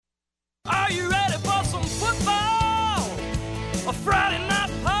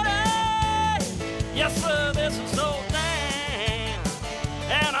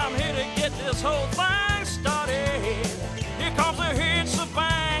this whole thing started. Here comes the hits, the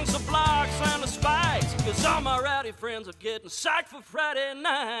bangs, the blocks, and the spikes. Cause all my rowdy friends are getting psyched for Friday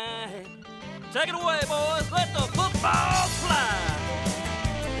night. Take it away, boys. Let the football fly.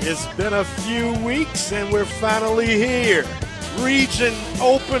 It's been a few weeks, and we're finally here. Region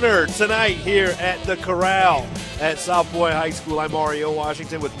opener tonight here at the Corral at South Pointe High School. I'm Mario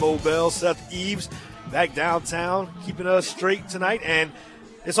Washington with Moe Bell, Seth Eves back downtown, keeping us straight tonight. And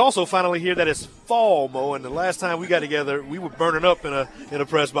it's also finally here that it's fall, Mo. And the last time we got together, we were burning up in a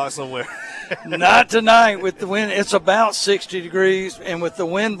press box somewhere. Not tonight with the wind. It's about 60 degrees, and with the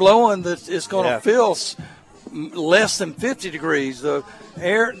wind blowing, it's going to feel less than 50 degrees. The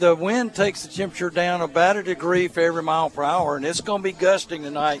wind takes the temperature down about a degree for every mile per hour, and it's going to be gusting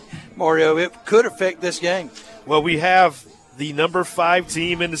tonight, Mario. It could affect this game. Well, we have the number 5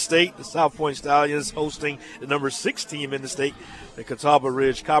 team in the state, the South Pointe Stallions, hosting the number 6 team in the state, the Catawba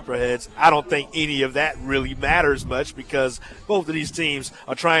Ridge Copperheads. I don't think any of that really matters much because both of these teams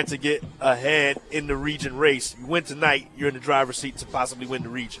are trying to get ahead in the region race. You win tonight, you're in the driver's seat to possibly win the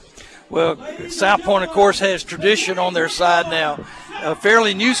region. Well, South Pointe, of course, has tradition on their side now. A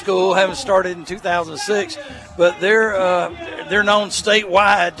fairly new school, haven't started in 2006, but they're known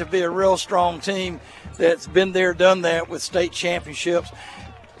statewide to be a real strong team that's been there, done that with state championships.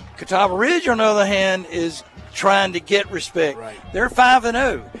 Catawba Ridge, on the other hand, is trying to get respect. Right. They're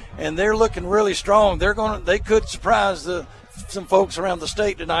 5-0, and they're looking really strong. They could surprise some folks around the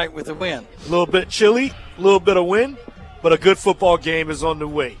state tonight with a win. A little bit chilly, a little bit of wind, but a good football game is on the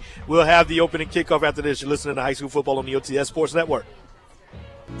way. We'll have the opening kickoff after this. You're listening to High School Football on the OTS Sports Network.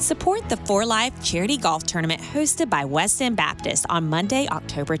 Support the For Life Charity Golf Tournament hosted by West End Baptist on Monday,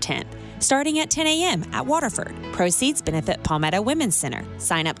 October 10th. Starting at 10 a.m. at Waterford. Proceeds benefit Palmetto Women's Center.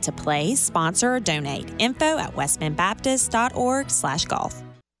 Sign up to play, sponsor, or donate. Info at westbendbaptist.org/golf.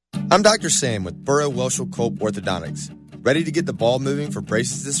 I'm Dr. Sam with Burrow Welshel Culp Orthodontics. Ready to get the ball moving for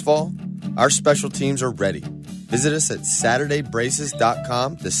braces this fall? Our special teams are ready. Visit us at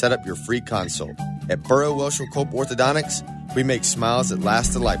SaturdayBraces.com to set up your free consult. At Burrow Welshel Culp Orthodontics, we make smiles that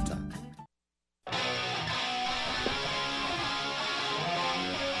last a lifetime.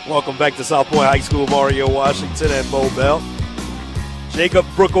 Welcome back to South Pointe High School. Mario Washington and Moe Bell. Jacob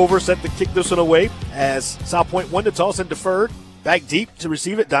Brookover set to kick this one away as South Pointe won the toss and deferred. Back deep to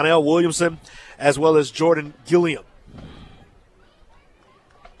receive it, Donnell Williamson as well as Jordan Gilliam.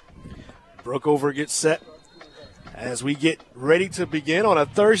 Brookover gets set as we get ready to begin on a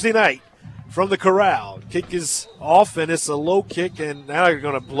Thursday night from the Corral. Kick is off, and it's a low kick, and now you're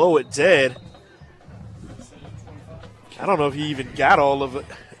going to blow it dead. I don't know if he even got all of it,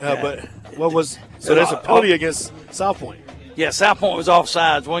 but what was – so there's a penalty against South Pointe. Yeah, South Pointe was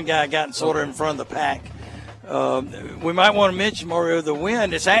offsides. One guy got sort of in front of the pack. We might want to mention, Mario, the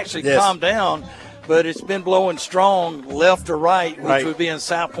wind. It's actually calmed down, but it's been blowing strong left or right, which would be in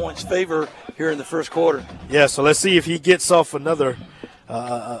South Pointe's favor here in the first quarter. Yeah, so let's see if he gets off another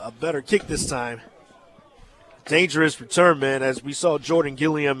a better kick this time. Dangerous return, man, as we saw Jordan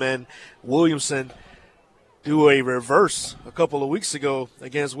Gilliam and Williamson do a reverse a couple of weeks ago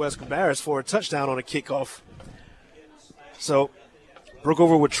against West Cabarrus for a touchdown on a kickoff. So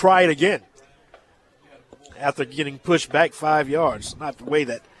Brookover would try it again after getting pushed back 5 yards. Not the way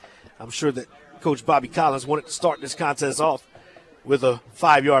that I'm sure that Coach Bobby Collins wanted to start this contest off with a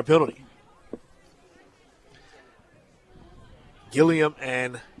 5-yard penalty. Gilliam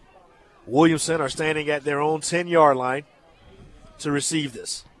and Williamson are standing at their own 10-yard line to receive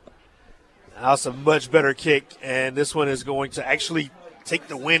this. Now it's a much better kick, and this one is going to actually take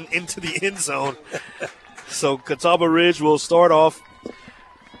the win into the end zone. So Catawba Ridge will start off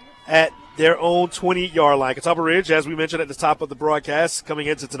at their own 20-yard line. Catawba Ridge, as we mentioned at the top of the broadcast, coming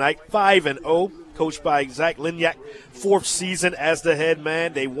into tonight, 5-0, coached by Zach Linyak, 4th season as the head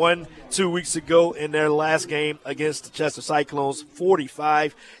man. They won 2 weeks ago in their last game against the Chester Cyclones,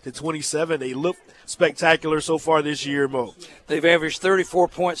 45-27. They look spectacular so far this year, Mo. They've averaged 34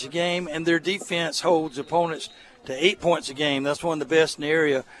 points a game, and their defense holds opponents to 8 points a game. That's one of the best in the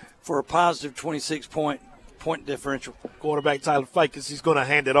area for a positive 26-point differential. Quarterback Tyler Fikes, he's going to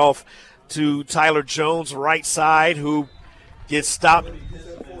hand it off to Tyler Jones, right side, who gets stopped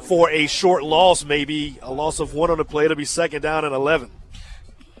for a short loss, maybe a loss of 1 on the play. It'll be 2nd down and 11.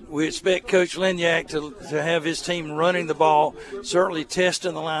 We expect Coach Linyak to have his team running the ball, certainly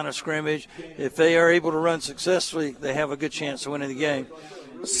testing the line of scrimmage. If they are able to run successfully, they have a good chance of winning the game.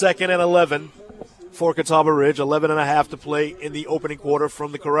 2nd and 11 for Catawba Ridge, 11.5 to play in the opening quarter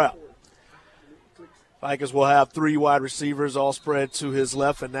from the Corral. Vikings will have 3 wide receivers all spread to his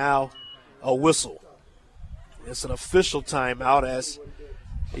left, and now a whistle. It's an official timeout as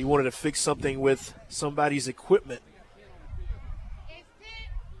He wanted to fix something with somebody's equipment.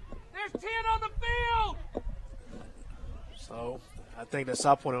 There's 10 on the field. So I think that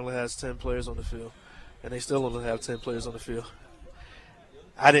South Pointe only has 10 players on the field, and they still only have 10 players on the field.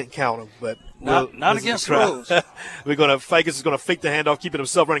 I didn't count them, but not against the rules. Ficus is going to fake the handoff, keeping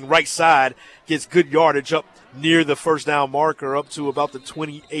himself running right side, gets good yardage up near the first down marker, up to about the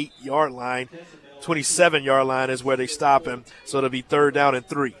 28-yard line. 27-yard line is where they stop him, so it'll be 3rd down and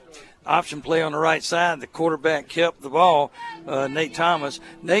 3. Option play on the right side. The quarterback kept the ball, Nate Thomas.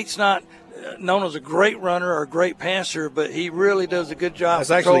 Nate's not known as a great runner or a great passer, but he really does a good job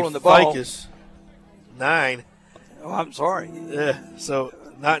controlling the ball. Ficus, 9. Oh, I'm sorry. Yeah, so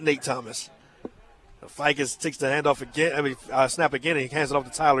not Nate Thomas. Ficus takes the handoff again. Snap again, and he hands it off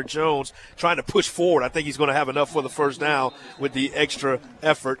to Tyler Jones, trying to push forward. I think he's going to have enough for the first down with the extra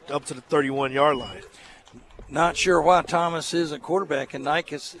effort up to the 31-yard line. Not sure why Thomas isn't quarterback, and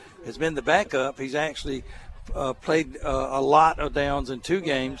Nike has been the backup. He's actually played a lot of downs in 2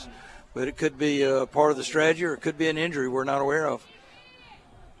 games, but it could be part of the strategy or it could be an injury we're not aware of.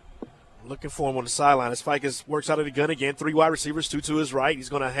 Looking for him on the sideline as Ficus works out of the gun again. 3 wide receivers, 2 to his right. He's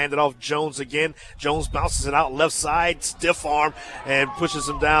going to hand it off Jones again. Jones bounces it out left side, stiff arm, and pushes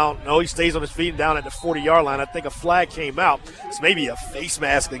him down. No, he stays on his feet and down at the 40-yard line. I think a flag came out. It's maybe a face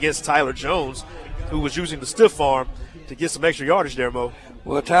mask against Tyler Jones, who was using the stiff arm to get some extra yardage there, Mo.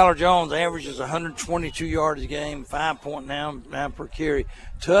 Well, Tyler Jones averages 122 yards a game, 5.9 per carry.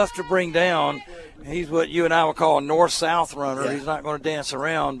 Tough to bring down. He's what you and I would call a north-south runner. Yeah. He's not going to dance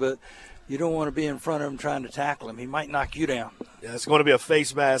around, but you don't want to be in front of him trying to tackle him. He might knock you down. Yeah, it's going to be a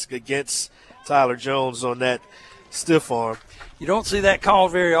face mask against Tyler Jones on that stiff arm. You don't see that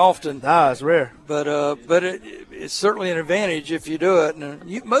called very often. Nah, it's rare. But it's certainly an advantage if you do it.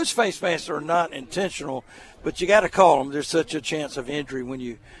 And most face masks are not intentional, but you got to call them. There's such a chance of injury when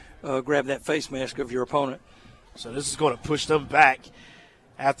you grab that face mask of your opponent. So this is going to push them back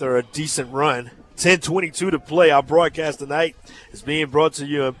after a decent run. 10:22 to play. Our broadcast tonight is being brought to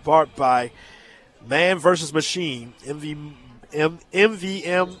you in part by Man vs. Machine,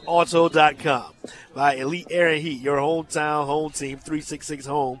 MVMauto.com, by Elite Air and Heat, your hometown home team, 366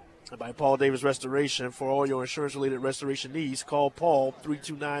 Home, and by Paul Davis Restoration. For all your insurance-related restoration needs, call Paul,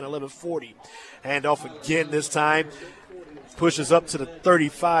 329-1140. Handoff again this time. Pushes up to the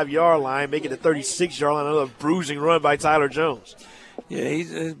 35-yard line, making the 36-yard line. Another bruising run by Tyler Jones. Yeah,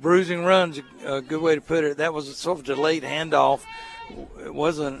 his bruising run's a good way to put it. That was a sort of delayed handoff. It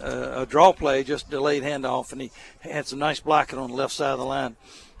wasn't a draw play, just delayed handoff, and he had some nice blocking on the left side of the line.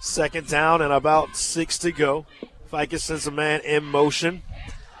 2nd down and about 6 to go. Ficus sends a man in motion,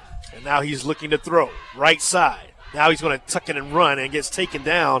 and now he's looking to throw. Right side. Now he's going to tuck it and run and gets taken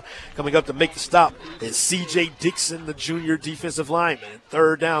down. Coming up to make the stop is C.J. Dixon, the junior defensive lineman.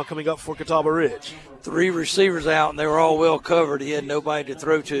 3rd down coming up for Catawba Ridge. 3 receivers out, and they were all well covered. He had nobody to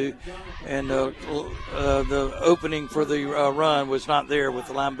throw to, and the opening for the run was not there with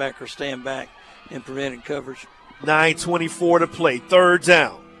the linebacker staying back and preventing coverage. 9:24 to play. 3rd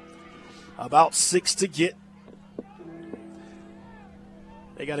down. About 6 to get.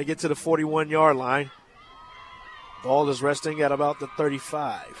 They got to get to the 41-yard line. Ball is resting at about the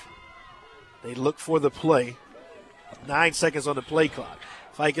 35. They look for the play. 9 seconds on the play clock.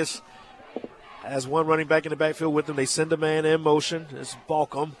 Ficus has one running back in the backfield with them. They send a man in motion. It's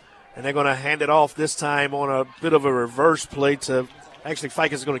Balcom. And they're going to hand it off this time on a bit of a reverse play to – actually,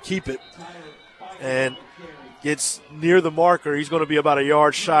 Ficus is going to keep it. And gets near the marker. He's going to be about a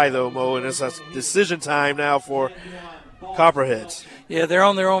yard shy, though, Mo. And it's a decision time now for Copperheads. Yeah, they're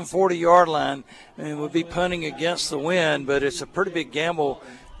on their own 40-yard line. And would be punting against the wind, but it's a pretty big gamble.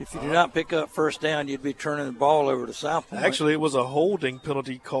 If you do not pick up 1st down, you'd be turning the ball over to South Pointe. Actually, it was a holding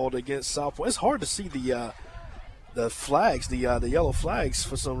penalty called against South Pointe. It's hard to see the flags, the yellow flags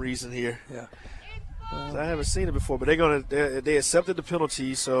for some reason here. Yeah, I haven't seen it before, but they accepted the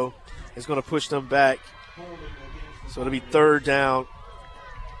penalty, so it's going to push them back. So it'll be 3rd down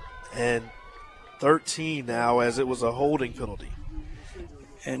and 13 now, as it was a holding penalty.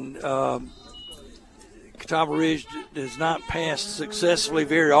 And Catawba Ridge does not pass successfully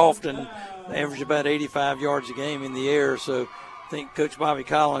very often. They average about 85 yards a game in the air, so I think Coach Bobby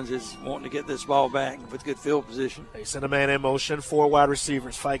Collins is wanting to get this ball back with good field position. They send a man in motion, 4 wide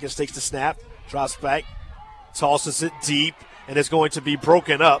receivers. Ficus takes the snap, drops back, tosses it deep, and it's going to be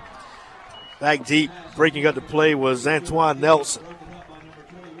broken up. Back deep, breaking up the play was Antoine Nelson.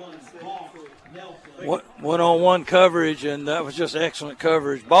 One-on-one coverage, and that was just excellent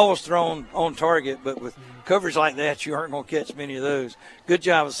coverage. Ball was thrown on target, but with coverage like that, you aren't going to catch many of those. Good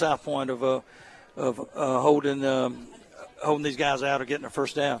job of South Pointe of holding holding these guys out or getting a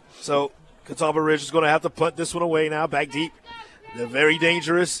first down. So Catawba Ridge is going to have to punt this one away now, back deep. The very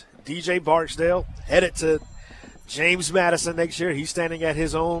dangerous DJ Barksdale headed to James Madison next year. He's standing at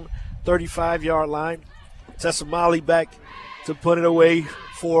his own 35-yard line. Tessamali back to punt it away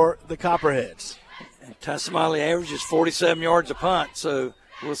for the Copperheads. And Tessamali averages 47 yards a punt, so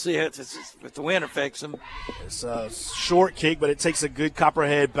we'll see if the wind affects him. It's a short kick, but it takes a good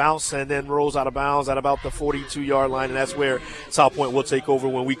Copperhead bounce and then rolls out of bounds at about the 42-yard line, and that's where South Pointe will take over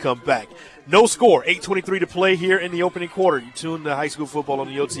when we come back. No score, 8:23 to play here in the opening quarter. You tune to high school football on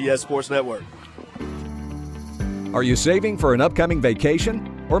the OTS Sports Network. Are you saving for an upcoming vacation?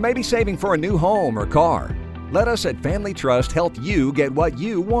 Or maybe saving for a new home or car? Let us at Family Trust help you get what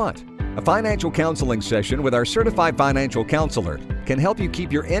you want. A financial counseling session with our certified financial counselor can help you keep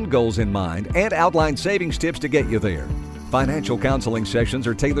your end goals in mind and outline savings tips to get you there. Financial counseling sessions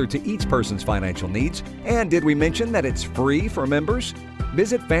are tailored to each person's financial needs. And did we mention that it's free for members?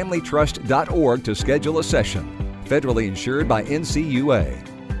 Visit familytrust.org to schedule a session. Federally insured by NCUA.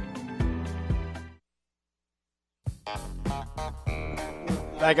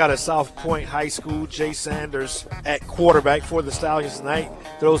 Back out of South Pointe High School, Jay Sanders at quarterback for the Stallions tonight.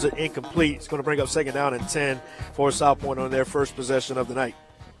 Throws it incomplete. It's going to bring up second down and 10 for South Pointe on their first possession of the night.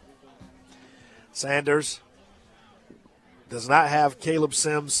 Sanders does not have Caleb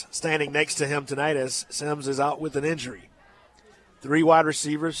Sims standing next to him tonight as Sims is out with an injury. 3 wide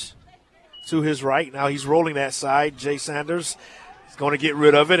receivers to his right. Now he's rolling that side. Jay Sanders is going to get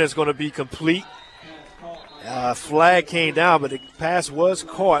rid of it. It's going to be complete. Flag came down, but the pass was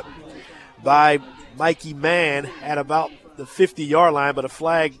caught by Mikey Mann at about the 50-yard line, but a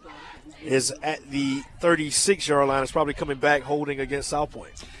flag is at the 36-yard line. It's probably coming back holding against South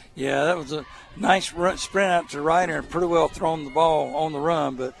Pointe. Yeah, that was a nice sprint out to the right and pretty well thrown the ball on the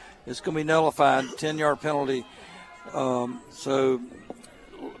run, but it's going to be nullified, 10-yard penalty. So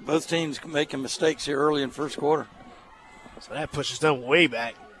both teams making mistakes here early in first quarter. So that pushes them way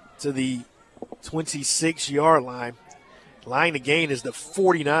back to the 26-yard line. Line to gain is the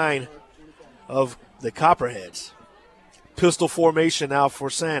 49 of the Copperheads. Pistol formation now for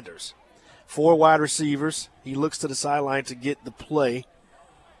Sanders. 4 wide receivers. He looks to the sideline to get the play.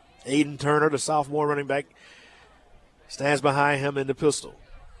 Aiden Turner, the sophomore running back, stands behind him in the pistol.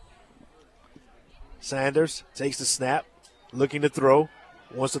 Sanders takes the snap, looking to throw,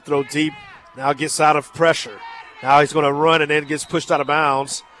 wants to throw deep, now gets out of pressure. Now he's going to run and then gets pushed out of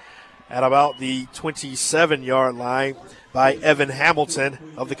bounds at about the 27-yard line by Evan Hamilton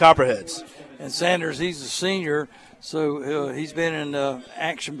of the Copperheads. And Sanders, he's a senior, so he's been in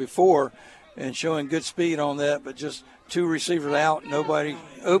action before and showing good speed on that, but just 2 receivers out, nobody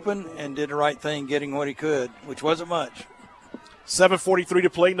open, and did the right thing getting what he could, which wasn't much. 7:43 to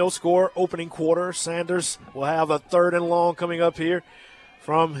play, no score, opening quarter. Sanders will have a 3rd and long coming up here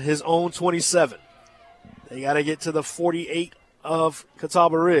from his own 27. They got to get to the 48 of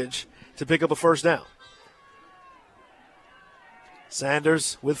Catawba Ridge to pick up a first down.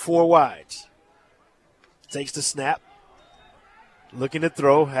 Sanders with 4 wides. Takes the snap. Looking to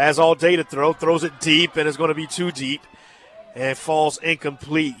throw. Has all day to throw. Throws it deep and is going to be too deep. And falls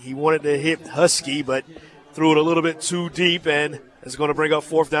incomplete. He wanted to hit Husky, but threw it a little bit too deep, and it's going to bring up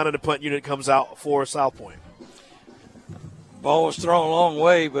 4th down, and the punt unit comes out for South Pointe. Ball was thrown a long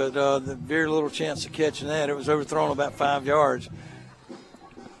way, but very little chance of catching that. It was overthrown about 5 yards.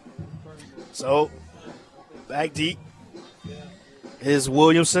 So, back deep is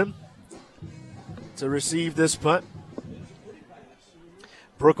Williamson to receive this punt.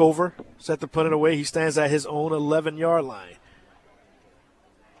 Brookover set the punt away. He stands at his own 11-yard line.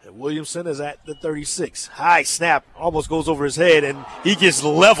 And Williamson is at the 36. High snap, almost goes over his head, and he gets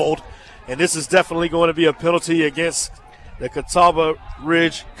leveled. And this is definitely going to be a penalty against the Catawba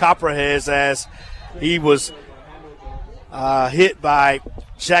Ridge Copperheads as he was hit by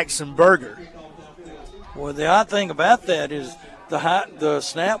Jackson Berger. Well, the odd thing about that is the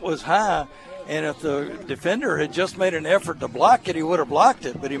snap was high, and if the defender had just made an effort to block it, he would have blocked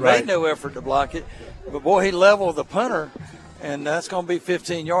it, but he made no effort to block it. But, boy, he leveled the punter, and that's going to be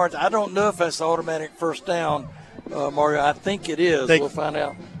 15 yards. I don't know if that's the automatic first down, Mario. I think it is. We'll find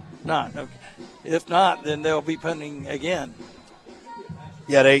out. Not. Okay. If not, then they'll be punting again.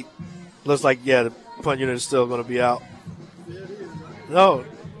 Yeah, looks like, the punt unit is still going to be out. No,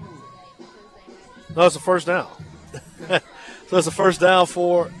 it's a first down. So it's a first down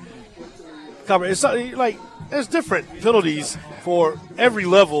for Copper. It's like there's different penalties for every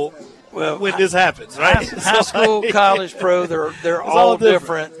level when this happens, right? High school, college, pro, they're all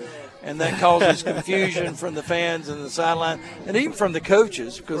different. And that causes confusion from the fans and the sideline, and even from the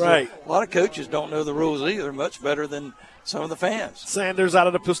coaches, because a lot of coaches don't know the rules either much better than some of the fans. Sanders out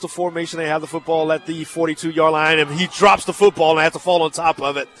of the pistol formation. They have the football at the 42-yard line, and he drops the football and has to fall on top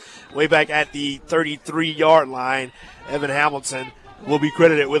of it way back at the 33-yard line. Evan Hamilton will be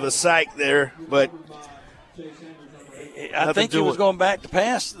credited with a sack there, but I think he was going back to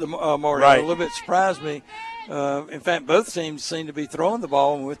pass the Marty. Right. A little bit surprised me. In fact, both teams seem to be throwing the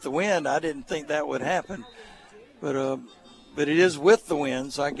ball, and with the wind, I didn't think that would happen. But it is with the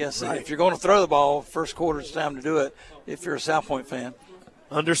wind, so I guess if you're going to throw the ball, first quarter, it's time to do it if you're a South Pointe fan.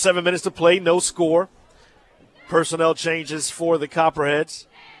 Under 7 minutes to play, no score. Personnel changes for the Copperheads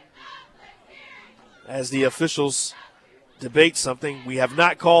as the officials debate something. We have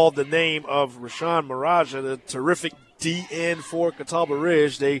not called the name of Rashawn Maraja, the terrific DN for Catawba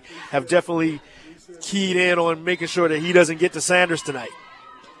Ridge. They have definitely keyed in on making sure that he doesn't get to Sanders tonight.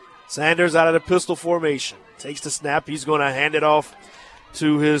 Sanders out of the pistol formation. Takes the snap. He's going to hand it off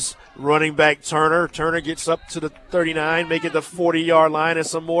to his running back, Turner. Turner gets up to the 39, make it the 40-yard line, and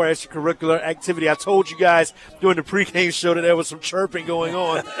some more extracurricular activity. I told you guys during the pregame show that there was some chirping going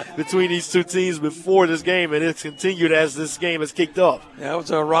on between these two teams before this game, and it's continued as this game has kicked off. Yeah, it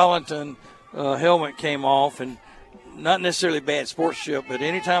was a Rollington helmet came off, and not necessarily bad sportsmanship, but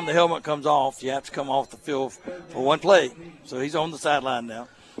anytime the helmet comes off, you have to come off the field for one play. So he's on the sideline now.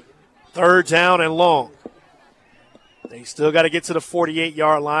 3rd down and long. They still got to get to the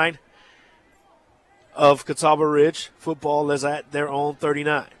 48-yard line of Catawba Ridge. Football is at their own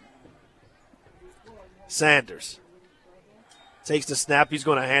 39. Sanders takes the snap. He's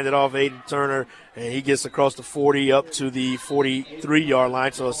going to hand it off Aiden Turner, and he gets across the 40 up to the 43-yard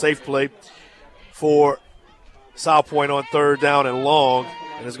line. So a safe play for South Pointe on 3rd down and long.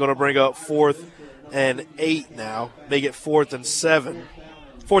 And it's going to bring up 4th and 8 now. Make it 4th and 7.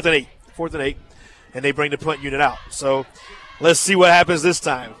 4th and 8. 4th and 8. And they bring the punt unit out. So let's see what happens this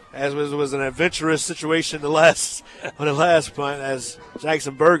time. As was an adventurous situation on the last punt, as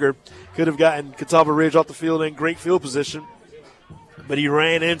Jackson Berger could have gotten Catawba Ridge off the field in great field position. But he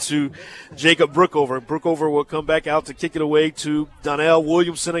ran into Jacob Brookover. Brookover will come back out to kick it away to Donnell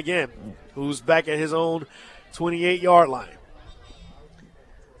Williamson again, who's back at his own 28-yard line.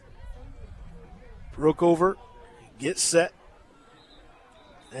 Brookover gets set.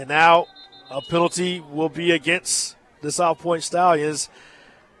 And now a penalty will be against the South Pointe Stallions,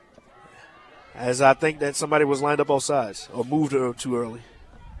 as I think that somebody was lined up off sides or moved too early.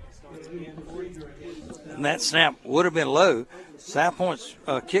 And that snap would have been low. South Pointe's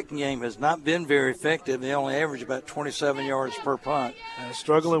kicking game has not been very effective. They only average about 27 yards per punt.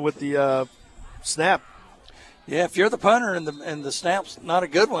 Struggling with the snap. Yeah, if you're the punter and the snap's not a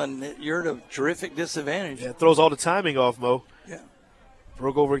good one, you're at a terrific disadvantage. Yeah, it throws all the timing off, Mo. Yeah.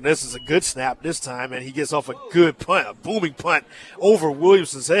 Brookover, this is a good snap this time, and he gets off a good punt, a booming punt over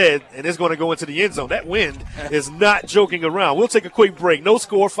Williamson's head, and it's going to go into the end zone. That wind is not joking around. We'll take a quick break. No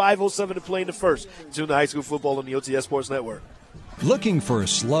score, 5:07 to play in the first. Junior high school football on the OTS Sports Network. Looking for a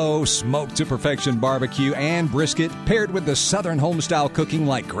slow, smoked-to-perfection barbecue and brisket paired with the Southern home-style cooking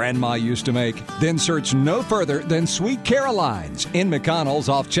like Grandma used to make? Then search no further than Sweet Caroline's in McConnell's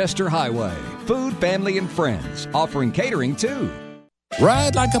off Chester Highway. Food, family, and friends. Offering catering, too.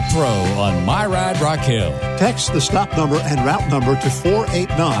 Ride like a pro on My Ride Rock Hill. Text the stop number and route number to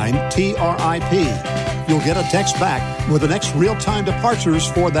 489-TRIP. You'll get a text back with the next real-time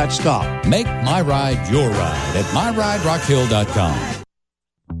departures for that stop. Make My Ride your ride at myriderockill.com.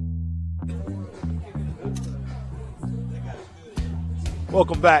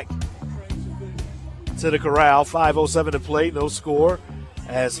 Welcome back to the corral. 5:07 to play, no score.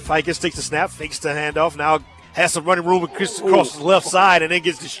 As Ficus takes the snap, fakes the handoff, now has some running room across the left side, and then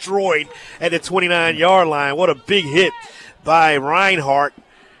gets destroyed at the 29-yard line. What a big hit by Reinhardt,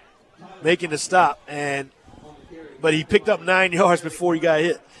 making the stop. But he picked up 9 yards before he got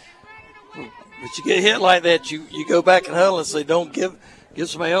hit. But you get hit like that, you go back and huddle and say, don't give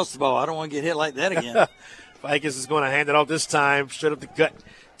somebody else the ball. I don't want to get hit like that again. Ficus is going to hand it off this time, straight up the gut.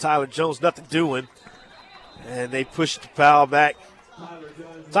 Tyler Jones, nothing doing. And they push the foul back.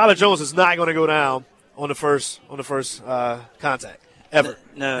 Tyler Jones is not going to go down on the first contact ever.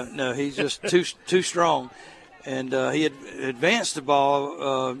 No, he's just too strong, and he had advanced the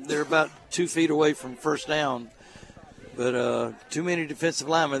ball. They're about 2 feet away from first down, but too many defensive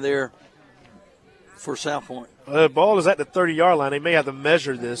linemen there for South Pointe. The ball is at the 30-yard line. They may have to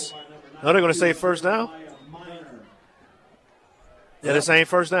measure this. No, they're going to say first down. Yeah, they're saying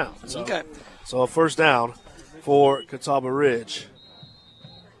first down. Okay. So a first down for Catawba Ridge.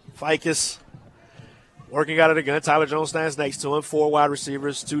 Ficus working out of the gun. Tyler Jones stands next to him. 4 wide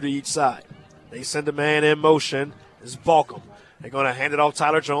receivers, 2 to each side. They send a man in motion. It's Balcom. They're going to hand it off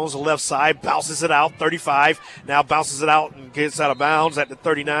Tyler Jones, the left side, bounces it out, 35. Now bounces it out and gets out of bounds at the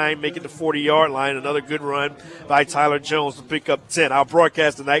 39, making the 40-yard line. Another good run by Tyler Jones to pick up 10. Our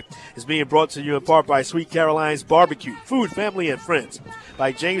broadcast tonight is being brought to you in part by Sweet Caroline's Barbecue, Food, Family, and Friends.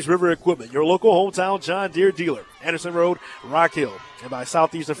 By James River Equipment, your local hometown John Deere dealer, Anderson Road, Rock Hill. And by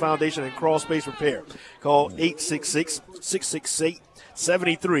Southeastern Foundation and Crawl Space Repair. Call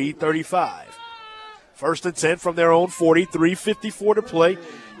 866-668-7335. First and 10 from their own 40, 3:54 to play.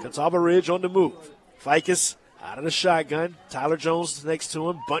 Catawba Ridge on the move. Ficus out of the shotgun. Tyler Jones next to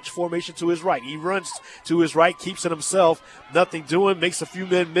him. Bunch formation to his right. He runs to his right, keeps it himself. Nothing doing, makes a few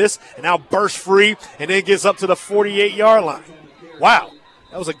men miss, and now bursts free and then gets up to the 48-yard line. Wow,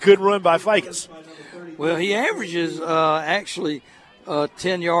 that was a good run by Ficus. Well, he averages actually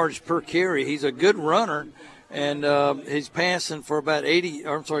 10 yards per carry. He's a good runner, and he's passing for about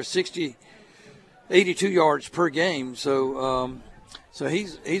 82 yards per game. So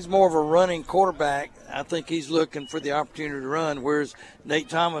he's more of a running quarterback. I think he's looking for the opportunity to run, whereas Nate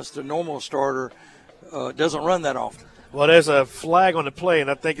Thomas, the normal starter, doesn't run that often. Well, there's a flag on the play,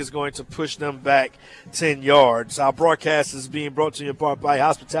 and I think it's going to push them back 10 yards. Our broadcast is being brought to you in part by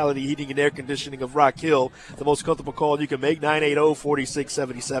Hospitality Heating and Air Conditioning of Rock Hill, the most comfortable call you can make,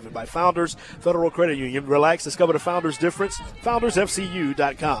 980-4677. By Founders Federal Credit Union. Relax, discover the Founders difference,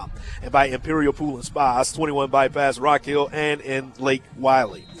 foundersfcu.com. And by Imperial Pool and Spas, 21 Bypass Rock Hill and in Lake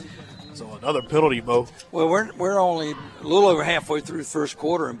Wiley. So another penalty, Mo. Well, we're only a little over halfway through the first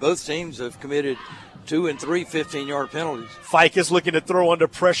quarter, and both teams have committed 2 and 3 15-yard penalties. Ficus looking to throw under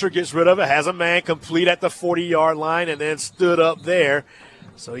pressure, gets rid of it, has a man complete at the 40-yard line, and then stood up there.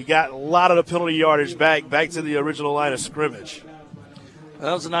 So he got a lot of the penalty yardage back to the original line of scrimmage.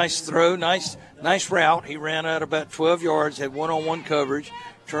 That was a nice throw, nice route. He ran out about 12 yards, had one-on-one coverage,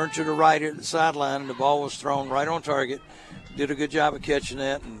 turned to the right at the sideline, and the ball was thrown right on target. Did a good job of catching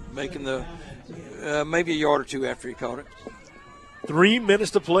that and making the maybe a yard or two after he caught it. 3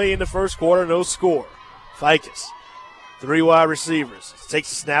 minutes to play in the first quarter, no score. Ficus, 3 wide receivers. Takes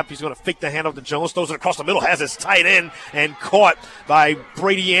the snap. He's going to fake the handoff to Jones. Throws it across the middle. Has his tight end and caught by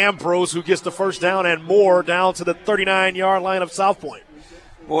Brady Ambrose, who gets the first down and more down to the 39-yard line of South Pointe.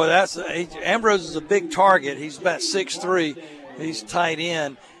 Boy, Ambrose is a big target. He's about 6'3". He's tight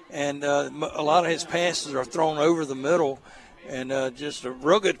end, and a lot of his passes are thrown over the middle, and just a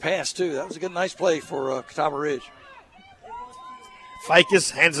real good pass, too. That was a nice play for Catawba Ridge. Ficus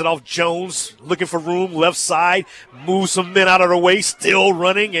hands it off Jones, looking for room, left side, moves some men out of the way, still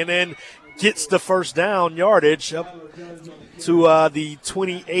running, and then gets the first down yardage up to the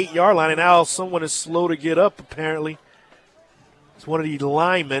 28-yard line. And now someone is slow to get up, apparently. It's one of the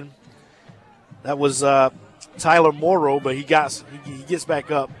linemen. That was Tyler Morrow, but he gets back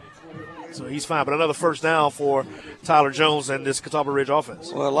up. So he's fine. But another first down for Tyler Jones and this Catawba Ridge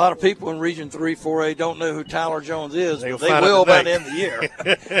offense. Well, a lot of people in Region 3, 4A don't know who Tyler Jones is. They will by the end of the year.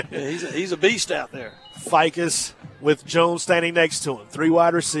 Yeah, he's a beast out there. Ficus with Jones standing next to him. 3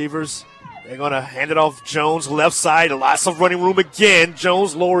 wide receivers. They're going to hand it off Jones, left side. Lots of running room again.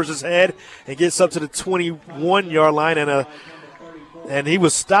 Jones lowers his head and gets up to the 21-yard line. And he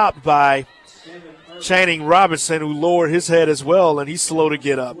was stopped by Channing Robinson, who lowered his head as well, and he's slow to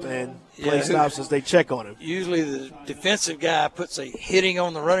get up. And play stops as they check on him. Usually the defensive guy puts a hitting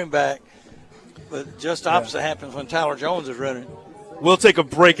on the running back, but just opposite happens when Tyler Jones is running. We'll take a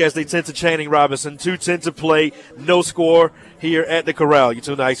break as they tend to Channing Robinson. 2:10 to play, no score here at the Corral. You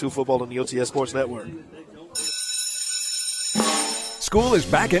tune to High School Football on the OTS Sports Network. School is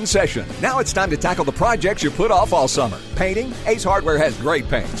back in session. Now it's time to tackle the projects you put off all summer. Painting? Ace Hardware has great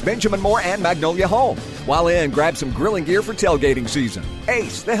paints. Benjamin Moore and Magnolia Home. While in, grab some grilling gear for tailgating season.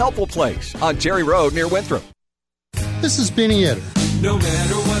 Ace, the helpful place, on Cherry Road near Winthrop. This is Benny Etter. No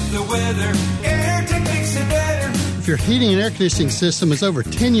matter what the weather, AirTech makes it better. If your heating and air conditioning system is over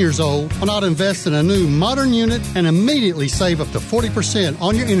 10 years old, why not invest in a new modern unit and immediately save up to 40%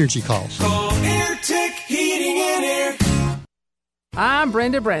 on your energy costs? Call AirTech Heating and Air. I'm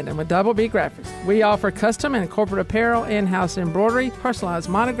Brenda Brandon with Double B Graphics. We offer custom and corporate apparel, in-house embroidery, personalized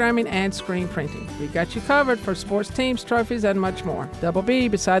monogramming, and screen printing. We got you covered for sports teams, trophies, and much more. Double B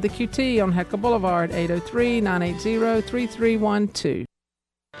beside the QT on Heckle Boulevard, 803-980-3312.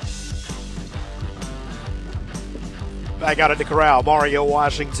 Back out at the Corral, Mario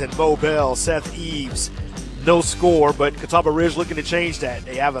Washington, Moe Bell, Seth Eves. No score, but Catawba Ridge looking to change that.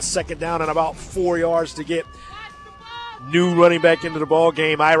 They have a second down and about 4 yards to get. New running back into the ball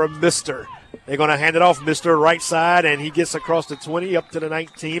game, Ira Mister. They're going to hand it off Mister right side, and he gets across the 20 up to the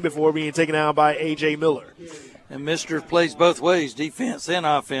 19 before being taken down by A.J. Miller. And Mister plays both ways, defense and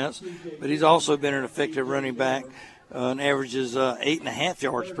offense, but he's also been an effective running back. and averages 8.5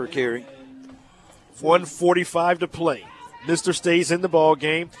 yards per carry. 1:45 to play. Mister stays in the ball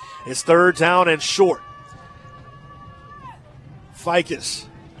game. It's 3rd down and short. Ficus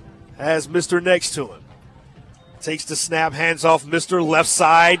has Mister next to him. Takes the snap, hands off Mister left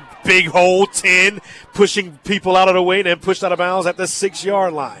side, big hole, 10, pushing people out of the way, and then pushed out of bounds at the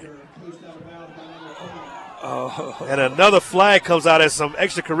 6-yard line. And another flag comes out as some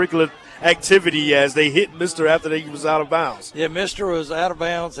extracurricular activity as they hit Mister after he was out of bounds. Yeah, Mister was out of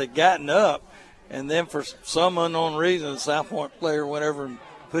bounds, had gotten up, and then for some unknown reason, the South Pointe player went over and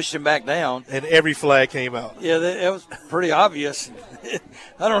pushed him back down. And every flag came out. Yeah, it was pretty obvious.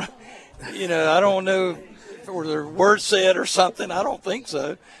 I don't know if it was a word said or something. I don't think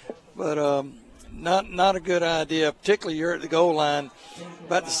so. But not a good idea, particularly you're at the goal line,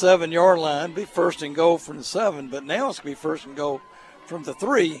 about the 7-yard line. Be 1st and goal from the 7, but now it's going to be 1st and goal from the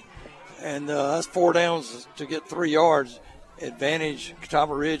 3. And that's 4 downs to get 3 yards. Advantage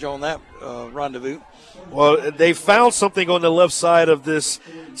Catawba Ridge on that rendezvous. Well, they found something on the left side of this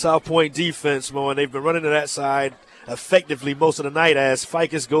South Pointe defense, Mo, and they've been running to that side effectively most of the night as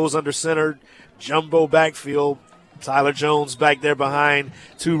Ficus goes under center, jumbo backfield. Tyler Jones back there behind,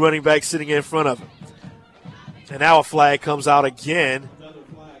 2 running backs sitting in front of him. And now a flag comes out again.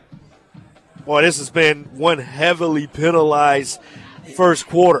 Boy, this has been one heavily penalized first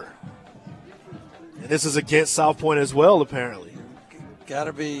quarter. And this is against South Pointe as well, apparently. Got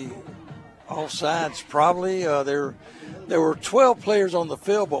to be offsides, probably. There were 12 players on the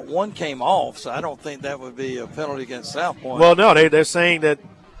field, but 1 came off, so I don't think that would be a penalty against South Pointe. Well, no, they're saying that.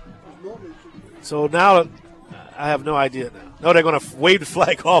 So now I have no idea now. No, they're going to wave the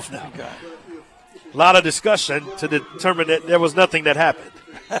flag off now. Okay. A lot of discussion to determine that there was nothing that happened.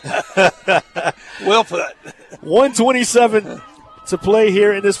 Well put. 1:27 to play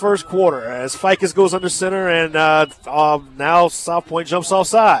here in this first quarter as Ficus goes under center, and now South Pointe jumps off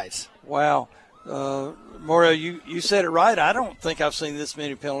sides. Wow. Mario, you said it right. I don't think I've seen this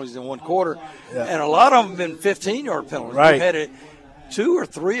many penalties in one quarter. Yeah. And a lot of them have been 15-yard penalties. Right. We've had 2 or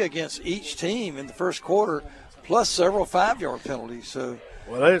 3 against each team in the first quarter, plus several 5-yard penalties. So,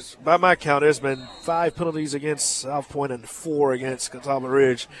 well, by my count, there's been 5 penalties against South Pointe and 4 against Catawba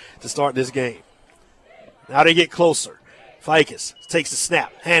Ridge to start this game. Now they get closer. Ficus takes the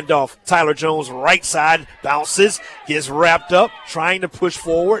snap, handoff. Tyler Jones, right side, bounces, gets wrapped up, trying to push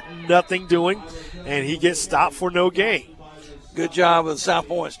forward, nothing doing, and he gets stopped for no gain. Good job of South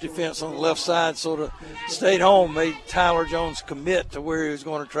Pointe's defense on the left side, sort of stayed home, made Tyler Jones commit to where he was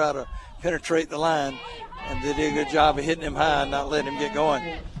going to try to penetrate the line, and they did a good job of hitting him high and not letting him get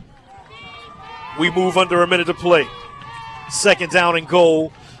going. We move under a minute to play. 2nd down and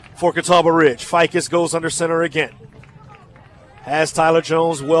goal for Catawba Ridge. Ficus goes under center again. Has Tyler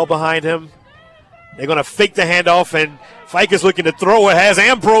Jones well behind him. They're going to fake the handoff, and Ficus looking to throw it. Has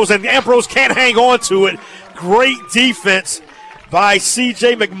Ambrose, and Ambrose can't hang on to it. Great defense by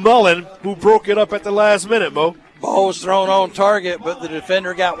C.J. McMullen, who broke it up at the last minute, Mo. Ball was thrown on target, but the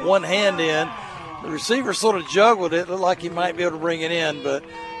defender got one hand in. The receiver sort of juggled it. Looked like he might be able to bring it in, but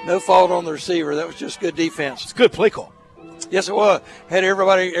no fault on the receiver. That was just good defense. It's a good play call. Yes, it was. Had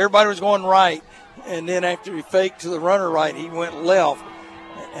everybody was going right. And then after he faked to the runner right, he went left.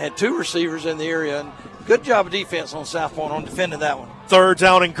 Had 2 receivers in the area. And good job of defense on South Pointe on defending that one. 3rd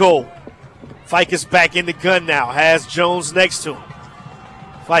down and goal. Ficus back in the gun now. Has Jones next to him.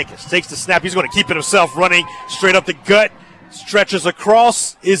 Ficus takes the snap. He's going to keep it himself, running straight up the gut. Stretches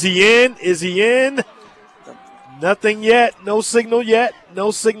across. Is he in? Is he in? Nothing yet. No signal yet. No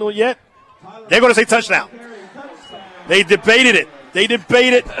signal yet. They're going to say touchdown. They debated it. They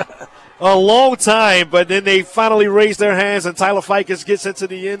debated a long time, but then they finally raised their hands, and Tyler Ficus gets into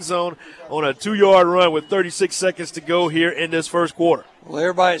the end zone on a 2-yard run with 36 seconds to go here in this first quarter. Well,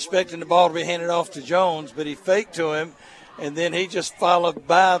 everybody expecting the ball to be handed off to Jones, but he faked to him, and then he just followed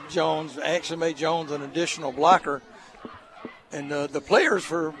by Jones, actually made Jones an additional blocker. And the players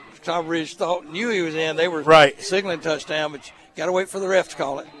for Catawba Ridge knew he was in. They were signaling touchdown, but you got to wait for the ref to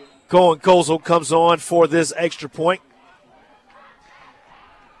call it. Cohen Kozel comes on for this extra point.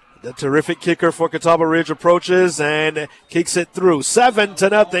 The terrific kicker for Catawba Ridge approaches and kicks it through.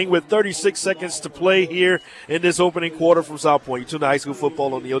 7-0 with 36 seconds to play here in this opening quarter from South Pointe. You tune to high school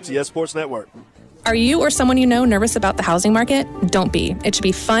football on the OTS Sports Network. Are you or someone you know nervous about the housing market? Don't be. It should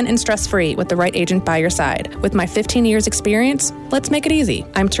be fun and stress-free with the right agent by your side. With my 15 years experience, let's make it easy.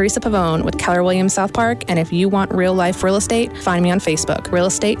 I'm Teresa Pavone with Keller Williams South Park, and if you want real-life real estate, find me on Facebook. Real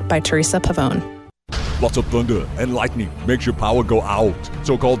Estate by Teresa Pavone. Lots of thunder and lightning makes your power go out.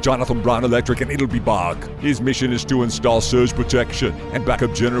 So call Jonathan Brown Electric and it'll be back. His mission is to install surge protection and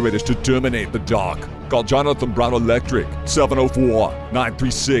backup generators to terminate the dark. Call Jonathan Brown Electric,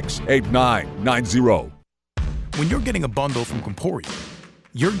 704-936-8990. When you're getting a bundle from Comporium,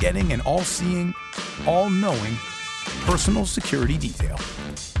 you're getting an all-seeing, all-knowing personal security detail.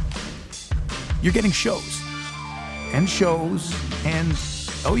 You're getting shows, and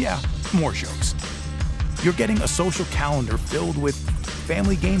oh yeah, more shows. You're getting a social calendar filled with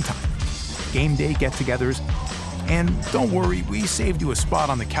family game time, game day get-togethers, and don't worry, we saved you a spot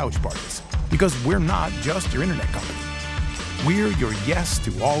on the couch parties, because we're not just your internet company. We're your yes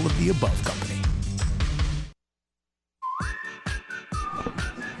to all of the above company.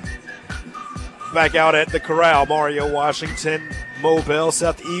 Back out at the Corral, Mario Washington, Moe Bell,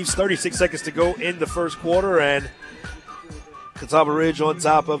 South Eves, 36 seconds to go in the first quarter, and Catawba Ridge on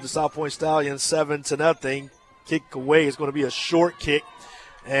top of the South Pointe Stallions, 7-0. Kick away is going to be a short kick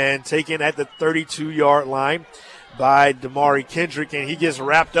and taken at the 32-yard line by Damari Kendrick, and he gets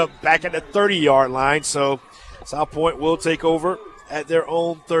wrapped up back at the 30-yard line. So South Pointe will take over at their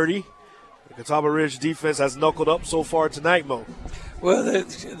own 30. The Catawba Ridge defense has knuckled up so far tonight, Mo. Well,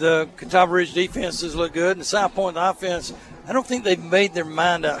 the Catawba Ridge defenses look good, and the South Pointe offense, I don't think they've made their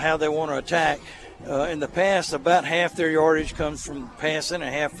mind up how they want to attack. In the past, about half their yardage comes from passing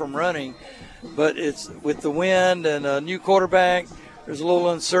and half from running. But it's with the wind and a new quarterback, there's a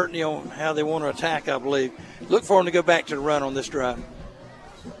little uncertainty on how they want to attack, I believe. Look for them to go back to the run on this drive.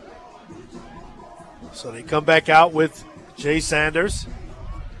 So they come back out with Jay Sanders.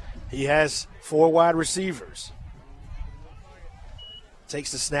 He has 4 wide receivers.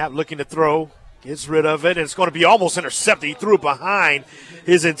 Takes the snap, looking to throw, gets rid of it, and it's going to be almost intercepted. He threw it behind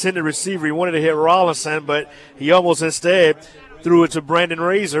his intended receiver. He wanted to hit Rollinson, but he almost instead threw it to Brandon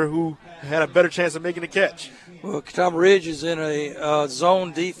Razor, who had a better chance of making the catch. Well, Catawba Ridge is in a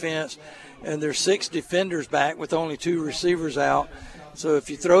zone defense, and there's 6 defenders back with only 2 receivers out. So if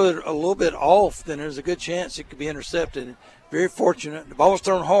you throw it a little bit off, then there's a good chance it could be intercepted. Very fortunate. The ball was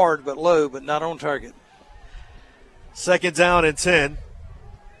thrown hard but low, but not on target. 2nd down and 10.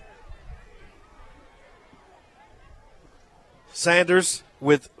 Sanders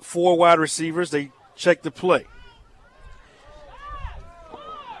with 4 wide receivers. They check the play.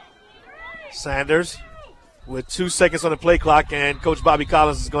 Sanders with 2 seconds on the play clock, and Coach Bobby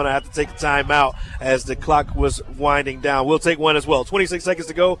Collins is going to have to take a timeout as the clock was winding down. We'll take one as well. 26 seconds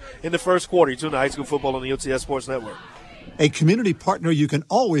to go in the first quarter. You tune to high school football on the OTS Sports Network. A community partner you can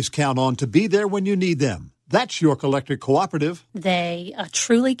always count on to be there when you need them. That's York Electric Cooperative. They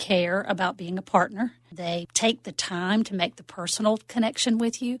truly care about being a partner. They take the time to make the personal connection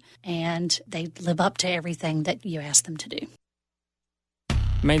with you, and they live up to everything that you ask them to do.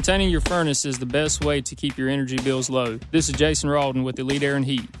 Maintaining your furnace is the best way to keep your energy bills low. This is Jason Rawdon with Elite Air and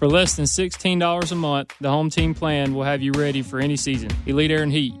Heat. For less than $16 a month, the Home Team plan will have you ready for any season. Elite Air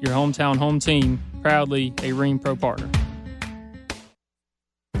and Heat, your hometown home team, proudly a Ring Pro partner.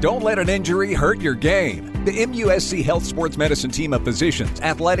 Don't let an injury hurt your game. The MUSC Health Sports Medicine team of physicians,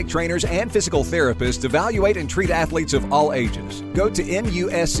 athletic trainers, and physical therapists evaluate and treat athletes of all ages. Go to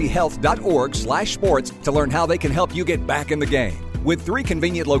muschealth.org/sports to learn how they can help you get back in the game. With 3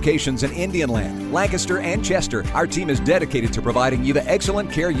 convenient locations in Indianland, Lancaster, and Chester, our team is dedicated to providing you the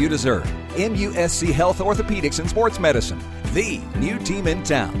excellent care you deserve. MUSC Health Orthopedics and Sports Medicine, the new team in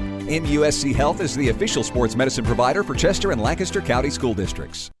town. MUSC Health is the official sports medicine provider for Chester and Lancaster County School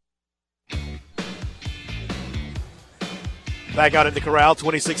Districts. Back out in the Corral,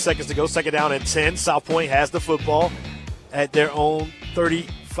 26 seconds to go, 2nd down and 10. South Pointe has the football at their own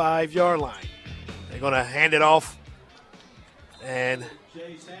 35-yard line. They're going to hand it off and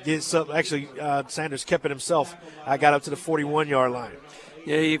get some. Actually, Sanders kept it himself. I got up to the 41-yard line.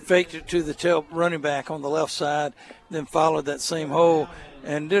 Yeah, he faked it to the tail running back on the left side, then followed that same hole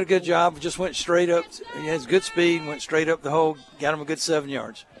and did a good job. Just went straight up. He has good speed, went straight up the hole, got him a good 7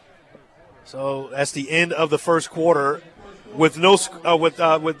 yards. So that's the end of the first quarter with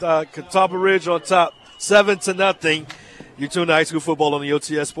Catawba Ridge on top, 7-0. You tune to high school football on the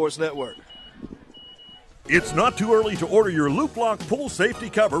OTS Sports Network. It's not too early to order your Loop Lock pool safety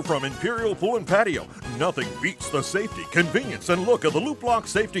cover from Imperial Pool and Patio. Nothing beats the safety, convenience, and look of the Loop Lock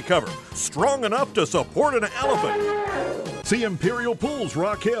safety cover. Strong enough to support an elephant. See Imperial Pools,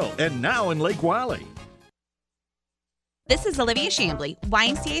 Rock Hill, and now in Lake Wiley. This is Olivia Shambly.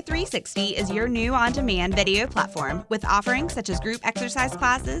 YMCA 360 is your new on-demand video platform with offerings such as group exercise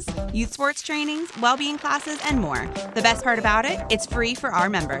classes, youth sports trainings, well-being classes, and more. The best part about it, it's free for our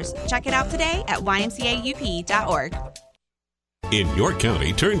members. Check it out today at ymcaup.org. In York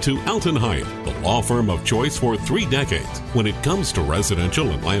County, turn to Alton Hyatt, the law firm of choice for 3 decades. When it comes to residential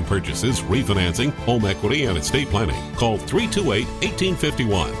and land purchases, refinancing, home equity, and estate planning, call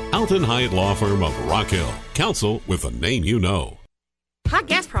 328-1851. Alton Hyatt Law Firm of Rock Hill. Counsel with a name you know. High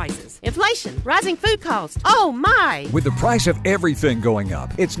gas prices, inflation, rising food costs. Oh, my! With the price of everything going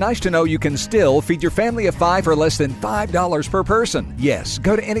up, it's nice to know you can still feed your family of 5 for less than $5 per person. Yes,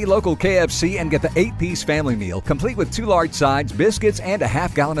 go to any local KFC and get the 8-piece family meal, complete with 2 large sides, biscuits, and a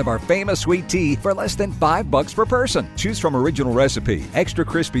half gallon of our famous sweet tea for less than $5 per person. Choose from original recipe, extra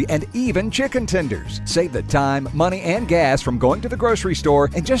crispy, and even chicken tenders. Save the time, money, and gas from going to the grocery store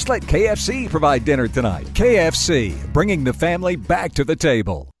and just let KFC provide dinner tonight. KFC, bringing the family back to the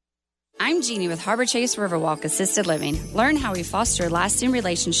table. I'm Jeannie with Harbor Chase Riverwalk Assisted Living. Learn how we foster lasting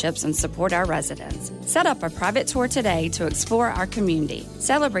relationships and support our residents. Set up a private tour today to explore our community.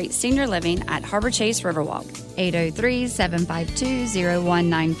 Celebrate senior living at Harbor Chase Riverwalk.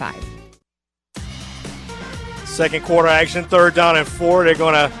 803-752-0195. Second quarter action, 3rd down and 4. They're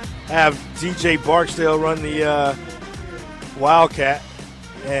going to have DJ Barksdale run the Wildcat.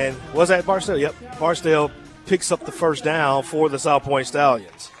 And was that Barksdale? Yep. Barksdale picks up the first down for the South Pointe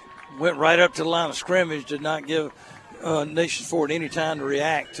Stallions. Went right up to the line of scrimmage, did not give Nations Ford any time to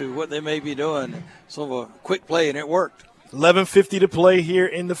react to what they may be doing. So a quick play, and it worked. 11:50 to play here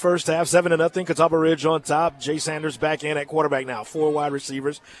in the first half. 7-0. Catawba Ridge on top. Jay Sanders back in at quarterback now. 4 wide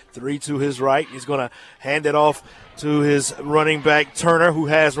receivers, 3 to his right. He's going to hand it off to his running back, Turner, who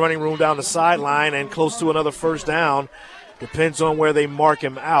has running room down the sideline and close to another first down. Depends on where they mark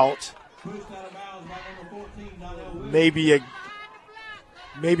him out. Maybe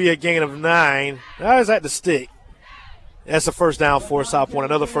a gain of 9. How is that the stick? That's a first down for South Pointe.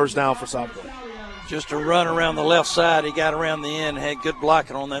 Another first down for South Pointe. Just a run around the left side. He got around the end, had good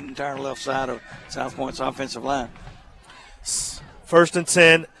blocking on that entire left side of South Pointe's offensive line. 1st and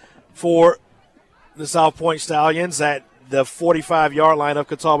 10 for the South Pointe Stallions at the 45-yard line of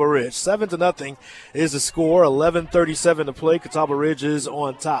Catawba Ridge. 7-0 is the score. 11:37 to play. Catawba Ridge is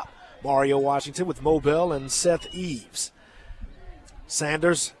on top. Mario Washington with Moe Bell and Seth Eves.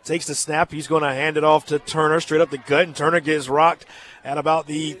 Sanders takes the snap. He's going to hand it off to Turner straight up the gut, and Turner gets rocked at about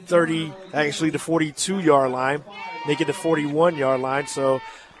the 42-yard line. Make it the 41-yard line, so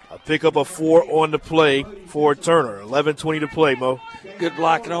a pickup of 4 on the play for Turner. 11:20 to play, Mo. Good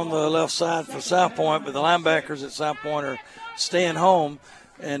blocking on the left side for South Pointe, but the linebackers at South Pointe are staying home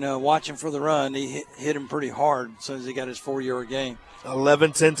and watching for the run. He hit him pretty hard as soon as he got his 4-yard gain.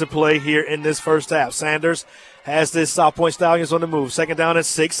 11:10 to play here in this first half. Sanders has this South Pointe Stallions on the move. 2nd down and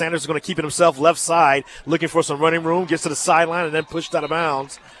 6. Sanders is going to keep it himself left side, looking for some running room, gets to the sideline, and then pushed out of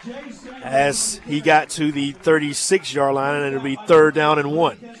bounds as he got to the 36-yard line, and it'll be 3rd down and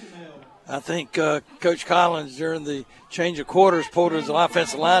 1. I think Coach Collins, during the change of quarters, pulled his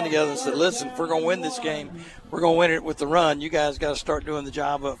offensive line together and said, listen, if we're going to win this game, we're going to win it with the run. You guys got to start doing the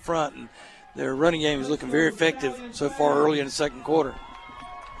job up front. And their running game is looking very effective so far early in the second quarter.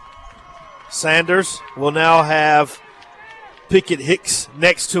 Sanders will now have Pickett Hicks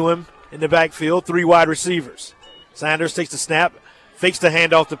next to him in the backfield, 3 wide receivers. Sanders takes the snap, fakes the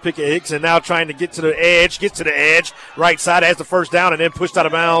handoff to Pickett Hicks, and now trying to get to the edge, gets to the edge, right side, has the first down, and then pushed out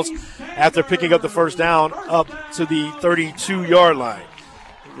of bounds after picking up the first down up to the 32-yard line.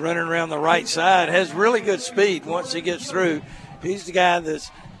 Running around the right side, has really good speed once he gets through. He's the guy that's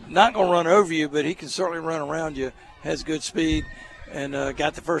not going to run over you, but he can certainly run around you, has good speed, and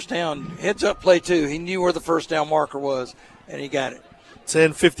got the first down. Heads-up play, too. He knew where the first down marker was, and he got it.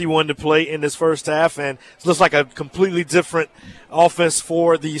 10:51 to play in this first half, and it looks like a completely different offense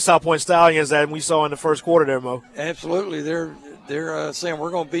for the South Pointe Stallions than we saw in the first quarter there, Mo. Absolutely. They're saying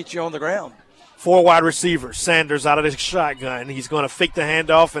we're going to beat you on the ground. 4 wide receivers. Sanders out of the shotgun. He's going to fake the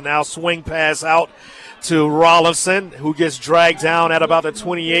handoff and now swing pass out to Rollinson, who gets dragged down at about the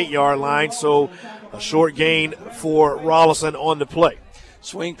 28-yard line. So a short gain for Rollinson on the play.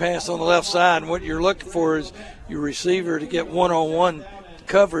 Swing pass on the left side, and what you're looking for is your receiver to get one-on-one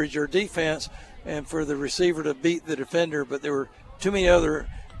coverage or defense and for the receiver to beat the defender. But there were too many other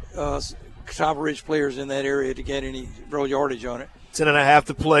Catawba Ridge players in that area to get any real yardage on it. 10.5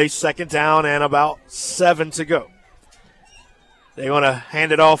 to play, 2nd down and about 7 to go. They're going to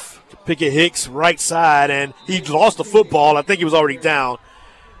hand it off to Pickett Hicks, right side, and he lost the football. I think he was already down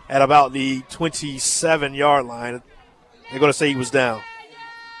at about the 27-yard line. They're going to say he was down.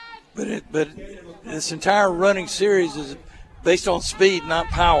 But this entire running series is based on speed, not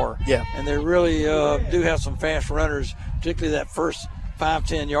power. Yeah. And they really do have some fast runners, particularly that first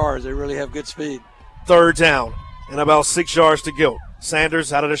 5-10 yards. They really have good speed. 3rd down and about 6 yards to go.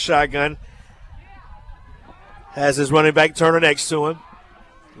 Sanders out of the shotgun. Has his running back Turner next to him.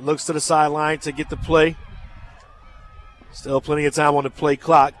 Looks to the sideline to get the play. Still plenty of time on the play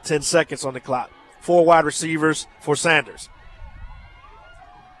clock. 10 seconds on the clock. 4 wide receivers for Sanders.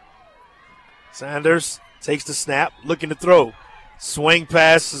 Sanders takes the snap, looking to throw. Swing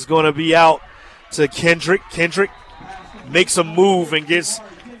pass is going to be out to Kendrick. Kendrick makes a move and gets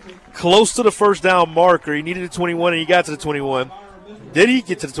close to the first down marker. He needed a 21 and he got to the 21. Did he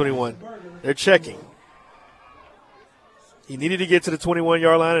get to the 21? They're checking. He needed to get to the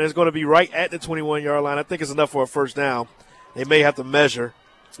 21-yard line, and it's going to be right at the 21-yard line. I think it's enough for a first down. They may have to measure.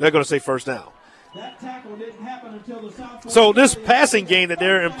 They're going to say first down. That tackle didn't happen until the South. So this passing game that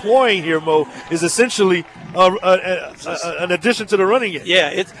they're employing here, Mo, is essentially an addition to the running game. Yeah,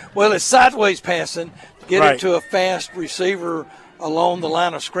 it's sideways passing. Get it to a fast receiver along the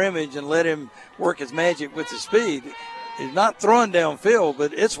line of scrimmage and let him work his magic with his speed. He's not throwing downfield,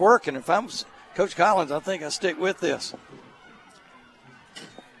 but it's working. If I'm Coach Collins, I think I stick with this.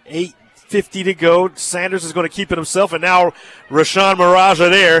 8:50 to go. Sanders is going to keep it himself, and now Rashawn Maraja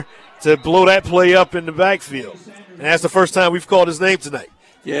there to blow that play up in the backfield. And that's the first time we've called his name tonight.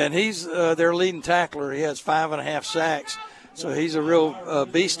 Yeah, and he's their leading tackler. He has 5.5 sacks, so he's a real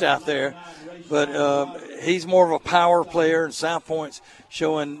beast out there. But he's more of a power player, and South Pointe's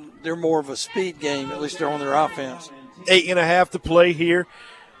showing they're more of a speed game, at least they're on their offense. 8.5 to play here.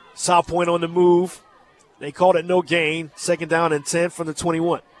 South Pointe on the move. They called it no gain. 2nd down and 10 from the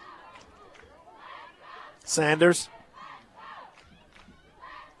 21. Sanders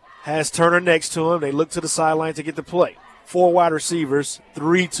has Turner next to him. They look to the sideline to get the play. 4 wide receivers,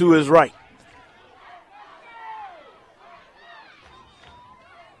 3 to his right.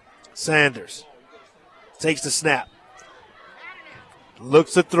 Sanders takes the snap.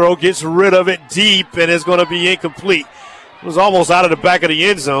 Looks to throw, gets rid of it deep, and it's going to be incomplete. It was almost out of the back of the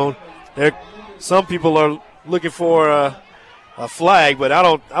end zone. Some people are looking for a flag, but I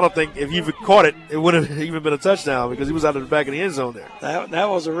don't think if he even caught it, it wouldn't have even been a touchdown because he was out of the back of the end zone there. That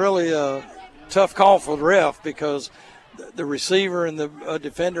was a really tough call for the ref because the receiver and the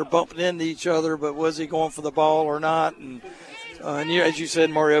defender bumped into each other, but was he going for the ball or not? And as you said,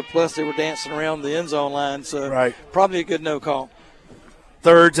 Mario, plus they were dancing around the end zone line, so probably a good no call.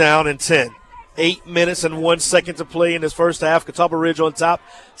 3rd down and 10. 8 minutes and 1 second to play in this first half. Catawba Ridge on top,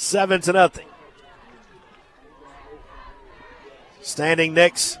 7-0. Standing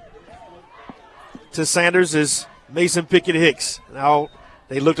next to Sanders is Mason Pickett-Hicks. Now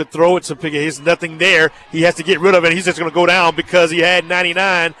they look to throw it to Pickett-Hicks. Nothing there. He has to get rid of it. He's just going to go down because he had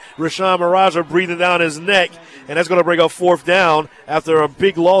 99. Rashawn Maraja breathing down his neck, and that's going to bring up 4th down after a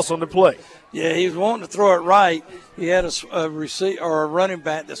big loss on the play. Yeah, he was wanting to throw it right. He had a running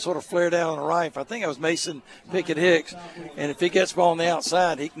back that sort of flared out on the right. I think it was Mason Pickett-Hicks. And if he gets ball on the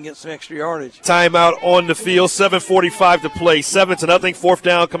outside, he can get some extra yardage. Timeout on the field. 7:45 to play. 7-0. 4th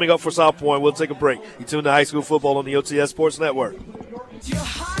down coming up for South Pointe. We'll take a break. You tune to high school football on the OTS Sports Network.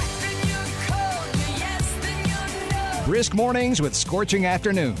 Brisk mornings with scorching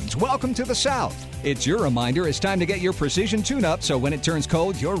afternoons. Welcome to the South. It's your reminder it's time to get your precision tune-up so when it turns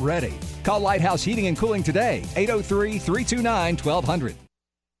cold, you're ready. Call Lighthouse Heating and Cooling today, 803-329-1200.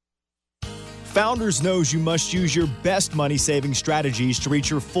 Founders knows you must use your best money-saving strategies to reach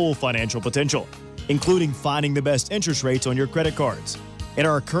your full financial potential, including finding the best interest rates on your credit cards. In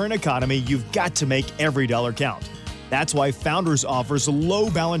our current economy, you've got to make every dollar count. That's why Founders offers low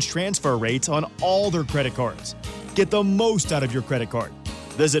balance transfer rates on all their credit cards. Get the most out of your credit card.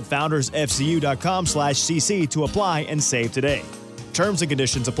 Visit foundersfcu.com/cc to apply and save today. Terms and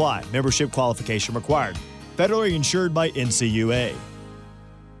conditions apply. Membership qualification required. Federally insured by NCUA.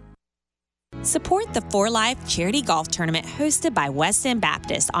 Support the For Life Charity Golf Tournament hosted by West End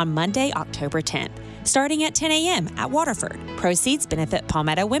Baptist on Monday, October 10th, starting at 10 a.m. at Waterford. Proceeds benefit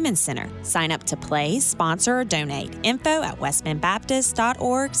Palmetto Women's Center. Sign up to play, sponsor, or donate. Info at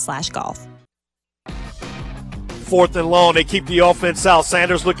westbendbaptist.org/golf. 4th and long. They keep the offense out.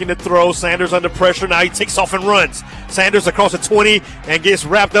 Sanders looking to throw. Sanders under pressure. Now he takes off and runs. Sanders across the 20 and gets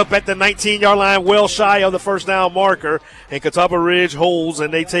wrapped up at the 19-yard line, well shy of the first down marker. And Catawba Ridge holds,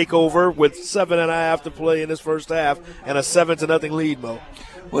 and they take over with 7.5 to play in this first half and a 7-0 lead, Mo.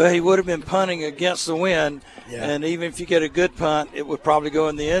 Well, he would have been punting against the wind, and even if you get a good punt, it would probably go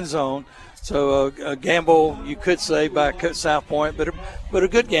in the end zone. So a gamble, you could say, by South Pointe, but a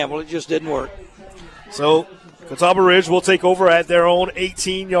good gamble. It just didn't work. So Catawba Ridge will take over at their own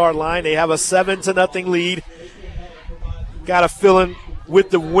 18-yard line. They have a 7-0 lead. Got a feeling with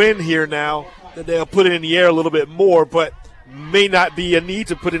the win here now that they'll put it in the air a little bit more, but may not be a need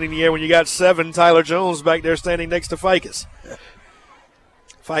to put it in the air when you got 7 Tyler Jones back there standing next to Ficus.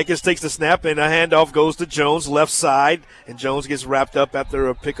 Ficus takes the snap, and a handoff goes to Jones, left side, and Jones gets wrapped up after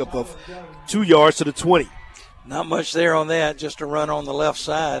a pickup of 2 yards to the 20. Not much there on that, just a run on the left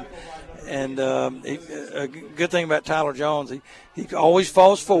side. And a good thing about Tyler Jones, he always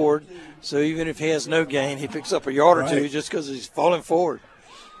falls forward, so even if he has no gain, he picks up a yard or two just because he's falling forward.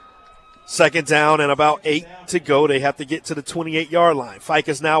 Second down and about 8 to go. They have to get to the 28-yard line.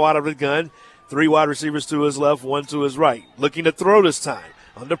 Ficus now out of the gun. 3 wide receivers to his left, 1 to his right. Looking to throw this time.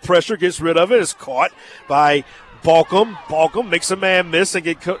 Under pressure, gets rid of it. Is caught by Balcom. Balcom makes a man miss and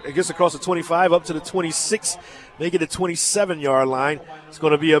gets across the 25 up to the 26, make it the 27-yard line. It's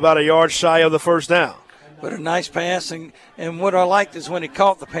going to be about a yard shy of the first down. But a nice pass, and what I liked is when he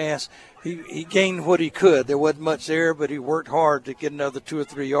caught the pass, he gained what he could. There wasn't much there, but he worked hard to get another 2 or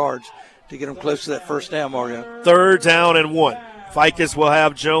 3 yards to get him close to that first down, Mario. Third down and 1. Ficus will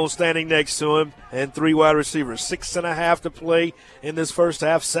have Jones standing next to him and 3 wide receivers. 6.5 to play in this first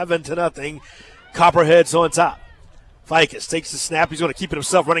half, 7-0. Copperheads on top. Ficus takes the snap. He's going to keep it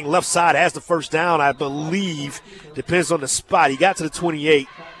himself running left side. Has the first down, I believe. Depends on the spot. He got to the 28.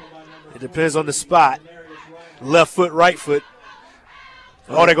 It depends on the spot. Left foot, right foot.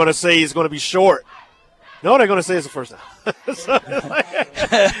 All they're going to say is going to be short. No, they're going to say it's the first down.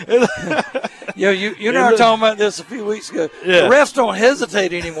 You and I were talking about this a few weeks ago. Yeah. The refs don't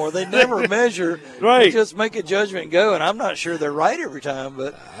hesitate anymore. They never measure. Right. They just make a judgment and go, and I'm not sure they're right every time.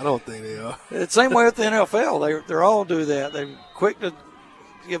 But I don't think they are. It's the same way with the NFL. They're all do that. They're quick to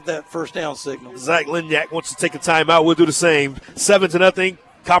give that first down signal. Zach Liniak wants to take a timeout. We'll do the same. 7-0.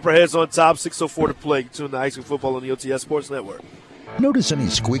 Copperheads on top. 6:04 to play. Tune to High School Football on the OTS Sports Network. Notice any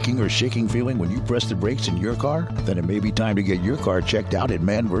squeaking or shaking feeling when you press the brakes in your car? Then it may be time to get your car checked out at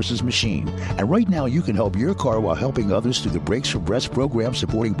Man vs. Machine. And right now you can help your car while helping others through the Brakes for Breast program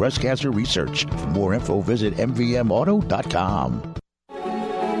supporting breast cancer research. For more info, visit mvmauto.com.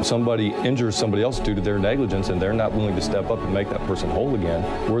 Somebody injures somebody else due to their negligence and they're not willing to step up and make that person whole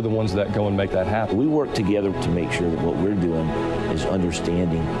again, we're the ones that go and make that happen. We work together to make sure that what we're doing is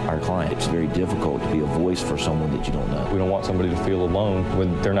understanding our client. It's very difficult to be a voice for someone that you don't know. We don't want somebody to feel alone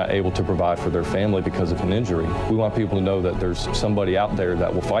when they're not able to provide for their family because of an injury. We want people to know that there's somebody out there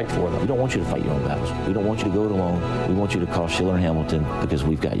that will fight for them. We don't want you to fight your own battles. We don't want you to go it alone. We want you to call Schiller & Hamilton because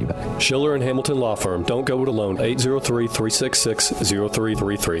we've got your back. Schiller & Hamilton Law Firm. Don't go it alone.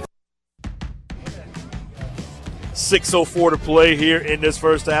 803-366-0333. 6:04 to play here in this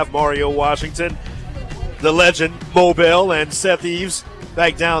first half. Mario Washington, the legend, Moe Bell, and Seth Eves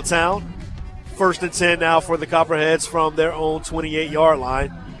back downtown. 1st and 10 now for the Copperheads from their own 28-yard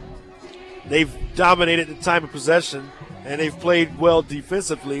line. They've dominated the time of possession, and they've played well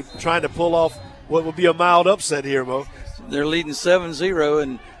defensively, trying to pull off what would be a mild upset here, Mo. They're leading 7-0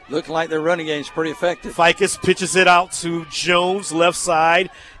 and looking like their running game's pretty effective. Ficus pitches it out to Jones, left side,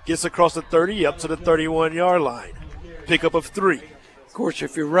 gets across the 30, up to the 31-yard line. Pickup of 3. Of course,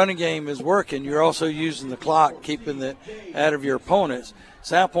 if your running game is working, you're also using the clock, keeping it out of your opponents.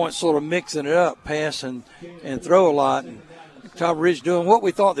 South Pointe sort of mixing it up, pass and throw a lot. And Catawba Ridge doing what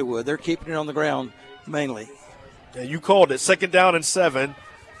we thought they would. They're keeping it on the ground mainly. Yeah, you called it. 2nd down and 7.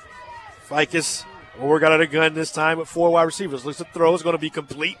 Ficus will work out of the gun this time with 4 wide receivers. Looks to throw. Is going to be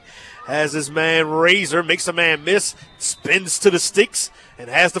complete. Has his man Razor, makes a man miss, spins to the sticks, and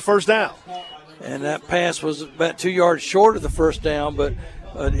has the first down. And that pass was about 2 yards short of the first down, but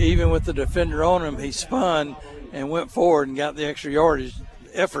even with the defender on him, he spun and went forward and got the extra yardage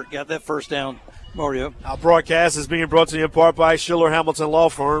effort, got that first down, Mario. Our broadcast is being brought to you in part by Schiller Hamilton Law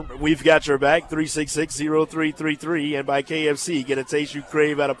Firm. We've got your back, 366-0333, and by KFC. Get a taste you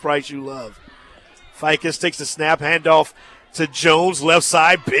crave at a price you love. Ficus takes the snap, handoff to Jones, left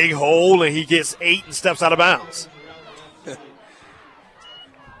side, big hole, and he gets 8 and steps out of bounds.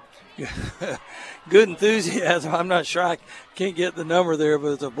 Good enthusiasm. I'm not sure, I can't get the number there, but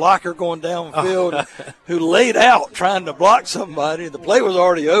it's a blocker going downfield who laid out trying to block somebody. The play was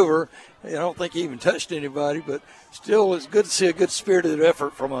already over. I don't think he even touched anybody, but still it's good to see a good spirited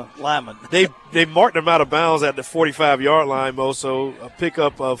effort from a lineman. They marked him out of bounds at the 45-yard line, Mo, so a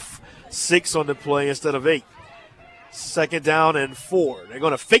pickup of 6 on the play instead of 8. 2nd down and 4. They're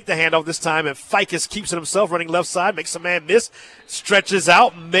going to fake the handoff this time, and Ficus keeps it himself, running left side, makes a man miss, stretches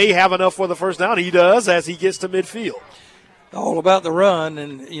out, may have enough for the first down. He does as he gets to midfield. All about the run,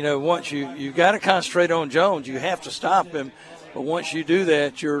 and, once you got to concentrate on Jones. You have to stop him, but once you do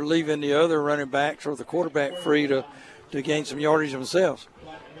that, you're leaving the other running backs or the quarterback free to gain some yardage themselves.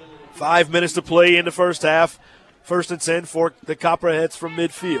 5 minutes to play in the first half. 1st and 10 for the Copperheads from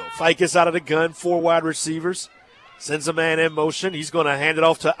midfield. Ficus out of the gun, 4 wide receivers. Sends a man in motion. He's going to hand it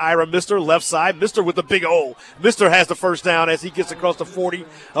off to Ira Mister, left side. Mister with the big hole. Mister has the first down as he gets across the 40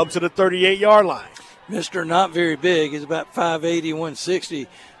 up to the 38-yard line. Mister not very big. He's about 5'80", 160,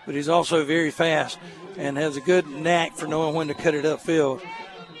 but he's also very fast and has a good knack for knowing when to cut it upfield.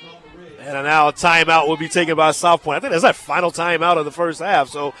 And now a timeout will be taken by South Pointe. I think that's that final timeout of the first half.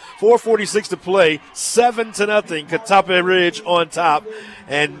 So 4:46 to play, 7-0. Catawba Ridge on top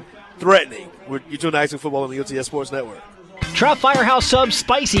and threatening. You're doing high school football on the UTS Sports Network. Try Firehouse Sub's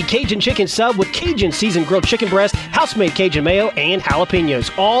spicy Cajun chicken sub with Cajun seasoned grilled chicken breast, house-made Cajun mayo, and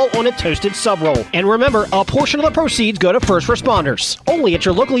jalapenos, all on a toasted sub roll. And remember, a portion of the proceeds go to first responders. Only at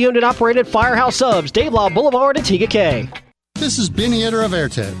your locally owned and operated Firehouse Subs, Dave Law Boulevard in Tega Cay. This is Benny Etter of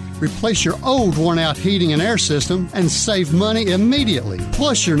AirTech. Replace your old worn-out heating and air system and save money immediately.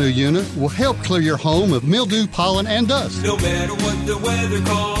 Plus, your new unit will help clear your home of mildew, pollen, and dust. No matter what the weather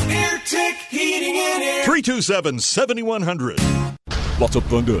calls, AirTech Heating and Air. 327-7100. Lots of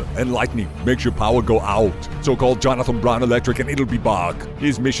thunder and lightning makes your power go out. So call Jonathan Brown Electric and it'll be back.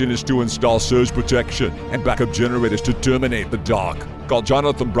 His mission is to install surge protection and backup generators to terminate the dark. Call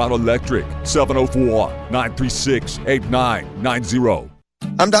Jonathan Brown Electric, 704-936-8990.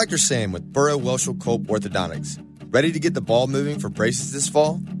 I'm Dr. Sam with Burrow Welshel Culp Orthodontics. Ready to get the ball moving for braces this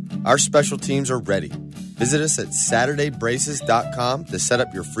fall? Our special teams are ready. Visit us at SaturdayBraces.com to set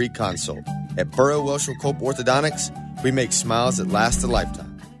up your free consult. At Burrow Welshel Culp Orthodontics, we make smiles that last a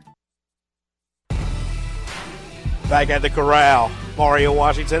lifetime. Back at the corral, Mario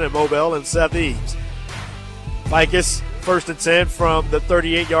Washington and Moe Bell and Seth Eaves. Ficus, 1st and 10 from the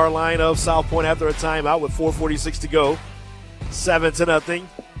 38-yard line of South Pointe after a timeout with 4:46 to go. 7-0.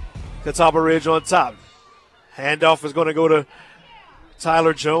 Catawba Ridge on top. Handoff is going to go to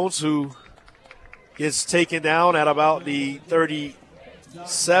Tyler Jones, who gets taken down at about the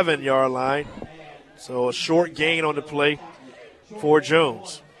 37-yard line. So a short gain on the play for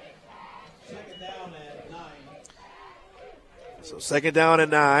Jones. So 2nd down and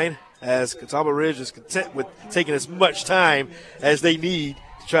 9 as Catawba Ridge is content with taking as much time as they need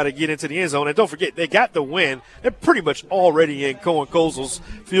to try to get into the end zone. And don't forget, they got the win. They're pretty much already in Cohen Kozel's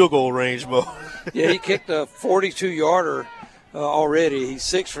field goal range, Mo. Yeah, he kicked a 42-yarder already. He's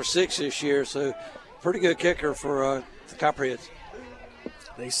 6 for 6 this year, so pretty good kicker for the Copperheads.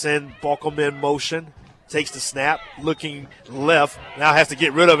 They send Balcom in motion. Takes the snap, looking left. Now has to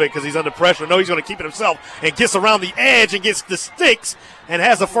get rid of it because he's under pressure. No, he's going to keep it himself and gets around the edge and gets the sticks and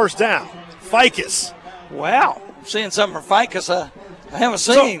has a first down. Ficus. Wow. I'm seeing something from Ficus I haven't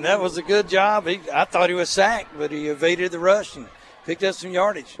seen. That was a good job. I thought he was sacked, but he evaded the rush and picked up some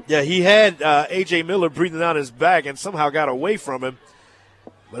yardage. Yeah, he had A.J. Miller breathing down his back and somehow got away from him.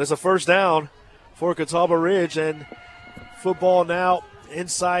 But it's a first down for Catawba Ridge, and football now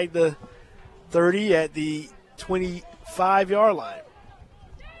inside the 30 at the 25-yard line.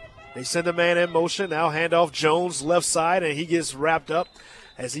 They send a man in motion. Now handoff Jones left side, and he gets wrapped up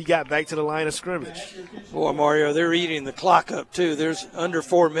as he got back to the line of scrimmage. Boy, Mario, they're eating the clock up, too. There's under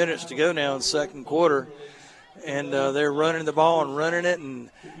 4 minutes to go now in the second quarter, and they're running the ball and running it and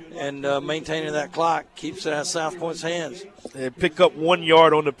maintaining that clock. Keeps it out of South Pointe's hands. They pick up 1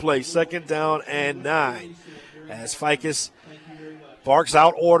 yard on the play. 2nd down and 9 as Ficus barks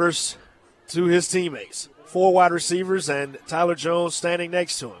out orders to his teammates. 4 wide receivers and Tyler Jones standing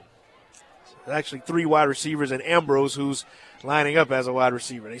next to him. Actually 3 wide receivers and Ambrose, who's lining up as a wide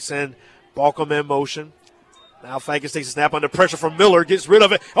receiver. They send Balcom in motion. Now Ficus takes a snap under pressure from Miller, gets rid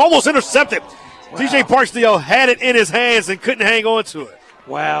of it, almost intercepted. Wow. TJ Parksdale had it in his hands and couldn't hang on to it.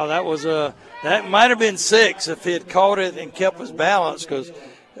 Wow, that was that might have been 6 if he had caught it and kept his balance, because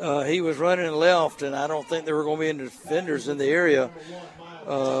he was running left, and I don't think there were going to be any defenders in the area.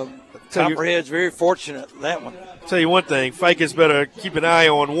 Copperhead's very fortunate that one. I'll tell you one thing, Ficus better keep an eye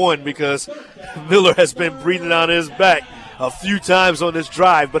on one, because Miller has been breathing down his back a few times on this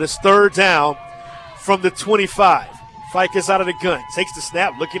drive, but it's 3rd down from the 25. Ficus out of the gun, takes the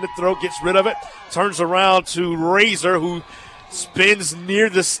snap, looking to throw, gets rid of it, turns around to Razor, who spins near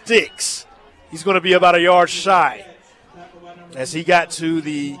the sticks. He's going to be about a yard shy as he got to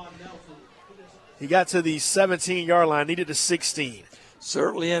the 17-yard line, needed the 16.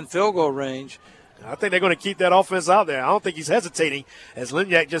 Certainly in field goal range. I think they're going to keep that offense out there. I don't think he's hesitating, as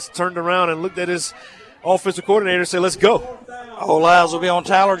Linyak just turned around and looked at his offensive coordinator and said, let's go. All eyes will be on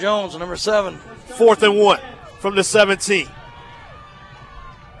Tyler Jones, number 7. 4th and 1 from the 17.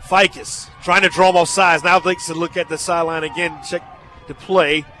 Ficus trying to draw him off sides. Now takes a look at the sideline again, check the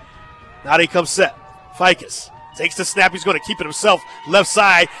play. Now he comes set. Ficus takes the snap. He's going to keep it himself. Left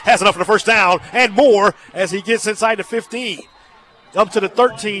side, has enough for the first down and more as he gets inside the 15. up to the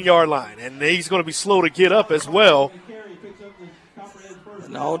 13-yard line, and he's going to be slow to get up as well.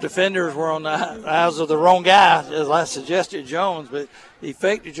 And all defenders were on the eyes of the wrong guy, as I suggested, Jones, but he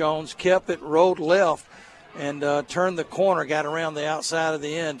faked to Jones, kept it, rolled left, and turned the corner, got around the outside of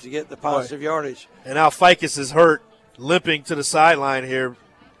the end to get the positive yardage. And now Ficus is hurt, limping to the sideline here.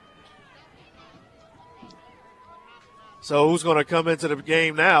 So who's going to come into the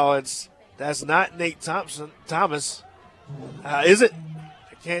game now? That's not Nate Thomas. Is it?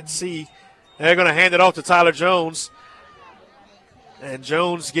 I can't see. They're going to hand it off to Tyler Jones. And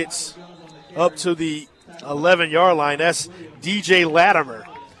Jones gets up to the 11-yard line. That's DJ Latimer.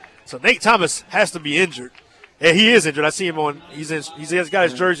 So Nate Thomas has to be injured. And he is injured. I see him he's got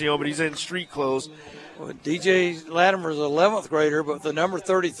his jersey on, but he's in street clothes. Well, DJ Latimer is an 11th grader, but the number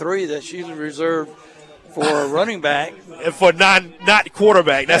 33, that's usually reserved for a running back. And for not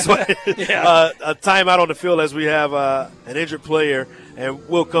quarterback. That's what a timeout on the field as we have an injured player. And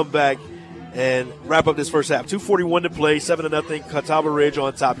we'll come back and wrap up this first half. 2:41 to play, 7-0, Catawba Ridge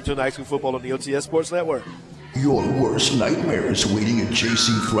on top. You're tuning high school football on the OTS Sports Network. Your worst nightmares waiting at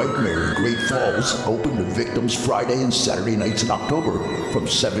J.C. Frightmare in Great Falls. Open to victims Friday and Saturday nights in October from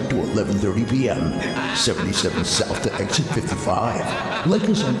 7 to 11:30 p.m. 77 South to Exit 55. Like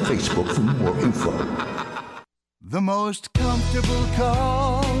us on Facebook for more info. The most comfortable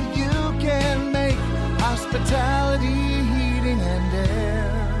call you can make. Hospitality, heating, and air.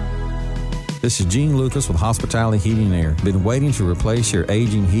 This is Gene Lucas with Hospitality Heating and Air. Been waiting to replace your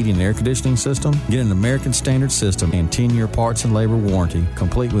aging heating and air conditioning system? Get an American Standard system and 10-year parts and labor warranty,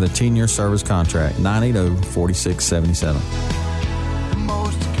 complete with a 10-year service contract. 980-4677. The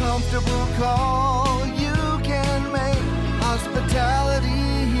most comfortable call you can make. Hospitality,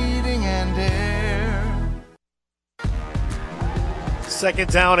 heating, and air.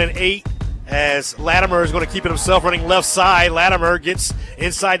 Second down and 8. As Latimer is going to keep it himself, running left side. Latimer gets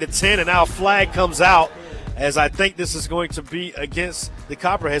inside the 10, and now a flag comes out, as I think this is going to be against the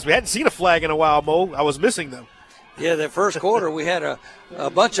Copperheads. We hadn't seen a flag in a while, Mo. I was missing them. Yeah, that first quarter we had a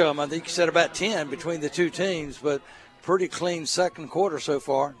bunch of them. I think you said about 10 between the two teams, but pretty clean second quarter so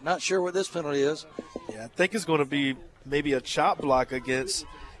far. Not sure what this penalty is. Yeah, I think it's going to be maybe a chop block against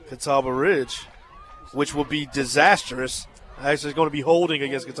Catawba Ridge, which will be disastrous. Actually, it's going to be holding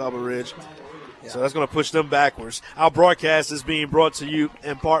against Catawba Ridge. So that's going to push them backwards. Our broadcast is being brought to you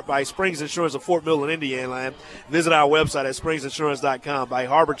in part by Springs Insurance of Fort Mill and Indiana. Visit our website at springsinsurance.com. By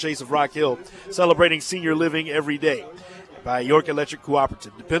Harbor Chase of Rock Hill, celebrating senior living every day. By York Electric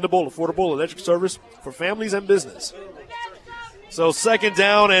Cooperative, dependable, affordable electric service for families and business. So second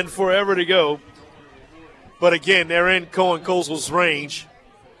down and forever to go. But again, they're in Cohen Coastal's range.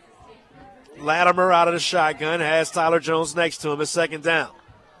 Latimer out of the shotgun, has Tyler Jones next to him. It's second down.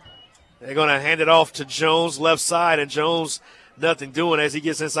 They're going to hand it off to Jones, left side, and Jones nothing doing as he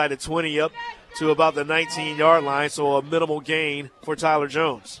gets inside the 20 up to about the 19-yard line, so a minimal gain for Tyler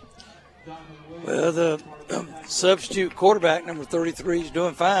Jones. Well, the substitute quarterback, number 33, is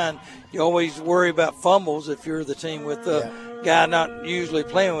doing fine. You always worry about fumbles if you're the team with the guy not usually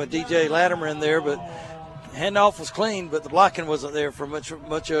playing with DJ Latimer in there, but handoff was clean, but the blocking wasn't there for much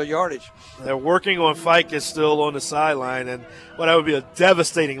yardage. They're working on Ficus still on the sideline, and that would be a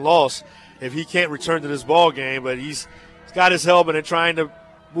devastating loss if he can't return to this ball game. But he's got his helmet and trying to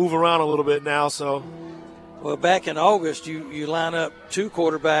move around a little bit now. So, well, back in August, you line up two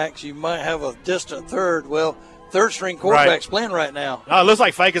quarterbacks. You might have a distant third. Well, third-string quarterback's playing right now. It looks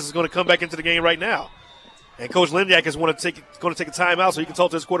like Ficus is going to come back into the game right now. And Coach Lindiak is going to take a timeout so he can talk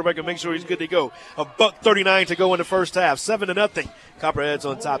to his quarterback and make sure he's good to go. $1:39 to go in the first half. 7-0. Copperheads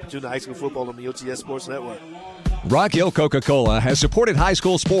on top of high school football on the OTS Sports Network. Rock Hill Coca-Cola has supported high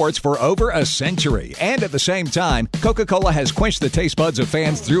school sports for over a century. And at the same time, Coca-Cola has quenched the taste buds of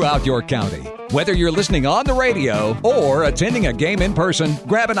fans throughout York County. Whether you're listening on the radio or attending a game in person,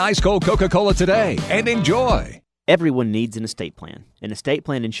 grab an ice cold Coca-Cola today and enjoy. Everyone needs an estate plan. An estate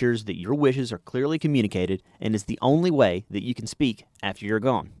plan ensures that your wishes are clearly communicated and is the only way that you can speak after you're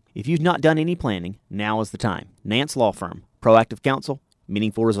gone. If you've not done any planning, now is the time. Nance Law Firm. Proactive counsel,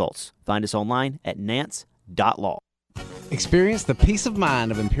 meaningful results. Find us online at nance.law. Experience the peace of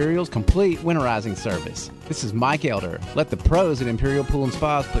mind of Imperial's complete winterizing service. This is Mike Elder. Let the pros at Imperial Pool &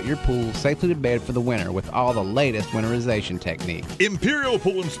 Spas put your pool safely to bed for the winter with all the latest winterization techniques. Imperial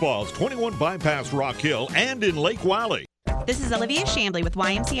Pool & Spas, 21 Bypass Rock Hill and in Lake Wiley. This is Olivia Shambly with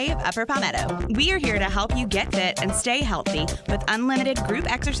YMCA of Upper Palmetto. We are here to help you get fit and stay healthy with unlimited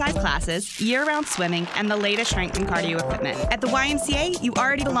group exercise classes, year-round swimming, and the latest strength and cardio equipment. At the YMCA, you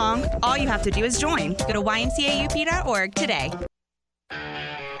already belong. All you have to do is join. Go to ymcaup.org today.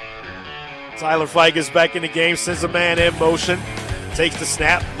 Tyler Ficus back in the game, sends a man in motion. takes the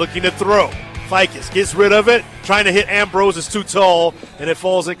snap, looking to throw. Ficus gets rid of it, trying to hit Ambrose, is too tall, and it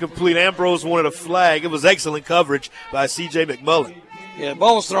falls incomplete. Ambrose wanted a flag. It was excellent coverage by C.J. McMullen. Yeah,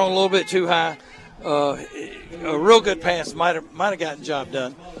 ball was thrown a little bit too high. A real good pass might have gotten the job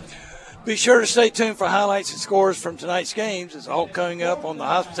done. Be sure to stay tuned for highlights and scores from tonight's games. It's all coming up on the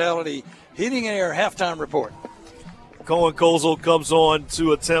Hospitality Heating and Air halftime report. Cohen Kozel comes on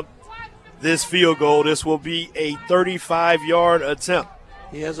to attempt this field goal. This will be a 35-yard attempt.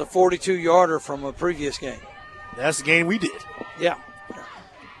 He has a 42-yarder from a previous game. That's the game we did. Yeah.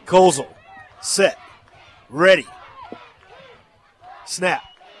 Kozel, set, ready. Snap,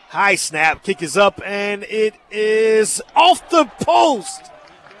 high snap, kick is up, and it is off the post.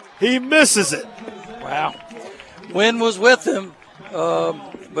 He misses it. Wow. Wind was with him,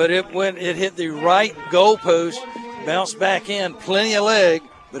 but it hit the right goal post, bounced back in, plenty of leg,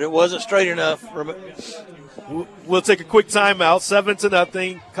 but it wasn't straight enough. We'll take a quick timeout.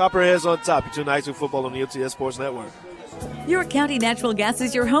 7-0. Copperheads on top. You're tuned to football on the OTS Sports Network. Your County Natural Gas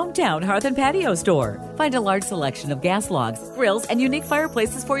is your hometown hearth and patio store. Find a large selection of gas logs, grills, and unique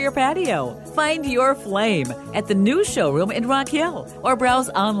fireplaces for your patio. Find your flame at the new showroom in Rock Hill or browse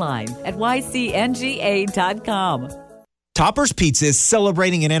online at ycnga.com. Topper's Pizza is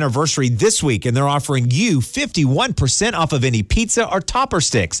celebrating an anniversary this week, and they're offering you 51% off of any pizza or topper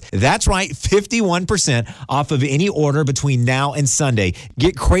sticks. That's right, 51% off of any order between now and Sunday.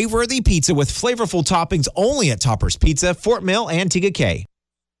 Get crave-worthy pizza with flavorful toppings only at Topper's Pizza, Fort Mill, and Tigakay.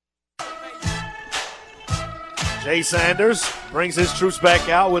 Jay Sanders brings his troops back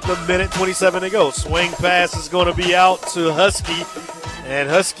out with 1:27 to go. Swing pass is going to be out to Husky, and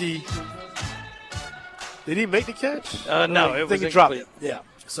Husky... Did he make the catch? No, it was he dropped it. Yeah.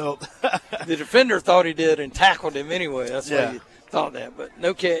 So the defender thought he did and tackled him anyway. That's why he thought that. But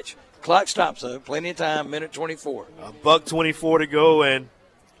no catch. Clock stops, though. Plenty of time, 1:24. $1:24 to go, and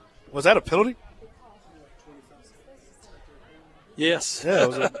was that a penalty? Yes. Yeah, it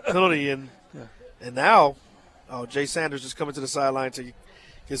was a penalty, and now, Jay Sanders is coming to the sideline to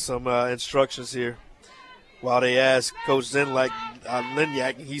get some instructions here. While they ask Coach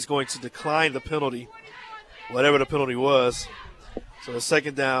Linyak, he's going to decline the penalty. Whatever the penalty was. So a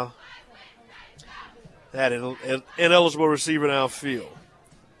second down. That an ineligible receiver downfield.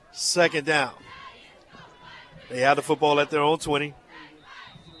 Second down. They have the football at their own 20.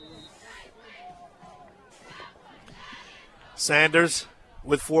 Sanders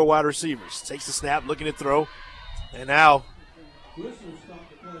with 4 wide receivers. Takes the snap, looking to throw. And now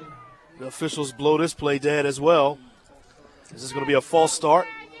the officials blow this play dead as well. This is going to be a false start.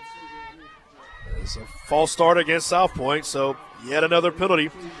 It's a false start against South Pointe, so yet another penalty.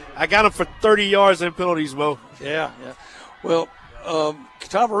 I got him for 30 yards in penalties, Mo. Yeah. Well,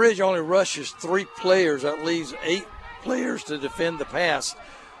 Catawba Ridge only rushes 3 players. That leaves 8 players to defend the pass.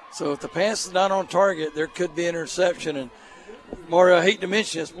 So if the pass is not on target, there could be an interception. And, Mario, I hate to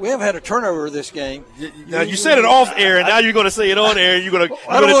mention this, we haven't had a turnover this game. Now, you said it off air, and now you're going to say it on air, and you're going to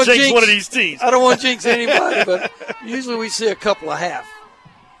jinx one of these teams. I don't want to jinx anybody, but usually we see a couple of half.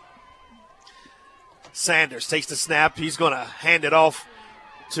 Sanders takes the snap. He's going to hand it off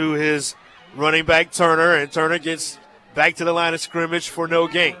to his running back, Turner, and Turner gets back to the line of scrimmage for no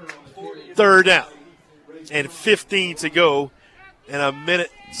gain. Third down and 15 to go and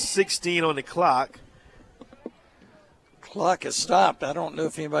 1:16 on the clock. Clock has stopped. I don't know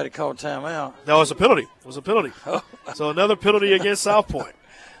if anybody called timeout. No, it's a penalty. It was a penalty. So another penalty against South Pointe.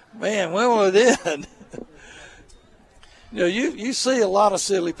 Man, when will it end? You see a lot of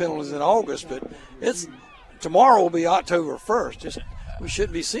silly penalties in August, but tomorrow will be October 1st. We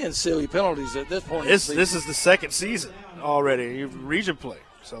shouldn't be seeing silly penalties at this point. This is the second season already, region play.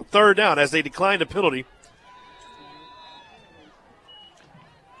 So third down as they decline the penalty.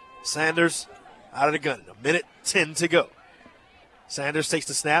 Sanders out of the gun. 1:10 to go. Sanders takes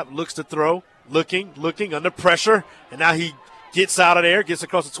the snap, looks to throw, looking under pressure, and now he gets out of there, gets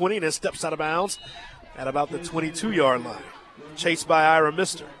across the 20, and then steps out of bounds at about the 22-yard line. Chased by Ira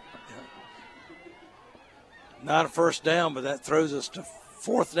Mister. Not a first down, but that throws us to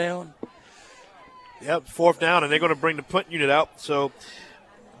 4th down. Yep, 4th down, and they're going to bring the punt unit out. So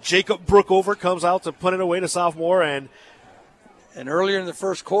Jacob Brookover comes out to punt it away to sophomore. And earlier in the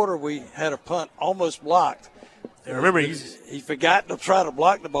first quarter, we had a punt almost blocked. And remember, he forgot to try to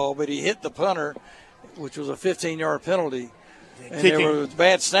block the ball, but he hit the punter, which was a 15-yard penalty. And there was a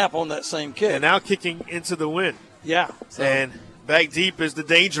bad snap on that same kick. And now kicking into the wind. Yeah. And back deep is the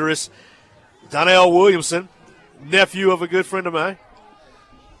dangerous Donnell Williamson, nephew of a good friend of mine.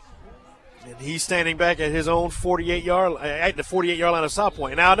 And he's standing back at his own 48-yard line of South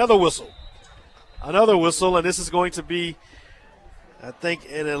Pointe. Now another whistle, and this is going to be I think,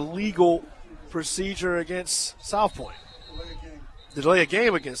 an illegal procedure against South Pointe. Delay a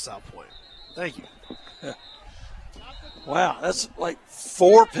game against South Pointe. Thank you. Wow, that's like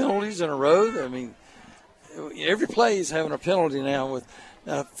 4 penalties in a row. I mean, every play is having a penalty now with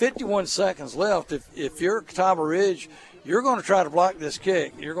 51 seconds left. If you're Catawba Ridge, you're going to try to block this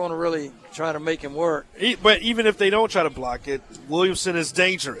kick. You're going to really try to make him work. But even if they don't try to block it, Williamson is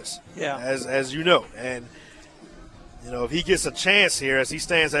dangerous. Yeah. As you know. And, you know, if he gets a chance here as he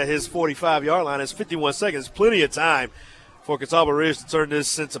stands at his 45-yard line, it's 51 seconds, plenty of time for Catawba Ridge to turn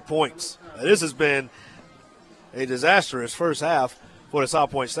this into points. This has been a disastrous first half for the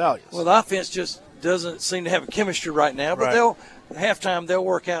South Pointe Stallions. Well, the offense just doesn't seem to have a chemistry right now, but halftime they'll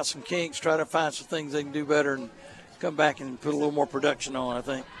work out some kinks, try to find some things they can do better and come back and put a little more production on, I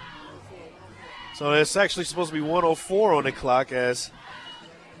think. So it's actually supposed to be 1:04 on the clock,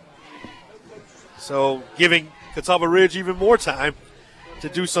 so giving Catawba Ridge even more time to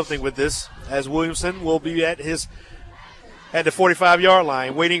do something with this, as Williamson will be at the 45-yard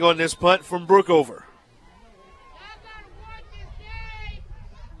line, waiting on this punt from Brookover.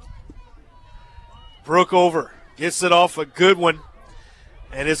 Brookover gets it off, a good one,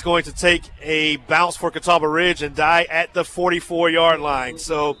 and it's going to take a bounce for Catawba Ridge and die at the 44-yard line.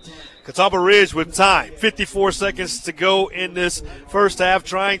 So Catawba Ridge with time, 54 seconds to go in this first half,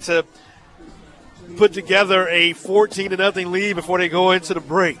 trying to put together a 14-0 lead before they go into the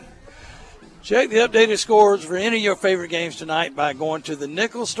break. Check the updated scores for any of your favorite games tonight by going to the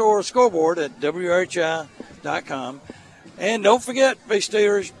Nickel Store scoreboard at WRHI.com. And don't forget, be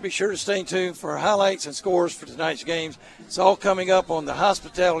sure to stay tuned for highlights and scores for tonight's games. It's all coming up on the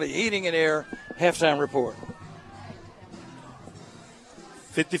Hospitality Heating and Air halftime report.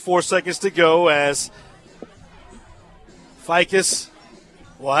 54 seconds to go as Ficus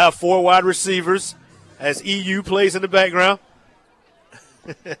will have 4 wide receivers as EU plays in the background.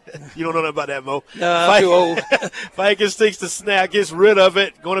 You don't know nothing about that, Mo. No, I'm too old. Ficus takes the snap, gets rid of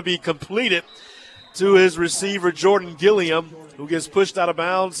it, going to be completed to his receiver, Jordan Gilliam, who gets pushed out of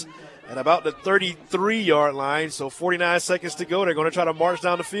bounds at about the 33-yard line. So 49 seconds to go. They're going to try to march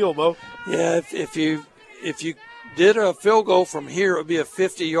down the field, Mo. Yeah, if you did a field goal from here, it would be a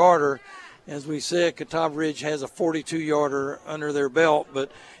 50-yarder. As we said, Catawba Ridge has a 42-yarder under their belt,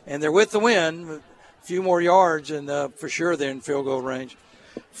 and they're with the win, a few more yards, and for sure they're in field goal range.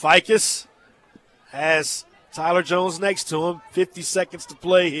 Ficus has Tyler Jones next to him. 50 seconds to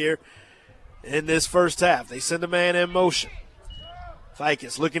play here in this first half. They send a man in motion.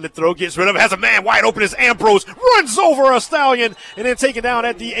 Ficus looking to throw, gets rid of it, has a man wide open as Ambrose runs over a Stallion and then taken down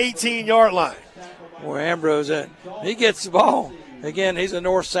at the 18-yard line. Where Ambrose at? He gets the ball. Again, he's a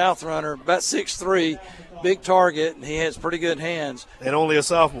north-south runner, about 6'3", big target, and he has pretty good hands. And only a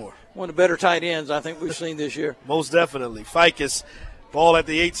sophomore. One of the better tight ends I think we've seen this year. Most definitely. Ficus, ball at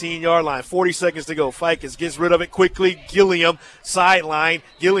the 18-yard line. 40 seconds to go. Ficus gets rid of it quickly. Gilliam, sideline.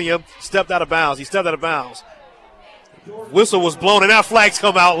 Gilliam stepped out of bounds. He stepped out of bounds. Whistle was blown, and now flags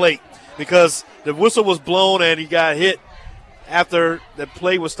come out late because the whistle was blown and he got hit after the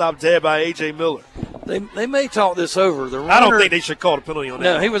play was stopped dead by A.J. Miller. They may talk this over. The runner, I don't think they should call the penalty on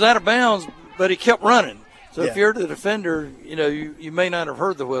that. No, he was out of bounds, but he kept running. So if you're the defender, you may not have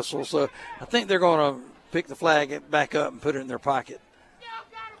heard the whistle. So I think they're going to pick the flag back up and put it in their pocket.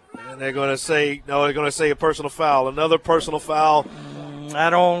 And they're going to say, no, they're going to say a personal foul. Another personal foul. I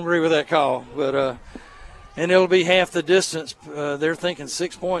don't agree with that call. But and it'll be half the distance. They're thinking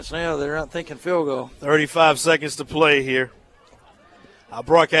 6 points now. They're not thinking field goal. 35 seconds to play here. Our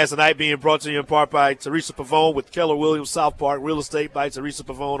broadcast tonight being brought to you in part by Teresa Pavone with Keller Williams South Park Real Estate by Teresa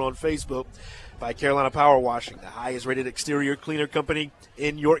Pavone on Facebook. By Carolina Power Washing, the highest rated exterior cleaner company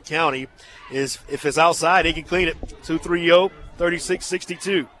in York County. Is if it's outside, they can clean it.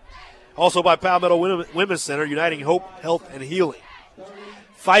 230-3662. Also by Palmetto Women's Center, uniting hope, health, and healing.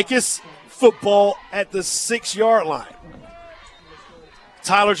 Ficus football at the 6-yard line.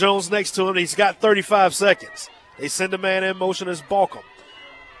 Tyler Jones next to him. He's got 35 seconds. They send a man in motion as Balcom.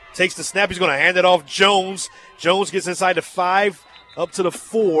 Takes the snap. He's going to hand it off Jones. Jones gets inside the 5, up to the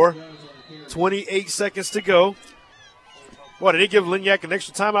 4. 28 seconds to go. Boy, did they give Lignac an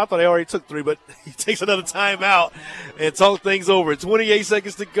extra timeout? I thought they already took 3, but he takes another timeout and talk things over. 28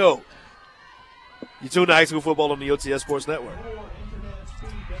 seconds to go. You tune to high school football on the OTS Sports Network.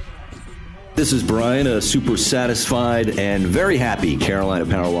 This is Brian, a super satisfied and very happy Carolina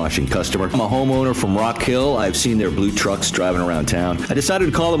Power Washing customer. I'm a homeowner from Rock Hill. I've seen their blue trucks driving around town. I decided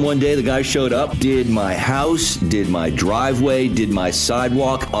to call them one day. The guy showed up, did my house, did my driveway, did my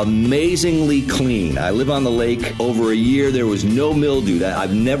sidewalk. Amazingly clean. I live on the lake. Over a year, there was no mildew.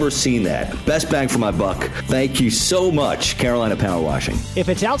 I've never seen that. Best bang for my buck. Thank you so much, Carolina Power Washing. If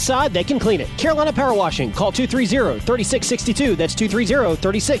it's outside, they can clean it. Carolina Power Washing. Call 230-3662. That's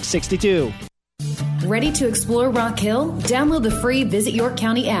 230-3662. Ready to explore Rock Hill? Download the free Visit York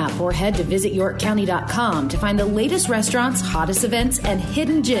County app or head to visityorkcounty.com to find the latest restaurants, hottest events, and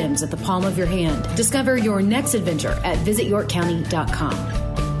hidden gems at the palm of your hand. Discover your next adventure at visityorkcounty.com.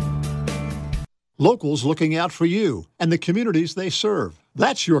 Locals looking out for you and the communities they serve.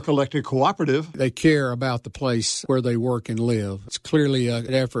 That's York Electric Cooperative. They care about the place where they work and live. It's clearly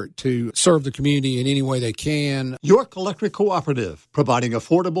an effort to serve the community in any way they can. York Electric Cooperative, providing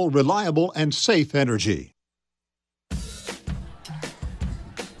affordable, reliable, and safe energy.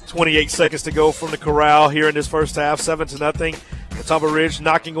 28 seconds to go from the corral here in this first half, 7-0. Catawba Ridge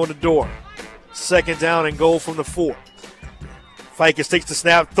knocking on the door. Second down and goal from the 4. Ficus takes the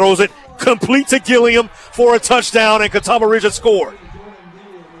snap, throws it, complete to Gilliam for a touchdown, and Catawba Ridge has scored.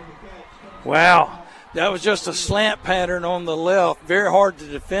 Wow, that was just a slant pattern on the left. Very hard to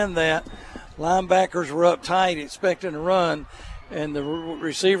defend that. Linebackers were up tight expecting to run, and the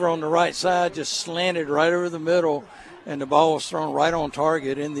receiver on the right side just slanted right over the middle, and the ball was thrown right on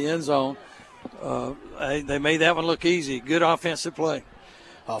target in the end zone. They made that one look easy. Good offensive play.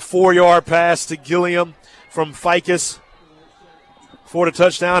 A 4-yard pass to Gilliam from Ficus for the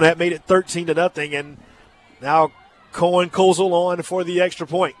touchdown. That made it 13-0, and now Cohen Kozel on for the extra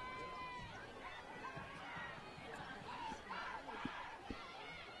point.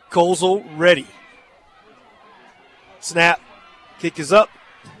 Kozel ready. Snap. Kick is up.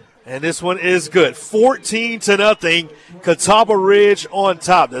 And this one is good. 14-0. Catawba Ridge on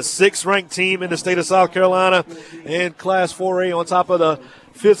top. The 6th-ranked team in the state of South Carolina in Class 4A on top of the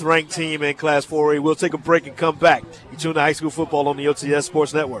 5th-ranked team in Class 4A. We'll take a break and come back. You tune to high school football on the OTS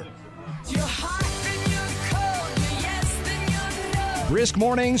Sports Network. Brisk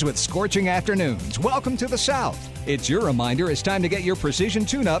mornings with scorching afternoons. Welcome to the South. It's your reminder it's time to get your precision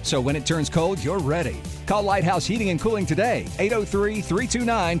tune-up so when it turns cold, you're ready. Call Lighthouse Heating and Cooling today,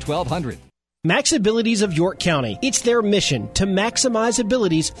 803-329-1200. Max Abilities of York County. It's their mission to maximize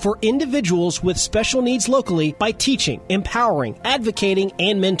abilities for individuals with special needs locally by teaching, empowering, advocating,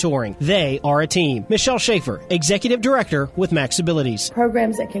 and mentoring. They are a team. Michelle Schaefer, Executive Director with Max Abilities.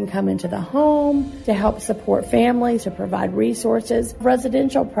 Programs that can come into the home to help support families, to provide resources,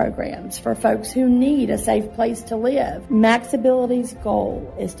 residential programs for folks who need a safe place to live. Max Abilities'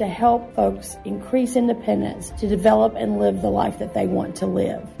 goal is to help folks increase independence to develop and live the life that they want to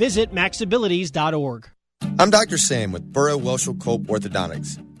live. Visit maxabilities.org. I'm Dr. Sam with Burrow Welshel Culp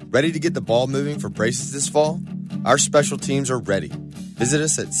Orthodontics. Ready to get the ball moving for braces this fall? Our special teams are ready. Visit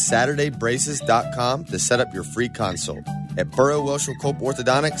us at SaturdayBraces.com to set up your free consult. At Burrow Welshel Culp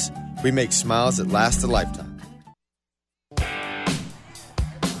Orthodontics, we make smiles that last a lifetime.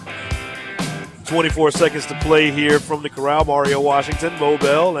 24 seconds to play here from the corral. Mario Washington, Moe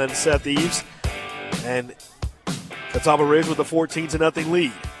Bell, and Seth Eves. And Catawba Ridge with a 14-0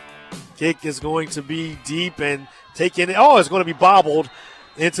 lead. Kick is going to be deep and taken. Oh, it's going to be bobbled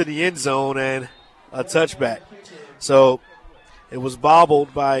into the end zone and a touchback. So it was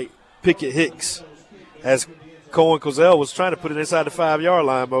bobbled by Pickett Hicks as Cohen Kozel was trying to put it inside the 5-yard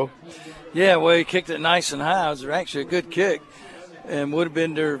line, Bo. Yeah, well, he kicked it nice and high. It was actually a good kick and would have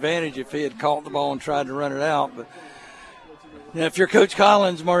been to their advantage if he had caught the ball and tried to run it out. But you know, if you're Coach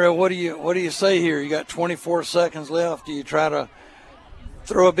Collins, Mario, what do you say here? You got 24 seconds left. Do you try to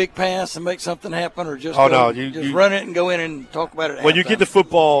throw a big pass and make something happen, or just just run it and go in and talk about it? Well, you get the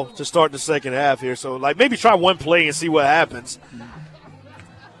football to start the second half here, so like maybe try one play and see what happens.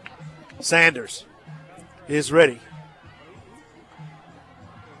 Sanders is ready.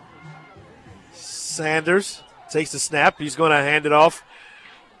 Sanders takes the snap. He's going to hand it off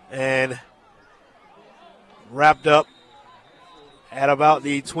and wrapped up at about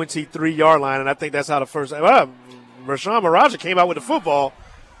the 23-yard line, and I think that's how the first Rashawn Maraja came out with the football.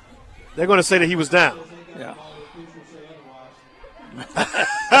 They're going to say that he was down. Yeah.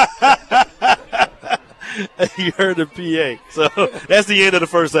 You heard the PA. So that's the end of the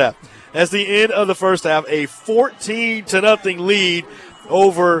first half. That's the end of the first half. A 14-0 lead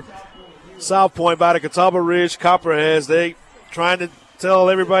over South Pointe by the Catawba Ridge Copperheads. They trying to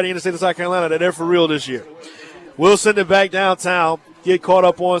tell everybody in the state of South Carolina that they're for real this year. We'll send it back downtown. Get caught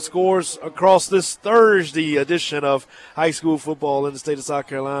up on scores across this Thursday edition of high school football in the state of South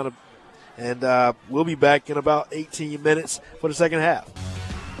Carolina. And we'll be back in about 18 minutes for the second half.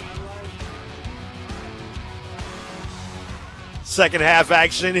 Second half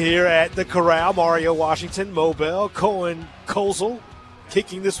action here at the Corral. Mario Washington, Moe Bell, Cohen Kozel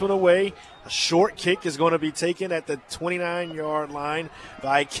kicking this one away. A short kick is going to be taken at the 29-yard line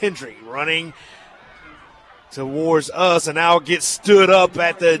by Kendry, running towards us, and now gets stood up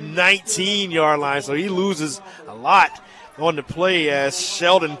at the 19-yard line. So he loses a lot on the play as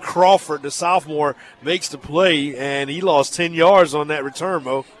Sheldon Crawford, the sophomore, makes the play, and he lost 10 yards on that return,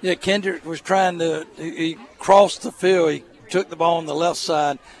 Mo. Yeah, Kendrick was trying to – he crossed the field. He took the ball on the left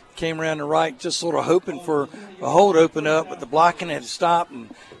side, came around the right, just sort of hoping for a hole to open up, but the blocking had stopped,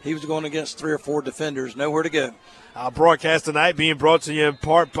 and he was going against 3 or 4 defenders. Nowhere to go. Our broadcast tonight being brought to you in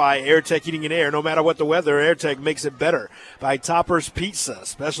part by AirTech Heating and Air. No matter what the weather, AirTech makes it better. By Topper's Pizza,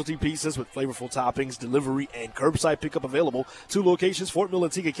 specialty pizzas with flavorful toppings, delivery, and curbside pickup available. 2 locations, Fort Mill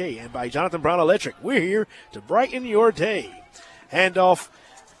and TKK. And by Jonathan Brown Electric. We're here to brighten your day. Handoff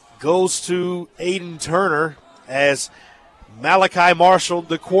goes to Aiden Turner as Malachi Marshall,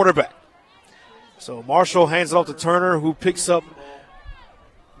 the quarterback. So Marshall hands it off to Turner, who picks up,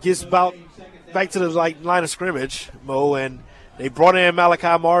 gets about back to the line of scrimmage, Mo, and they brought in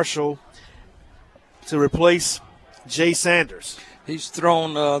Malachi Marshall to replace Jay Sanders. He's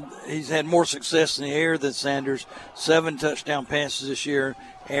thrown, he's had more success in the air than Sanders. 7 touchdown passes this year,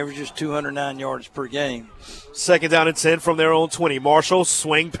 averages 209 yards per game. Second down and 10 from their own 20. Marshall,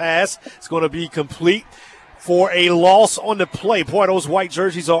 swing pass. It's going to be complete for a loss on the play. Boy, those white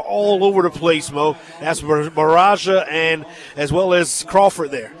jerseys are all over the place, Mo. That's Baraja and as well as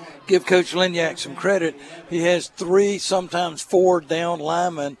Crawford there. Give Coach Linyak some credit. He has 3, sometimes 4 down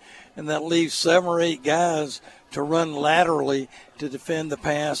linemen, and that leaves 7 or 8 guys to run laterally to defend the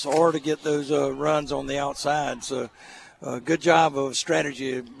pass or to get those runs on the outside. So good job of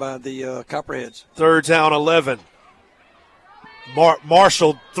strategy by the Copperheads. Third down, 11.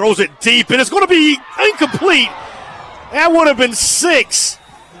 Marshall throws it deep, and it's going to be incomplete. That would have been 6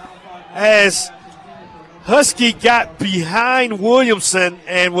 as Husky got behind Williamson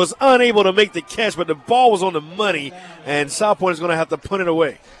and was unable to make the catch, but the ball was on the money, and South Pointe is going to have to punt it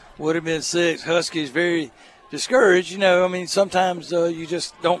away. Would have been 6. Husky's very discouraged. You know, I mean, sometimes you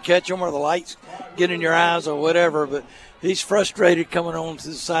just don't catch them or the lights get in your eyes or whatever, but he's frustrated coming on to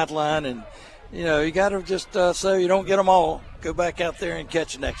the sideline, and, you know, you got to just so you don't get them all, go back out there and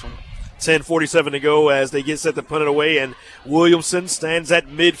catch the next one. 10:47 to go as they get set to punt it away, and Williamson stands at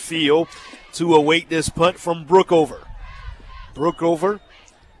midfield to await this punt from Brookover. Brookover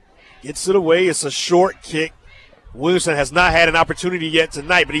gets it away. It's a short kick. Williamson has not had an opportunity yet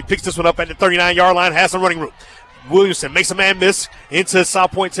tonight, but he picks this one up at the 39-yard line, has some running room. Williamson makes a man miss into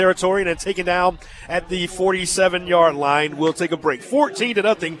South Pointe territory and then taken down at the 47-yard line. We'll take a break.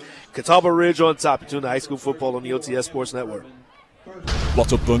 14-0. Catawba Ridge on top. You're tuned to high school football on the OTS Sports Network.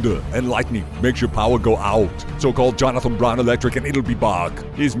 Lots of thunder and lightning makes your power go out. So call Jonathan Brown Electric and it'll be back.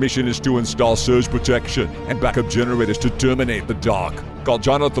 His mission is to install surge protection and backup generators to terminate the dark. Call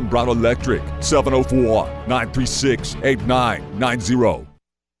Jonathan Brown Electric, 704-936-8990.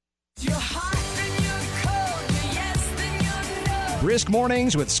 Brisk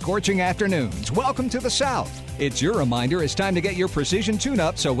mornings with scorching afternoons. Welcome to the South. It's your reminder it's time to get your precision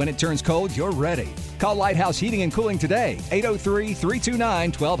tune-up so when it turns cold, you're ready. Call Lighthouse Heating and Cooling today,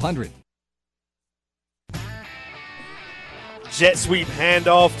 803-329-1200. Jet sweep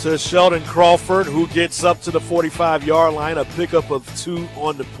handoff to Sheldon Crawford, who gets up to the 45-yard line. A pickup of 2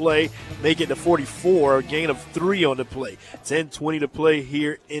 on the play. Make it to 44, a gain of 3 on the play. 10:20 to play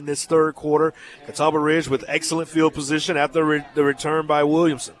here in this third quarter. Catawba Ridge with excellent field position after the return by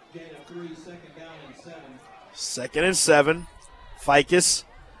Williamson. 2nd and 7. Ficus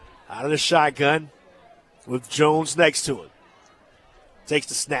out of the shotgun with Jones next to him. Takes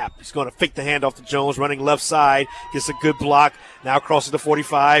the snap. He's going to fake the handoff to Jones, running left side. Gets a good block. Now crosses the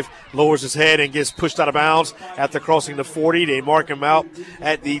 45. Lowers his head and gets pushed out of bounds after crossing the 40. They mark him out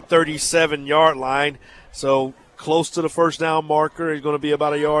at the 37-yard line. So close to the first down marker. He's going to be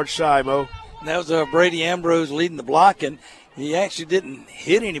about a yard shy, Mo. That was Brady Ambrose leading the blocking. He actually didn't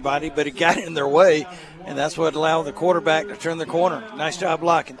hit anybody, but he got in their way, and that's what allowed the quarterback to turn the corner. Nice job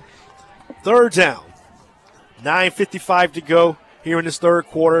blocking. Third down. 9:55 to go here in this third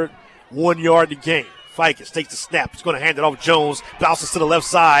quarter. 1 yard to gain. Ficus takes the snap. He's going to hand it off Jones. Bounces to the left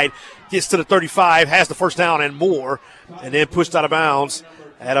side. Gets to the 35. Has the first down and more. And then pushed out of bounds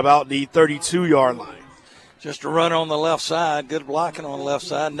at about the 32-yard line. Just a run on the left side. Good blocking on the left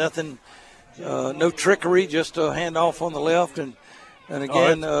side. Nothing, no trickery. Just a handoff on the left. And And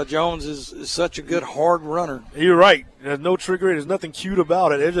again, Jones is such a good hard runner. You're right. There's no trickery. There's nothing cute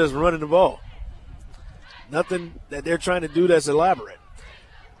about it. They're just running the ball. Nothing that they're trying to do that's elaborate.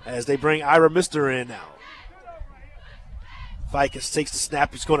 As they bring Ira Mister in now. Ficus takes the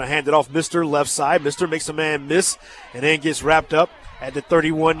snap. He's going to hand it off. Mister left side. Mister makes a man miss and then gets wrapped up at the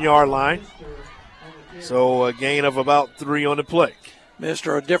 31-yard line. So a gain of about 3 on the play.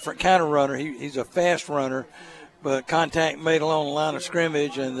 Mister, a different kind of runner. He's a fast runner, but contact made along the line of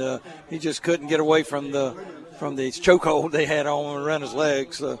scrimmage, and he just couldn't get away from the chokehold they had on him around his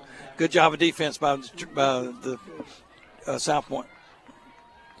legs. So good job of defense by the South Pointe.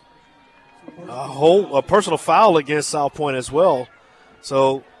 A personal foul against South Pointe as well.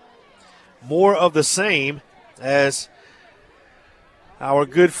 So more of the same, as our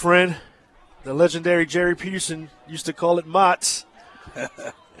good friend, the legendary Jerry Peterson, used to call it Mott's.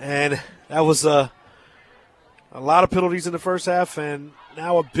 And that was a lot of penalties in the first half, and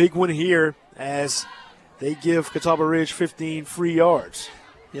now a big one here as they give Catawba Ridge 15 free yards.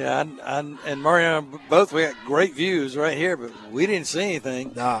 Yeah, and Mario, both we got great views right here, but we didn't see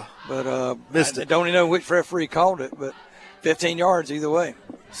anything. Nah. But missed it. I don't even know which referee called it, but 15 yards either way.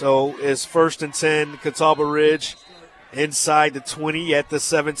 So it's 1st and 10, Catawba Ridge inside the 20 at the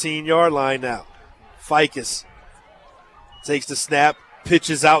 17-yard line now. Ficus takes the snap,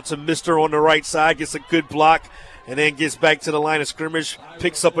 pitches out to Mister on the right side, gets a good block, and then gets back to the line of scrimmage,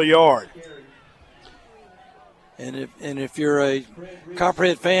 picks up a yard. And if you're a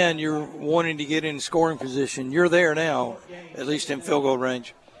Copperhead fan, you're wanting to get in scoring position, you're there now, at least in field goal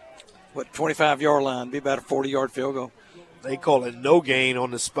range. 25-yard line, be about a 40-yard field goal. They call it no gain on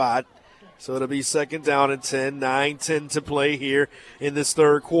the spot. So it'll be 2nd down and 10, 9-10 to play here in this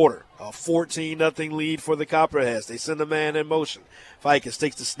third quarter. A 14-0 lead for the Copperheads. They send a man in motion. Ficus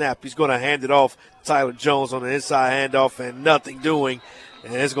takes the snap. He's going to hand it off. Tyler Jones on the inside handoff and nothing doing.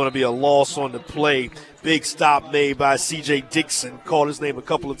 And there's going to be a loss on the play. Big stop made by C.J. Dixon. Called his name a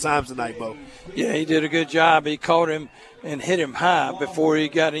couple of times tonight, Bo. Yeah, he did a good job. He caught him and hit him high before he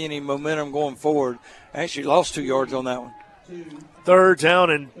got any momentum going forward. Actually lost 2 yards on that one. 3rd down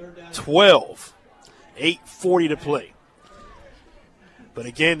and 12. 8:40 to play. But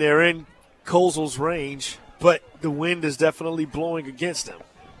again, they're in Colesville's range, but the wind is definitely blowing against them.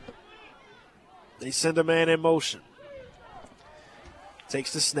 They send a man in motion.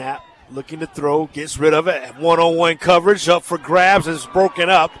 Takes the snap, looking to throw, gets rid of it. One-on-one coverage up for grabs is broken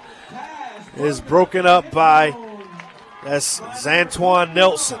up. Is broken up by, that's Zantuan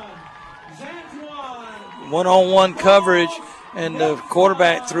Nelson. One-on-one coverage, and the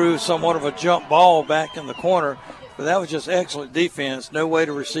quarterback threw somewhat of a jump ball back in the corner, but that was just excellent defense. No way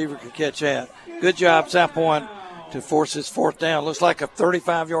the receiver could catch that. Good job, South Pointe, to force his 4th down. Looks like a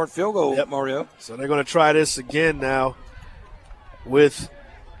 35-yard field goal, Mario. So they're going to try this again now with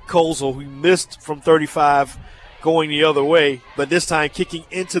Colesville, who missed from 35 going the other way, but this time kicking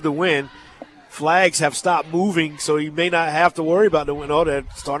into the wind. Flags have stopped moving, so he may not have to worry about the wind. Oh, they're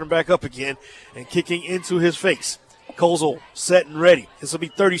starting back up again and kicking into his face. Colesville set and ready. This will be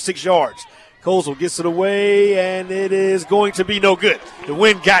 36 yards. Colesville gets it away, and it is going to be no good. The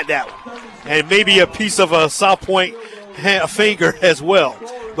wind got that one. And maybe a piece of a South Pointe finger as well.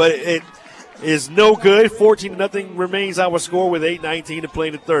 But it is no good. 14-0 remains our score with 8:19 to play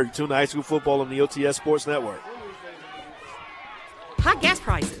in the third. Tuna High School football on the OTS Sports Network. High gas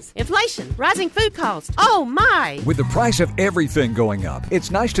prices, inflation, rising food costs. Oh, my! With the price of everything going up,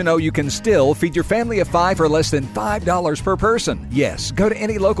 it's nice to know you can still feed your family of 5 for less than $5 per person. Yes, go to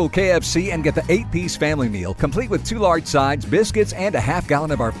any local KFC and get the 8-piece family meal, complete with 2 large sides, biscuits, and a half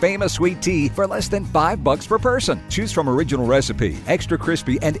gallon of our famous sweet tea for less than $5 per person. Choose from original recipe, extra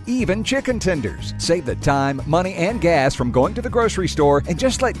crispy, and even chicken tenders. Save the time, money, and gas from going to the grocery store, and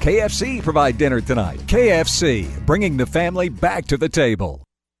just let KFC provide dinner tonight. KFC, bringing the family back to the table.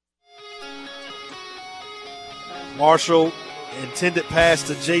 Marshall, intended pass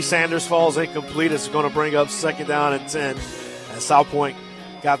to Jay Sanders falls incomplete. It's going to bring up 2nd down and 10. And South Pointe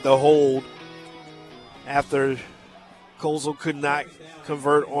got the hold after Colesville could not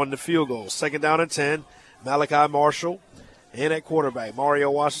convert on the field goal. 2nd down and 10. Malachi Marshall in at quarterback.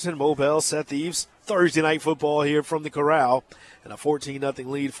 Mario Washington, Moe Bell, Seth Eves. Thursday night football here from the Corral. And a 14-0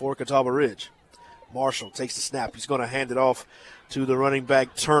 lead for Catawba Ridge. Marshall takes the snap. He's going to hand it off to the running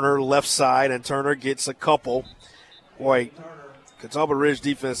back Turner, left side, and Turner gets a couple. Boy, Catawba Ridge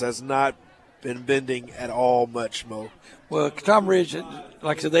defense has not been bending at all much, Mo. Well, Catawba Ridge,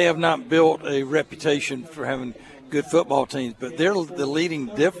 like I said, they have not built a reputation for having good football teams, but they're the leading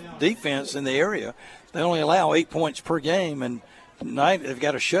defense in the area. They only allow 8 points per game, and tonight they've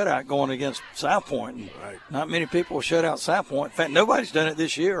got a shutout going against South Pointe. And not many people shut out South Pointe. In fact, nobody's done it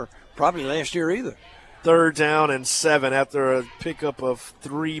this year, probably last year either. 3rd down and 7 after a pickup of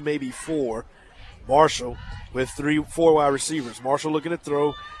 3, maybe 4. Marshall with 4 wide receivers. Marshall looking to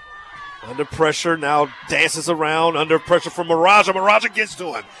throw. Under pressure, now dances around. Under pressure from Maraja. Maraja gets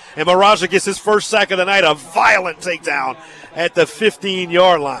to him. And Maraja gets his first sack of the night. A violent takedown at the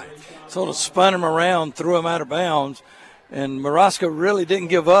 15-yard line. Sort of spun him around, threw him out of bounds. And Marasco really didn't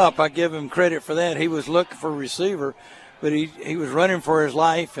give up. I give him credit for that. He was looking for a receiver, but he was running for his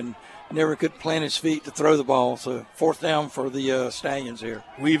life and never could plant his feet to throw the ball. So 4th down for the Stallions here.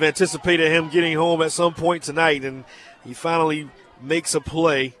 We've anticipated him getting home at some point tonight, and he finally makes a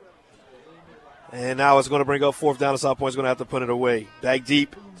play. And now it's going to bring up 4th down. South Pointe's going to have to put it away. Back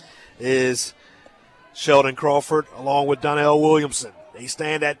deep is Sheldon Crawford along with Donnell Williamson. They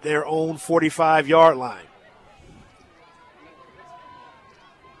stand at their own 45-yard line.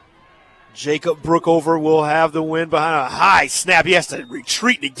 Jacob Brookover will have the win behind a high snap. He has to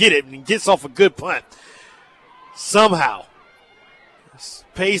retreat to get it, and he gets off a good punt. Somehow. It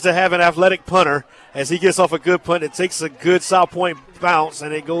pays to have an athletic punter as he gets off a good punt. It takes a good South Pointe bounce,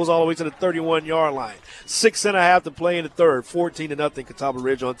 and it goes all the way to the 31-yard line. 6.5 to play in the third. 14-0, Catawba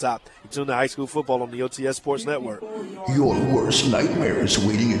Ridge on top. You tune to high school football on the OTS Sports Network. Your worst nightmares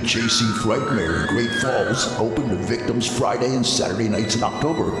waiting at J.C. Frightmare in Great Falls. Open to victims Friday and Saturday nights in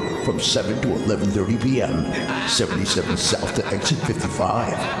October from 7 to 11:30 p.m. 77 South to exit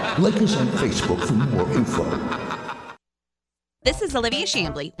 55. Like us on Facebook for more info. This is Olivia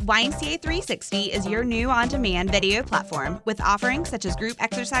Shambly. YMCA 360 is your new on-demand video platform with offerings such as group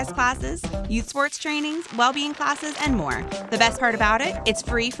exercise classes, youth sports trainings, well-being classes, and more. The best part about it, it's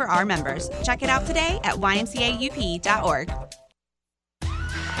free for our members. Check it out today at ymcaup.org.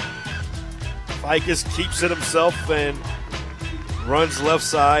 Ficus keeps it himself and runs left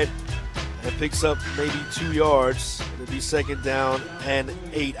side and picks up maybe 2 yards. It'll be 2nd down and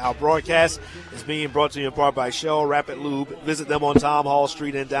 8. Our broadcast is being brought to you in part by Shell Rapid Lube. Visit them on Tom Hall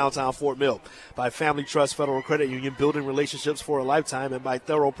Street in downtown Fort Mill. By Family Trust Federal Credit Union, building relationships for a lifetime. And by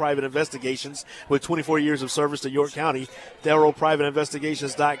Thorough Private Investigations with 24 years of service to York County.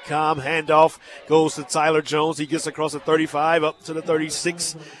 ThoroughPrivateInvestigations.com. Handoff goes to Tyler Jones. He gets across the 35 up to the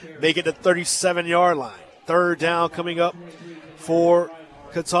 36. Make it the 37-yard line. 3rd down coming up for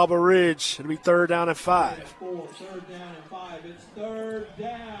Catawba Ridge. It'll be 3rd down and 5. 3rd down and 5. It's 3rd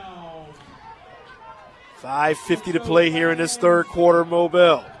down. 5:50 to play here in this 3rd quarter, Moe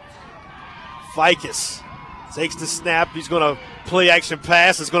Bell. Ficus takes the snap. He's going to play action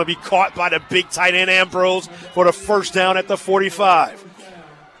pass. It's going to be caught by the big tight end Ambrose for the 1st down at the 45.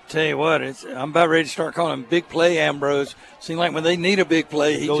 Tell you what, I'm about ready to start calling him Big Play Ambrose. Seems like when they need a big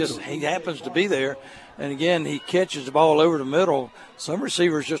play, he happens to be there. And again, he catches the ball over the middle. Some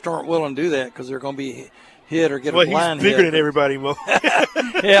receivers just aren't willing to do that because they're going to be hit or get a blind hit. He's bigger than everybody, Mo.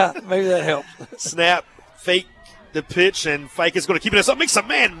 Yeah, maybe that helps. Snap, fake the pitch, and Ficus going to keep it up. Makes a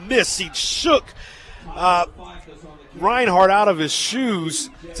man miss. He shook Reinhardt out of his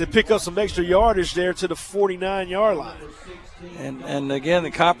shoes to pick up some extra yardage there to the 49-yard line. And again,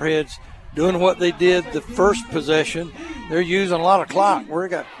 the Copperheads doing what they did the first possession. They're using a lot of clock. We've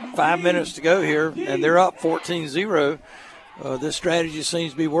got 5 minutes to go here, and they're up 14-0. This strategy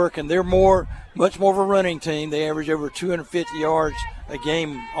seems to be working. They're much more of a running team. They average over 250 yards a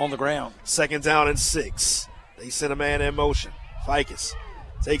game on the ground. 2nd down and 6. They send a man in motion. Ficus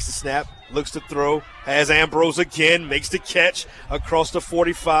takes the snap, looks to throw, has Ambrose again, makes the catch across the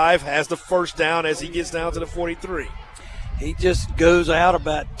 45, has the 1st down as he gets down to the 43. He just goes out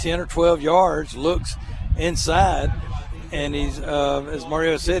about 10 or 12 yards, looks inside, and he's, as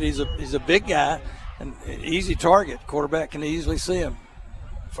Mario said, he's a big guy, an easy target. Quarterback can easily see him.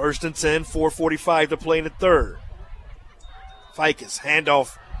 1st and 10, 4:45 to play in the 3rd. Ficus,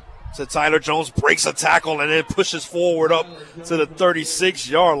 handoff to Tyler Jones, breaks a tackle and then pushes forward up to the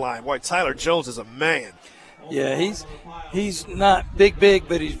 36-yard line. Boy, Tyler Jones is a man. Yeah, he's not big,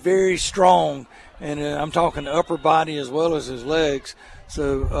 but he's very strong. And I'm talking upper body as well as his legs.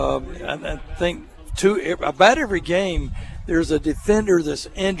 So I think about every game there's a defender that's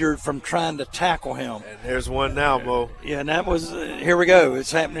injured from trying to tackle him. And there's one now, Mo. Yeah, and that was here we go.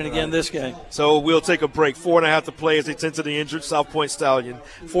 It's happening again this game. So we'll take a break. 4.5 to play as they tend to the injured South Pointe Stallion.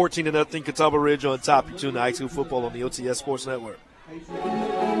 14-0 Catawba Ridge on top. You tune to high school football on the OTS Sports Network.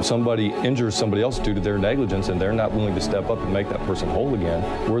 somebody injures somebody else due to their negligence and they're not willing to step up and make that person whole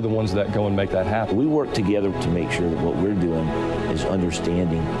again, we're the ones that go and make that happen. We work together to make sure that what we're doing is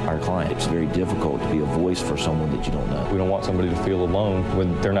understanding our client. It's very difficult to be a voice for someone that you don't know. We don't want somebody to feel alone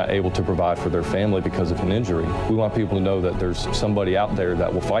when they're not able to provide for their family because of an injury. We want people to know that there's somebody out there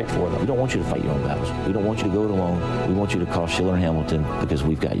that will fight for them. We don't want you to fight your own battles. We don't want you to go it alone. We want you to call Schiller & Hamilton because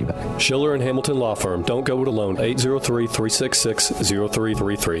we've got you back. Schiller & Hamilton Law Firm. Don't go it alone.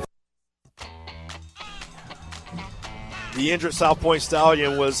 803-366-0333. The injured South Pointe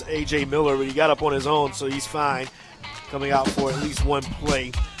Stallion was A.J. Miller, but he got up on his own, so he's fine. Coming out for at least one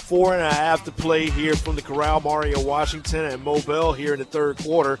play. 4.5 to play here from the Corral. Mario Washington and Moe Bell here in the third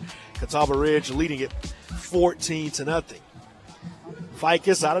quarter. Catawba Ridge leading it 14-0.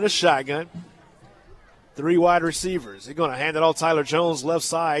 Ficus out of the shotgun. 3 wide receivers. They're going to hand it off Tyler Jones left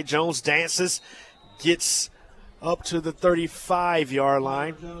side. Jones dances, gets up to the 35-yard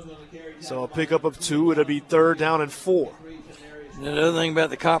line. So a pickup of 2. It'll be 3rd down and 4. And another thing about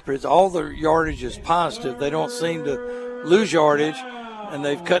the Copperheads, all their yardage is positive. They don't seem to lose yardage, and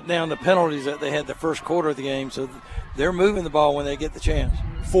they've cut down the penalties that they had the first quarter of the game. So they're moving the ball when they get the chance.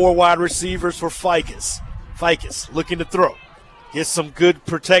 4 wide receivers for Ficus. Ficus looking to throw. Gets some good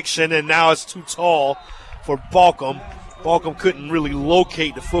protection, and now it's too tall for Balcom. Balcom couldn't really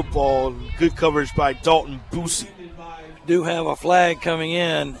locate the football. Good coverage by Dalton Boosie. Do have a flag coming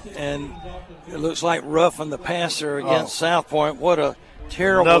in, and it looks like roughing the passer against South Pointe. What a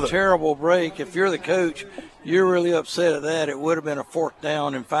terrible break. If you're the coach, you're really upset at that. It would have been a 4th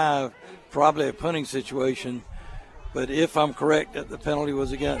down and 5, probably a punting situation. But if I'm correct that the penalty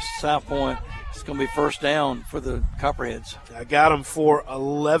was against South Pointe, it's going to be 1st down for the Copperheads. I got him for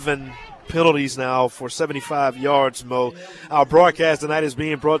 11 penalties now for 75 yards, Mo. Our broadcast tonight is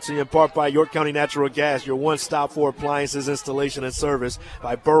being brought to you in part by York County Natural Gas, your one-stop for appliances, installation, and service,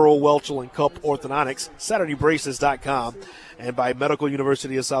 by Burrow, Welchel, and Cup Orthodontics, SaturdayBraces.com, and by Medical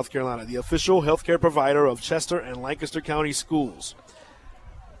University of South Carolina, the official healthcare provider of Chester and Lancaster County schools.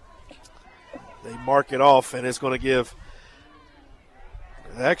 They mark it off, and it's going to give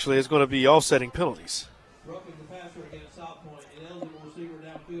 – actually, it's going to be offsetting penalties.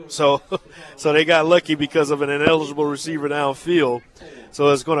 So they got lucky because of an ineligible receiver downfield. So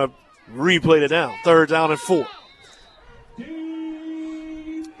it's going to replay the down. 3rd down and 4.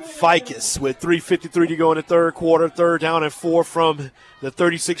 Ficus with 3:53 to go in the third quarter. 3rd down and 4 from the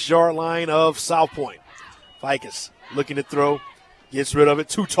 36-yard line of South Pointe. Ficus looking to throw. Gets rid of it.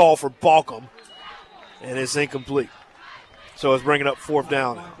 Too tall for Balcom. And it's incomplete. So it's bringing up 4th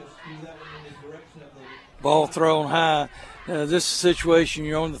down. Ball thrown high. This situation,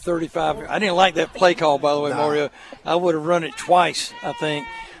 you're on the 35. I didn't like that play call, by the way, Mario. I would have run it twice, I think.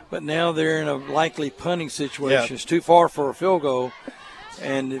 But now they're in a likely punting situation. Yeah. It's too far for a field goal.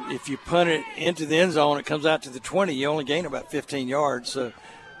 And if you punt it into the end zone, it comes out to the 20. You only gain about 15 yards. So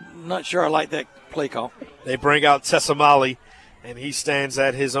I'm not sure I like that play call. They bring out Tessamali, and he stands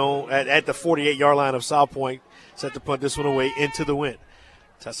at his own at the 48-yard line of South Pointe. Set to punt this one away into the wind.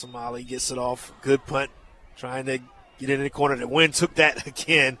 Tessamali gets it off. Good punt. Trying to get in the corner. The wind took that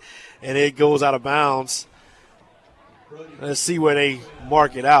again, and it goes out of bounds. Let's see where they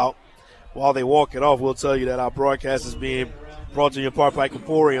mark it out. While they walk it off, we'll tell you that our broadcast is being brought to you in part by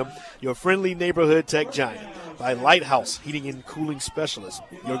Emporium, your friendly neighborhood tech giant, by Lighthouse Heating and Cooling Specialist,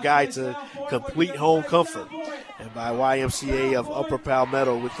 your guide to complete home comfort, and by YMCA of Upper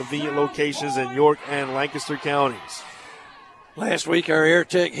Palmetto with convenient locations in York and Lancaster counties. Last week, our Air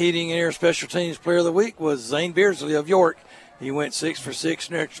Tech Heating and Air Special Teams Player of the Week was Zane Beardsley of York. He went 6 for 6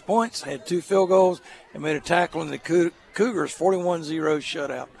 in extra points, had 2 field goals, and made a tackle in the Cougars' 41-0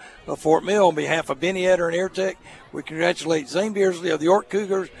 shutout of Fort Mill. On behalf of Benny Etter and Air Tech, we congratulate Zane Beardsley of the York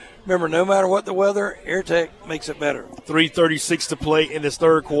Cougars. Remember, no matter what the weather, Air Tech makes it better. 3:36 to play in this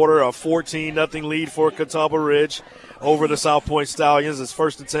third quarter, a 14-0 lead for Catawba Ridge over the South Pointe Stallions. It's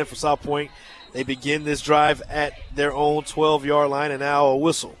 1st and 10 for South Pointe. They begin this drive at their own 12-yard line, and now a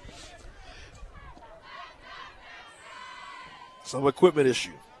whistle. Some equipment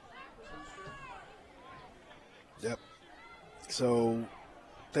issue. Yep. So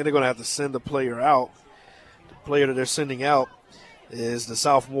I think they're going to have to send the player out. The player that they're sending out is the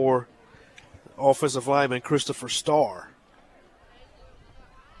sophomore offensive lineman, Christopher Starr.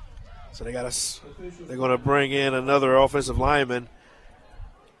 So they're going to bring in another offensive lineman,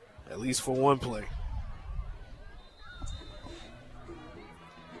 at least for one play.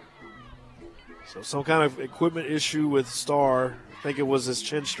 So some kind of equipment issue with Starr. I think it was his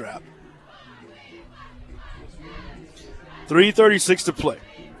chin strap. 3:36 to play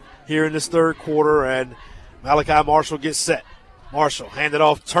here in this third quarter, and Malachi Marshall gets set. Marshall handed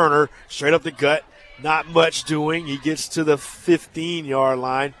off Turner straight up the gut. Not much doing. He gets to the 15-yard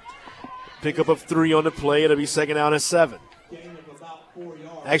line. Pick up of 3 on the play. It'll be second down and 7.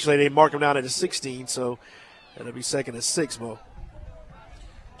 Actually, they mark him down at the 16, so it'll be second and 6, Mo.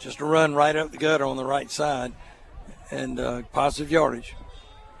 Just a run right up the gutter on the right side and positive yardage.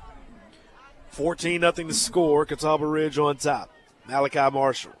 14-0 to score. Catawba Ridge on top. Malachi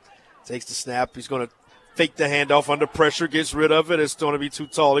Marshall takes the snap. He's going to fake the handoff under pressure, gets rid of it. It's going to be too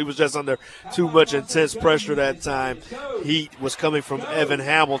tall. He was just under too much intense pressure that time. Heat was coming from Evan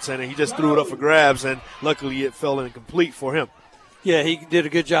Hamilton, and he just threw it up for grabs, and luckily it fell incomplete for him. Yeah, he did a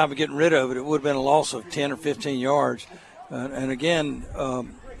good job of getting rid of it. It would have been a loss of 10 or 15 yards. And again,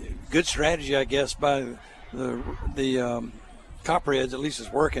 good strategy, I guess, by the Copperheads. At least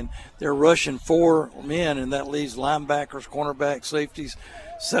it's working. They're rushing 4 men, and that leaves linebackers, cornerbacks, safeties,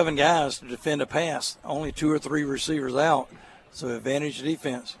 7 guys to defend a pass. Only 2 or 3 receivers out, so advantage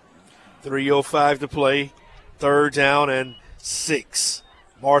defense. 3:05 to play. 3rd down and 6.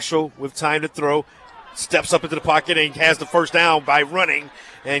 Marshall with time to throw. Steps up into the pocket and has the first down by running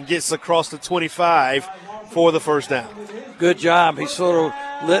and gets across the 25 for the first down. Good job. He sort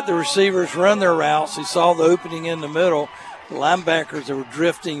of let the receivers run their routes. He saw the opening in the middle. The linebackers that were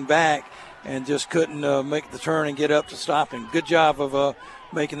drifting back and just couldn't make the turn and get up to stop him. Good job of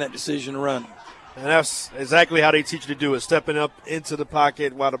making that decision to run. And that's exactly how they teach you to do it, stepping up into the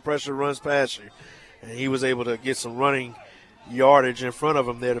pocket while the pressure runs past you. And he was able to get some running yardage in front of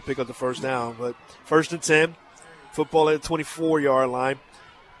him there to pick up the first down. But 1st and 10, football at the 24-yard line,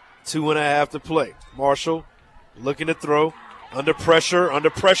 2.5 to play. Marshall looking to throw, under pressure,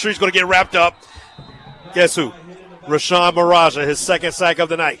 he's going to get wrapped up. Guess who? Rashawn Maraja, his 2nd sack of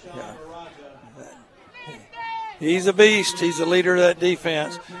the night. Yeah. He's a beast. He's the leader of that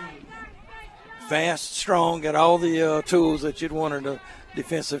defense. Fast, strong, got all the tools that you'd want in a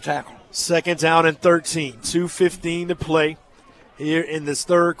defensive tackle. 2nd down and 13, 2:15 to play here in this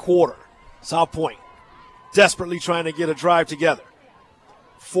 3rd quarter. South Pointe desperately trying to get a drive together.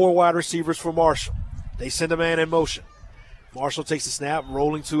 4 wide receivers for Marshall. They send a man in motion. Marshall takes the snap,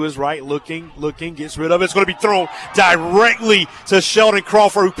 rolling to his right, looking, gets rid of it. It's going to be thrown directly to Sheldon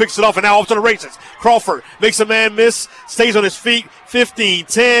Crawford, who picks it off and now off to the races. Crawford makes a man miss, stays on his feet, 15,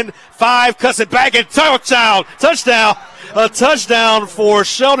 10, 5, cuts it back, and touchdown. A touchdown for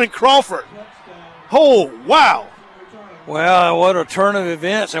Sheldon Crawford. Oh, wow. Well, what a turn of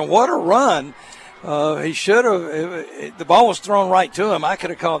events and what a run. He should have, the ball was thrown right to him. I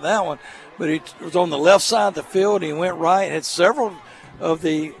could have caught that one, but he was on the left side of the field. He went right. Had several of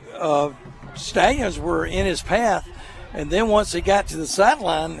the Stallions were in his path. And then once he got to the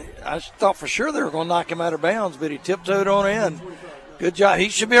sideline, I thought for sure they were going to knock him out of bounds, but he tiptoed on in. Good job. He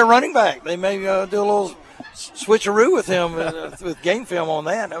should be a running back. They may do a little switcheroo with him with game film on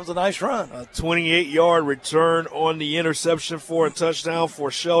that. That was a nice run. A 28-yard return on the interception for a touchdown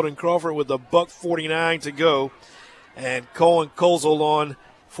for Sheldon Crawford with $1:49 to go. And Colin Kozel on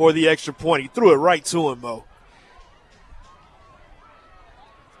for the extra point. He threw it right to him, Mo.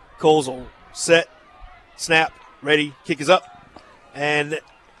 Kozel set, snap, ready, kick is up. And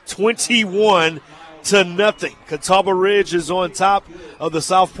 21-0. Catawba Ridge is on top of the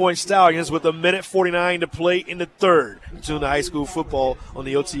South Pointe Stallions with 1:49 to play in the 3rd. Tune to high school football on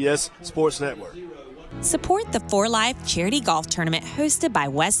the OTS Sports Network. Support the For Life Charity Golf Tournament hosted by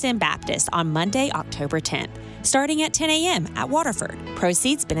West End Baptist on Monday, October 10th. Starting at 10 a.m. at Waterford.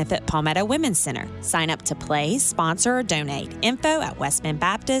 Proceeds benefit Palmetto Women's Center. Sign up to play, sponsor, or donate. Info at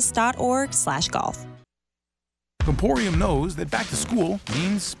westbendbaptist.org/golf. Emporium knows that back to school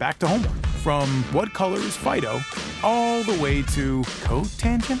means back to homework. From what color is Fido all the way to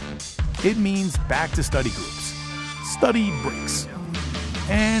cotangent, it means back to study groups, study breaks,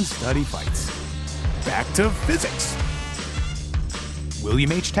 and study fights. Back to physics,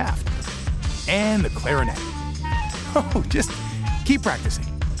 William H. Taft, and the clarinet. Oh, just keep practicing.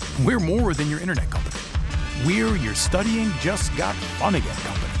 We're more than your internet company. We're your studying just got fun again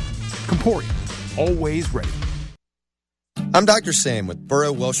company. Emporium, always ready. I'm Dr. Sam with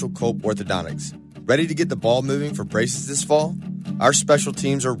Burrow Welshel Culp Orthodontics. Ready to get the ball moving for braces this fall? Our special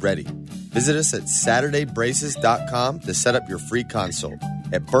teams are ready. Visit us at SaturdayBraces.com to set up your free consult.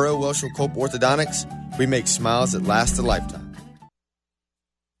 At Burrow Welshel Culp Orthodontics, we make smiles that last a lifetime.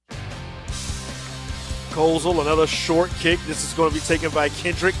 Kozel, another short kick. This is going to be taken by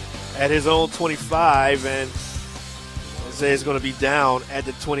Kendrick at his own 25, and Isaiah is going to be down at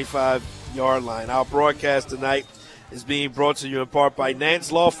the 25-yard line. Our broadcast tonight is being brought to you in part by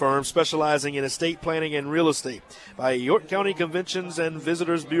Nance Law Firm, specializing in estate planning and real estate, by York County Conventions and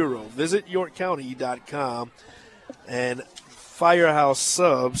Visitors Bureau. Visit yorkcounty.com. And Firehouse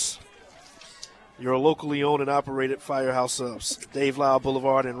Subs, your locally owned and operated Firehouse Subs, Dave Lyle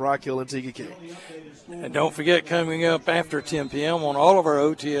Boulevard in Rock Hill and TKK. And don't forget, coming up after 10 p.m. on all of our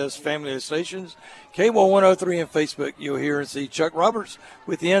OTS family stations, Cable 103 and Facebook, you'll hear and see Chuck Roberts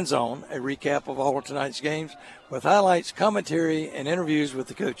with the End Zone, a recap of all of tonight's games with highlights, commentary, and interviews with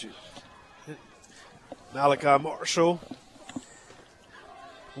the coaches. Malachi Marshall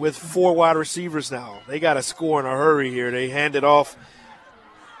with 4 wide receivers now. They got to score in a hurry here. They hand it off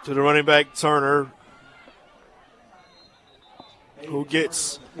to the running back, Turner, who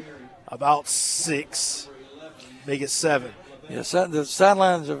gets about 6, make it 7. Yes, the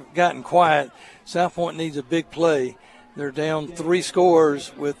sidelines have gotten quiet. South Pointe needs a big play. They're down 3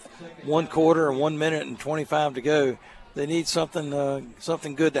 scores with 1 quarter and 1 minute and 25 to go. They need something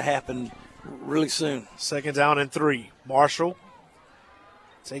good to happen really soon. 2nd down and 3. Marshall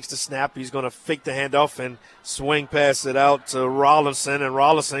takes the snap. He's going to fake the handoff and swing past it out to Rollinson, and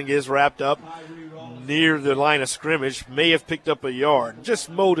Rollinson gets wrapped up near the line of scrimmage. May have picked up a yard.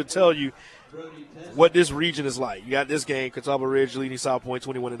 Just Mo to tell you what this region is like. You got this game, Catawba Ridge leading South Pointe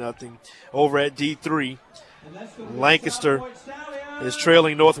 21-0. Over at D3, Lancaster is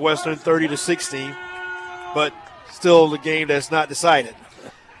trailing Northwestern 30-16, but still the game that's not decided.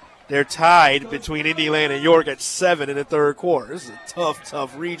 They're tied between Indiana and York at 7 in the 3rd quarter. This is a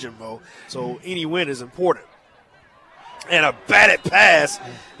tough region, Mo. So any win is important. And a batted pass,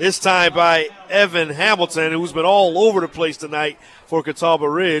 this time by Evan Hamilton, who's been all over the place tonight for Catawba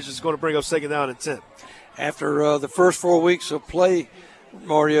Ridge, is going to bring up 2nd down and 10. After the first 4 weeks of play,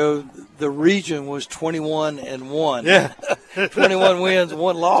 Mario, the region was 21-1. Yeah. 21 wins,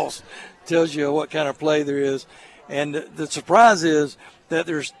 1 loss. Tells you what kind of play there is. And the surprise is that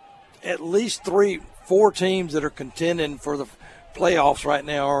there's at least 3-4 teams that are contending for the playoffs right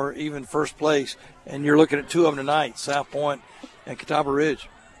now, or even first place. And you're looking at 2 of them tonight, South Pointe and Catawba Ridge.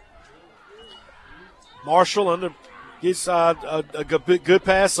 Marshall gets a good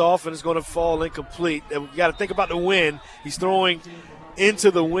pass off, and it's going to fall incomplete. And we got to think about the wind. He's throwing into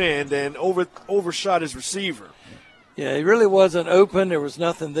the wind and overshot his receiver. Yeah, he really wasn't open. There was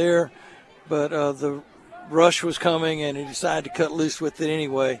nothing there. But the rush was coming, and he decided to cut loose with it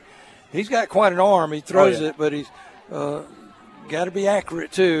anyway. He's got quite an arm. He throws it, but he's got to be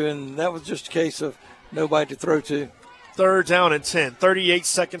accurate too, and that was just a case of nobody to throw to. 3rd down and 10. 38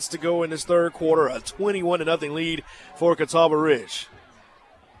 seconds to go in this 3rd quarter. A 21-0 lead for Catawba Ridge.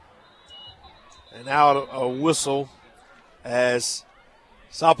 And now a whistle as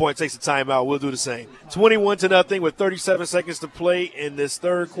South Pointe takes a timeout. We'll do the same. 21-0 with 37 seconds to play in this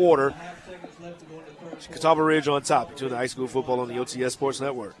 3rd quarter. Catawba Ridge on top. Between the high school football on the OTS Sports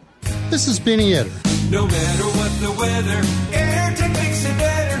Network. This is Benny Etter. No matter what the weather, AirTech makes it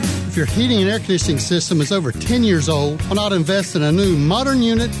better. If your heating and air conditioning system is over 10 years old, why not invest in a new modern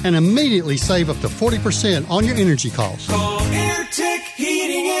unit and immediately save up to 40% on your energy costs? Call AirTech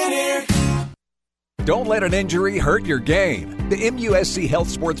Heating and Air. Don't let an injury hurt your game. The MUSC Health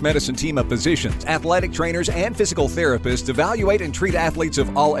Sports Medicine team of physicians, athletic trainers, and physical therapists evaluate and treat athletes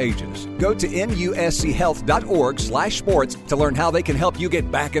of all ages. Go to muschealth.org/sports to learn how they can help you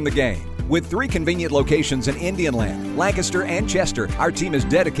get back in the game. With 3 convenient locations in Indianland, Lancaster, and Chester, our team is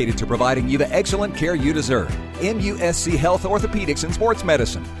dedicated to providing you the excellent care you deserve. MUSC Health Orthopedics and Sports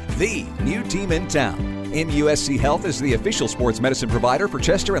Medicine, the new team in town. MUSC Health is the official sports medicine provider for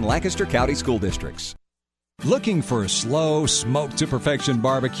Chester and Lancaster County School Districts. Looking for a slow, smoked-to-perfection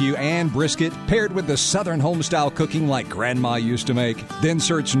barbecue and brisket paired with the Southern homestyle cooking like Grandma used to make? Then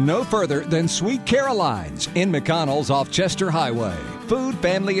search no further than Sweet Caroline's in McConnell's off Chester Highway. Food,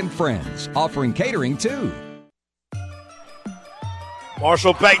 family, and friends. Offering catering, too.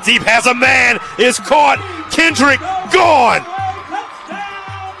 Marshall back deep, has a man, is caught. Kendrick gone.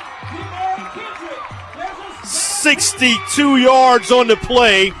 62 yards on the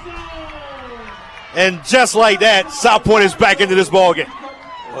play. And just like that, South Pointe is back into this ballgame.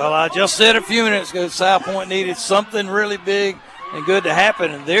 Well, I just said a few minutes ago, South Pointe needed something really big and good to happen,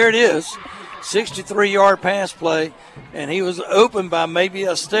 and there it is. 63-yard pass play, and he was open by maybe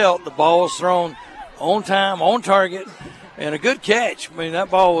a stealth. The ball was thrown on time, on target, and a good catch. I mean, that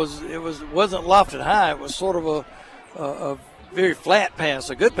ball wasn't lofted high. It was sort of a very flat pass,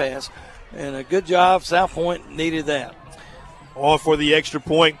 a good pass, and a good job. South Pointe needed that. On for the extra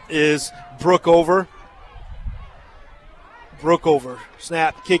point is Brookover.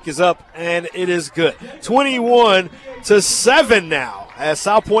 Snap, kick is up, and it is good. 21-7 now as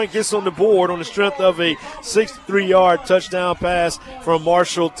South Pointe gets on the board on the strength of a 63-yard touchdown pass from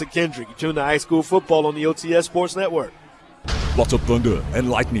Marshall to Kendrick. You tune to high school football on the OTS Sports Network. Lots of thunder and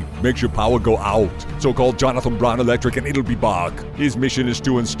lightning makes your power go out. So call Jonathan Brown Electric and it'll be back. His mission is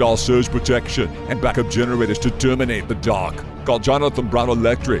to install surge protection and backup generators to terminate the dark. Call Jonathan Brown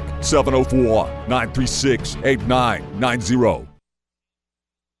Electric, 704-936-8990.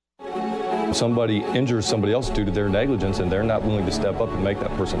 Somebody injures somebody else due to their negligence and they're not willing to step up and make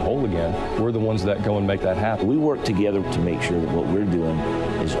that person whole again, we're the ones that go and make that happen. We work together to make sure that what we're doing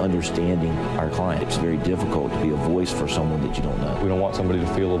is understanding our client. It's very difficult to be a voice for someone that you don't know. We don't want somebody to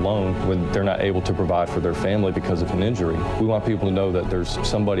feel alone when they're not able to provide for their family because of an injury. We want people to know that there's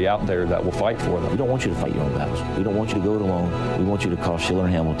somebody out there that will fight for them. We don't want you to fight your own battles. We don't want you to go it alone. We want you to call Schiller &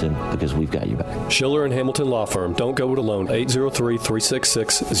 Hamilton because we've got your back. Schiller & Hamilton Law Firm. Don't go it alone.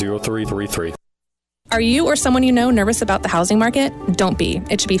 803-366-0333. Are you or someone you know nervous about the housing market? Don't be.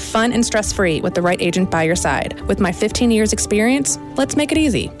 It should be fun and stress-free with the right agent by your side. With my 15 years experience, let's make it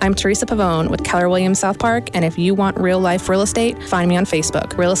easy. I'm Teresa Pavone with Keller Williams South Park, and if you want real-life real estate, find me on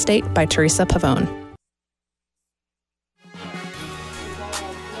Facebook. Real Estate by Teresa Pavone.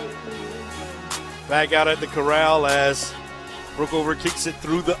 Back out at the corral as Brookover kicks it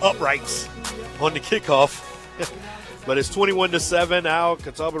through the uprights on the kickoff. But it's 21-7 now.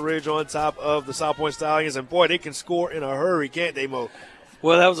 Catawba Ridge on top of the South Pointe Stallions. And, boy, they can score in a hurry, can't they, Mo?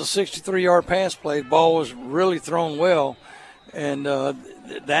 Well, that was a 63-yard pass play. The ball was really thrown well. And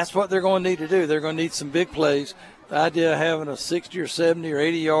that's what they're going to need to do. They're going to need some big plays. The idea of having a 60 or 70 or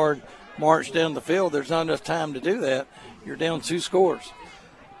 80-yard march down the field, there's not enough time to do that. You're down 2 scores.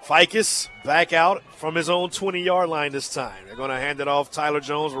 Ficus back out from his own 20-yard line this time. They're going to hand it off Tyler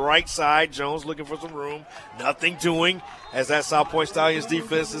Jones, right side. Jones looking for some room. Nothing doing as that South Pointe Stallions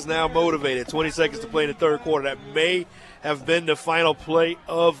defense is now motivated. 20 seconds to play in the third quarter. That may have been the final play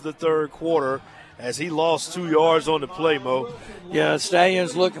of the third quarter as he lost 2 yards on the play, Mo. Yeah,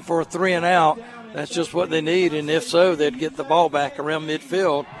 Stallions looking for a 3 and out. That's just what they need, and if so, they'd get the ball back around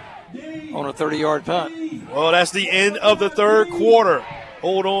midfield on a 30-yard punt. Well, that's the end of the third quarter.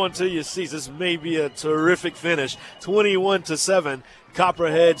 Hold on to your seats. This may be a terrific finish. 21-7.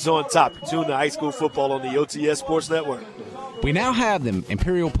 Copperheads on top. You're tuned to high school football on the OTS Sports Network. We now have them.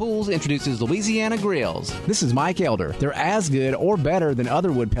 Imperial Pools introduces Louisiana Grills. This is Mike Elder. They're as good or better than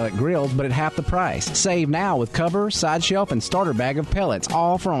other wood pellet grills, but at half the price. Save now with cover, side shelf, and starter bag of pellets,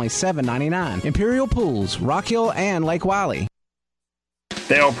 all for only $7.99. Imperial Pools, Rock Hill, and Lake Wiley.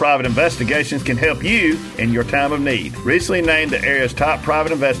 Dale Private Investigations can help you in your time of need. Recently named the area's top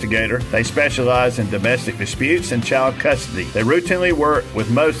private investigator, they specialize in domestic disputes and child custody. They routinely work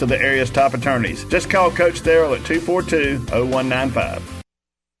with most of the area's top attorneys. Just call Coach Darrell at 242-0195.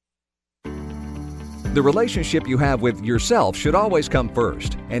 The relationship you have with yourself should always come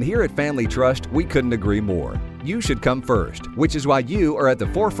first. And here at Family Trust, we couldn't agree more. You should come first, which is why you are at the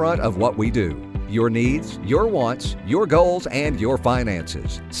forefront of what we do. Your needs, your wants, your goals, and your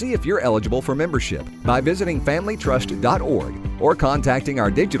finances. See if you're eligible for membership by visiting familytrust.org or contacting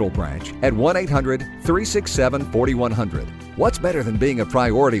our digital branch at 1-800-367-4100. What's better than being a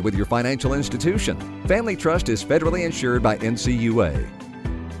priority with your financial institution? Family Trust is federally insured by NCUA.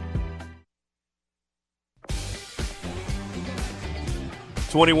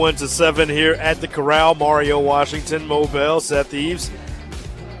 (21-7) here at the corral. Mario Washington, Moe Bell, Seth Eves.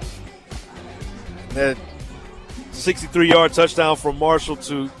 That 63-yard touchdown from Marshall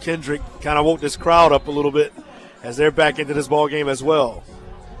to Kendrick kind of woke this crowd up a little bit as they're back into this ball game as well.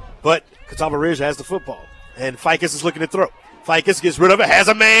 But Catawba Ridge has the football, and Ficus is looking to throw. Ficus gets rid of it, has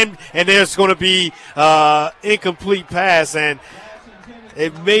a man, and there's going to be incomplete pass, and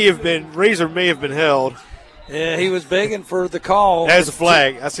Razor may have been held. Yeah, he was begging for the call. There's a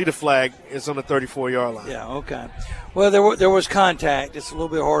flag. I see the flag. It's on the 34-yard line. Yeah, okay. Well, there was contact. It's a little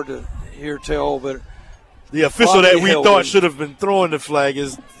bit hard to tell, but the official that we thought should have been throwing the flag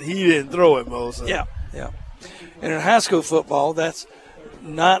he didn't throw it, Mo. So. Yeah. And in high school football, that's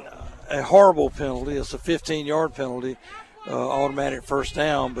not a horrible penalty. It's a 15-yard penalty, automatic first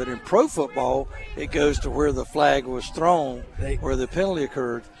down. But in pro football, it goes to where the flag was thrown, where the penalty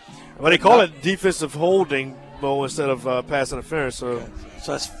occurred. Well, they call it defensive holding, Mo, instead of pass interference. So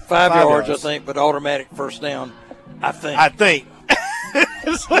that's 5 yards, I think, but automatic first down, I think.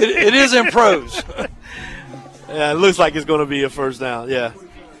 It is in pros. Yeah, it looks like it's going to be a first down, yeah.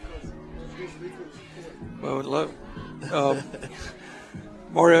 Well, look,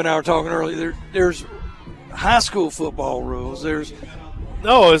 Mario and I were talking earlier. There's high school football rules.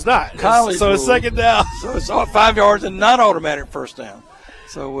 No, it's not. College so it's second down. So it's 5 yards and not automatic first down.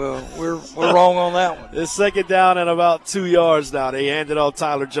 So we're wrong on that one. It's second down and about 2 yards now. They handed off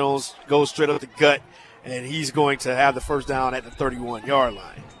Tyler Jones, goes straight up the gut, and he's going to have the first down at the 31-yard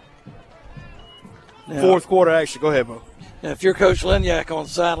line. Now, fourth quarter action. Go ahead, Mo. Now, if you're Coach Liniak on the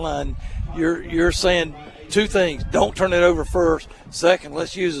sideline, you're saying two things. Don't turn it over first. Second,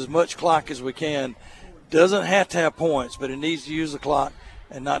 let's use as much clock as we can. Doesn't have to have points, but it needs to use the clock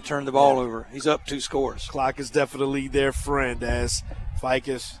and not turn the ball over. He's up 2 scores. Clock is definitely their friend as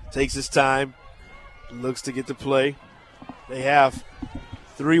Ficus takes his time, looks to get the play. They have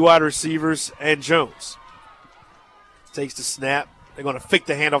 3 wide receivers and Jones. Takes the snap. They're going to fake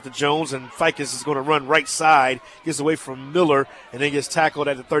the handoff to Jones, and Ficus is going to run right side, gets away from Miller, and then gets tackled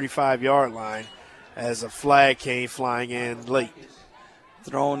at the 35-yard line as a flag came flying in late.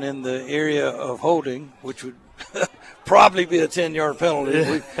 Thrown in the area of holding, which would probably be a 10-yard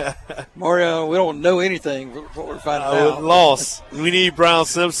penalty. Mario, we don't know anything before we find out. Loss. We need Brown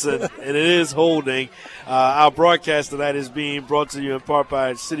Simpson, and it is holding. Our broadcast tonight is being brought to you in part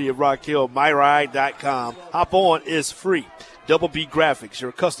by the City of Rock Hill, MyRide.com. Hop on is free. Double B Graphics,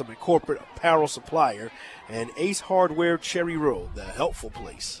 your custom and corporate apparel supplier, and Ace Hardware, Cherry Road, the helpful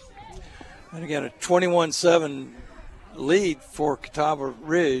place. And again, a 21-7 lead for Catawba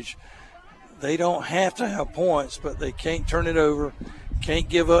Ridge. They don't have to have points, but they can't turn it over, can't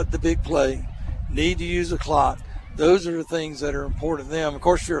give up the big play, need to use the clock. Those are the things that are important to them. Of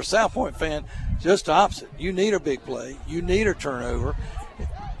course, if you're a South Pointe fan, just the opposite. You need a big play. You need a turnover.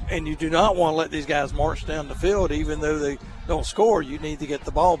 And you do not want to let these guys march down the field even though they don't score. You need to get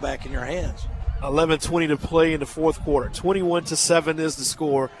the ball back in your hands. 11:20 to play in the fourth quarter. 21-7 is the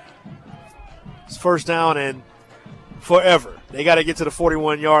score. It's first down and forever. They got to get to the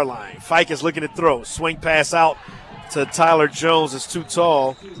 41-yard line. Ficus looking to throw. Swing pass out to Tyler Jones. It's too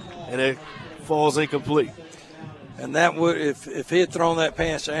tall, and it falls incomplete. And that would, if he had thrown that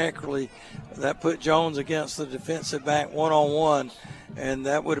pass accurately, that put Jones against the defensive back one-on-one, and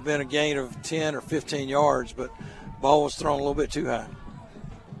that would have been a gain of 10 or 15 yards, but ball was thrown a little bit too high.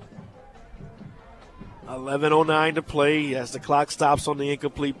 11:09 to play as the clock stops on the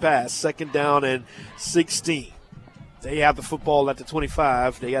incomplete pass. Second down and 16. They have the football at the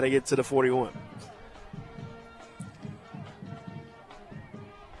 25. They got to get to the 41.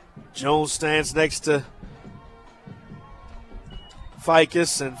 Jones stands next to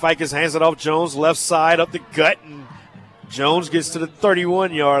Ficus, and Ficus hands it off Jones, left side up the gut, and Jones gets to the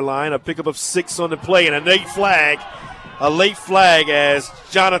 31-yard line. A pickup of 6 on the play, and a late flag as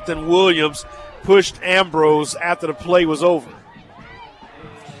Jonathan Williams pushed Ambrose after the play was over.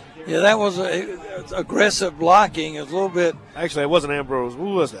 Yeah, that was aggressive blocking. It was a little bit. Actually, it wasn't Ambrose.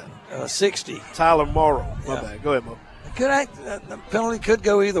 Who was that? 60. Tyler Morrow. My bad. Go ahead, Mo. The penalty could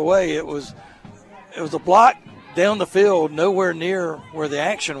go either way. It was a block down the field, nowhere near where the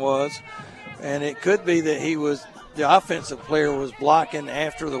action was, and it could be that the offensive player was blocking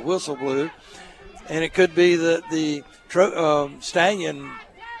after the whistle blew, and it could be that the Stallion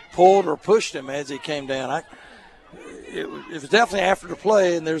pulled or pushed him as he came down. It was definitely after the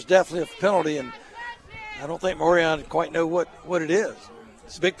play, and there's definitely a penalty, and I don't think Morion quite know what it is.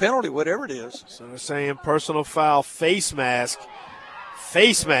 It's a big penalty, whatever it is. So they're saying personal foul, face mask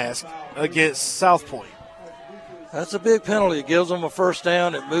against South Pointe. That's a big penalty. It gives them a first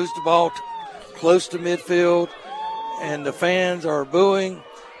down. It moves the ball close to midfield, and the fans are booing.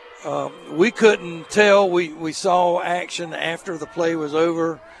 We couldn't tell. We saw action after the play was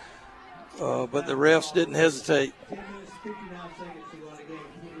over, but the refs didn't hesitate.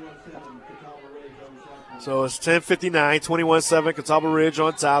 So it's 10:59, 21-7, Catawba Ridge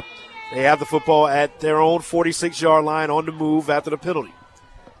on top. They have the football at their own 46-yard line on the move after the penalty.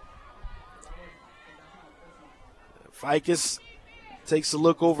 Ficus takes a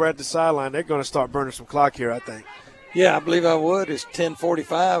look over at the sideline. They're going to start burning some clock here, I think. Yeah, I believe I would. It's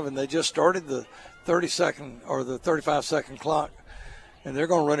 10:45, and they just started the 30-second or the 35-second clock, and they're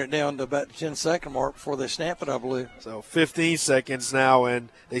going to run it down to about the 10-second mark before they snap it, I believe. So 15 seconds now, and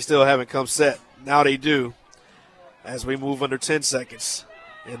they still haven't come set. Now they do as we move under 10 seconds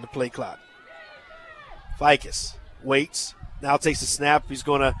in the play clock. Ficus waits, now takes the snap. He's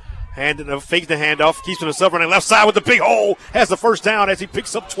going to fake the handoff, keeps himself running left side with the big hole, has the first down as he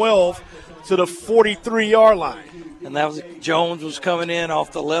picks up 12 to the 43-yard line. And that was Jones was coming in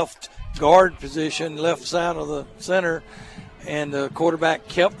off the left guard position, left side of the center, and the quarterback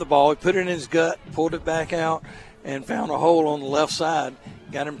kept the ball. He put it in his gut, pulled it back out, and found a hole on the left side.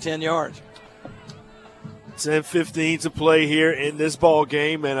 Got him 10 yards. 10:15 to play here in this ball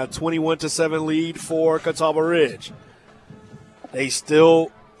game, and a 21-7 lead for Catawba Ridge. They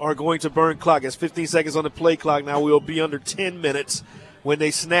still are going to burn clock. It's 15 seconds on the play clock. Now we'll be under 10 minutes when they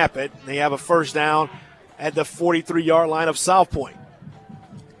snap it. They have a first down at the 43-yard line of South Pointe.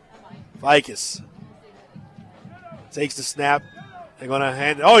 Ficus takes the snap. They're going to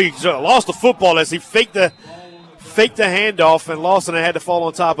hand it. Oh, he lost the football as he faked the faked the handoff, and Lawson had to fall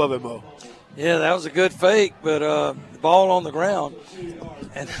on top of it, Mo. Yeah, that was a good fake, but the ball on the ground.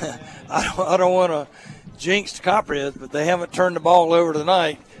 And I don't want to jinx Copperheads, but they haven't turned the ball over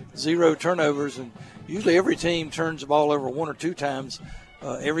tonight. 0 turnovers, and usually every team turns the ball over 1 or 2 times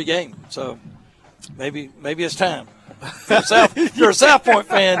every game. So maybe it's time. If you're a South Point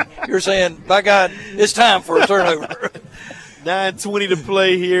fan, you're saying, by God, it's time for a turnover. 9:20 to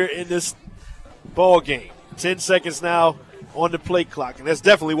play here in this ball game. 10 seconds now on the play clock, and that's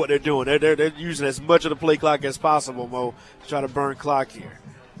definitely what they're doing. They're using as much of the play clock as possible, Mo, to try to burn clock here.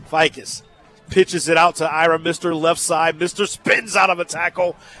 Ficus pitches it out to Ira Mister, left side. Mister spins out of a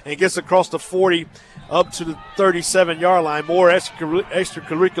tackle and gets across the 40 up to the 37-yard line. More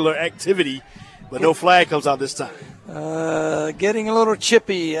extracurricular activity, but no flag comes out this time. Getting a little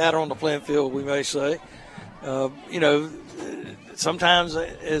chippy out on the playing field, we may say. Sometimes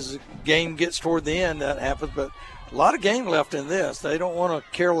as the game gets toward the end, that happens, but a lot of game left in this. They don't want a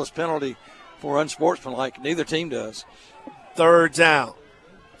careless penalty for unsportsmanlike. Neither team does. 3rd down,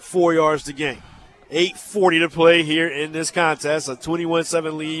 4 yards to gain. 8:40 to play here in this contest. A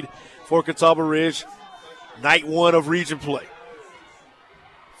 21-7 lead for Catawba Ridge. Night 1 of region play.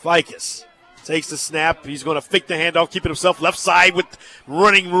 Ficus takes the snap. He's going to fake the handoff, keeping himself left side with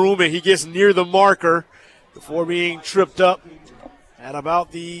running room, and he gets near the marker before being tripped up at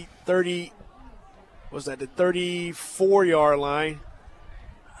about the 34-yard line.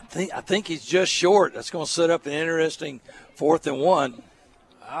 I think he's just short. That's going to set up an interesting 4th and 1.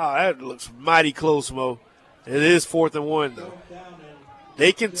 Oh, that looks mighty close, Mo. It is 4th and 1, though.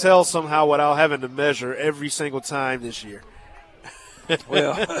 They can tell somehow without having to measure every single time this year.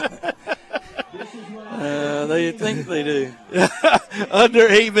 Well, they think they do. Under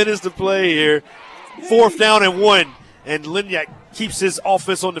 8 minutes to play here. 4th down and 1, and Linyak keeps his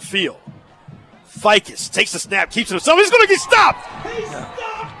offense on the field. Ficus takes the snap, keeps it himself. He's going to get stopped.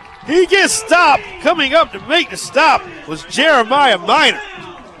 He gets stopped. Coming up to make the stop was Jeremiah Minor.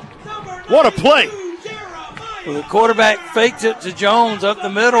 What a play. Well, the quarterback faked it to Jones up the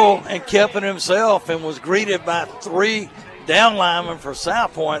middle and kept it himself and was greeted by 3 down linemen for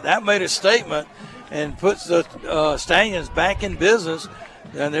South Point. That made a statement and puts the Stallions back in business.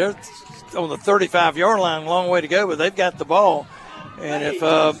 And they're on the 35-yard line, a long way to go, but they've got the ball. And if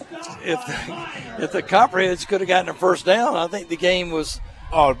the Copperheads could have gotten a 1st down, I think the game was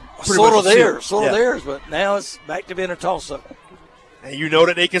sort of theirs. But now it's back to being a toss-up. And you know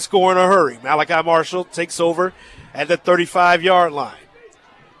that they can score in a hurry. Malachi Marshall takes over at the 35-yard line.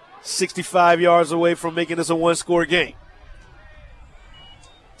 65 yards away from making this a 1-score game.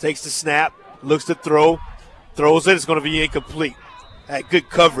 Takes the snap, looks to throw, throws it. It's going to be incomplete. Had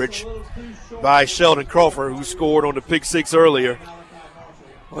good coverage by Sheldon Crawford, who scored on the pick 6 earlier.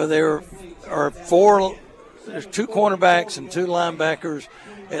 Well, there's 2 cornerbacks and 2 linebackers.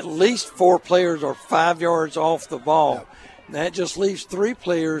 At least 4 players are 5 yards off the ball. Yep. That just leaves 3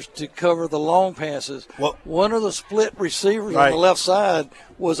 players to cover the long passes. Well, one of the split receivers on the left side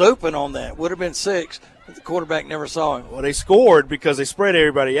was open on that. Would have been 6, but the quarterback never saw him. Well, they scored because they spread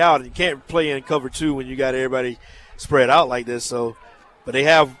everybody out. And you can't play in cover 2 when you got everybody spread out like this. So, but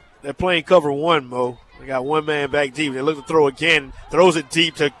they're playing cover 1, Mo. They got 1 man back deep. They look to throw again. Throws it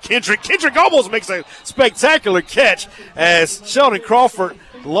deep to Kendrick. Kendrick almost makes a spectacular catch as Sheldon Crawford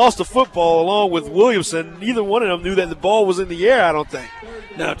lost the football along with Williamson. Neither one of them knew that the ball was in the air, I don't think.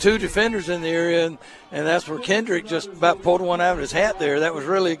 Now, 2 defenders in the area, and that's where Kendrick just about pulled one out of his hat there. That was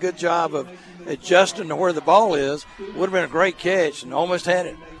really a good job of adjusting to where the ball is. Would have been a great catch and almost had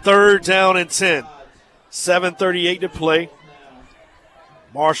it. 3rd down and 10. 7:38 to play.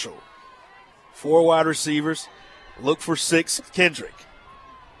 Marshall. 4 wide receivers. Look for 6, Kendrick.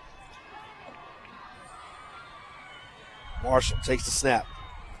 Marshall takes the snap.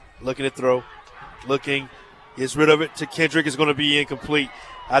 Looking to throw. Looking. Gets rid of it to Kendrick. Is going to be incomplete.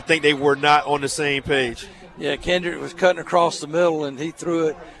 I think they were not on the same page. Yeah, Kendrick was cutting across the middle, and he threw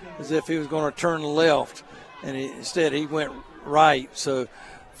it as if he was going to turn left. And instead he went right. So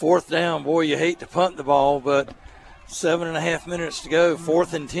 4th down, boy, you hate to punt the ball, but 7.5 minutes to go,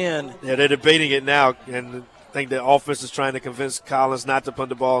 4th and 10. Yeah, they're debating it now, and I think the offense is trying to convince Collins not to punt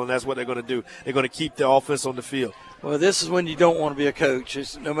the ball, and that's what they're going to do. They're going to keep the offense on the field. Well, this is when you don't want to be a coach.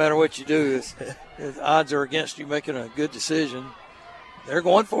 No matter what you do, the odds are against you making a good decision. They're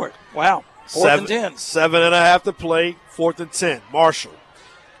going for it. Wow, 4th and 10. 7.5 to play, 4th and 10. Marshall.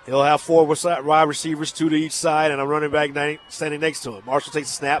 He'll have 4 wide receivers, 2 to each side, and a running back standing next to him. Marshall takes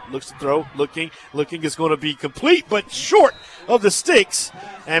a snap, looks to throw, looking. It's going to be complete, but short of the sticks.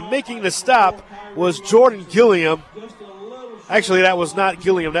 And making the stop was Jordan Gilliam. Actually, that was not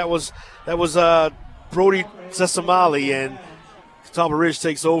Gilliam. That was Brody Sesamali, and Catawba Ridge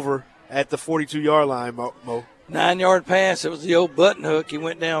takes over at the 42-yard line, Mo. 9-yard pass. It was the old button hook. He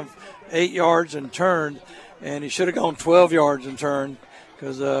went down 8 yards and turned, and he should have gone 12 yards and turned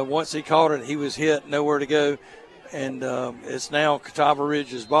because once he caught it, he was hit, nowhere to go. And it's now Catawba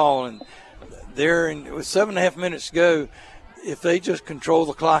Ridge's ball. And with 7.5 minutes to go, if they just control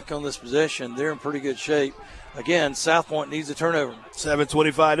the clock on this possession, they're in pretty good shape. Again, South Pointe needs a turnover.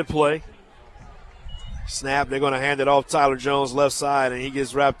 7:25 to play. Snap, they're going to hand it off Tyler Jones left side, and he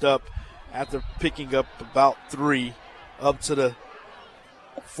gets wrapped up after picking up about 3 up to the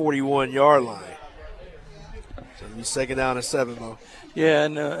 41-yard line. So it'll be second down and 7, Mo. Yeah,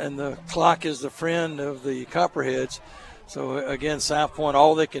 and the clock is the friend of the Copperheads. So, again, South Pointe,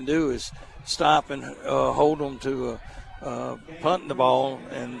 all they can do is stop and hold them to punting the ball,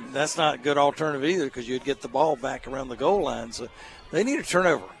 and that's not a good alternative either because you'd get the ball back around the goal line. So they need a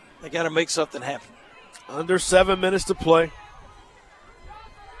turnover. They got to make something happen. Under 7 minutes to play.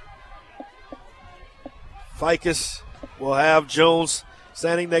 Ficus will have Jones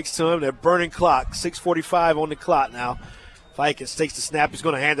standing next to him. They're burning clock. 6:45 on the clock now. Ficus takes the snap. He's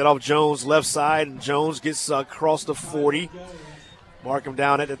going to hand it off Jones left side, and Jones gets across the 40. Mark him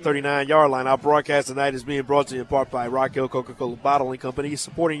down at the 39-yard line. Our broadcast tonight is being brought to you in part by Rock Hill Coca-Cola Bottling Company,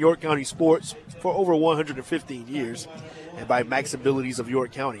 supporting York County sports for over 115 years, and by Max Abilities of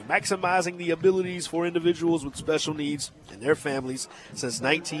York County, maximizing the abilities for individuals with special needs and their families since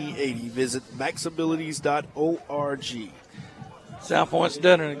 1980. Visit maxabilities.org. South Pointe's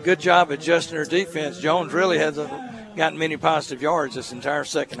done a good job adjusting their defense. Jones really hasn't gotten many positive yards this entire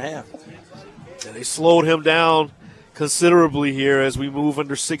second half. And they slowed him down considerably here as we move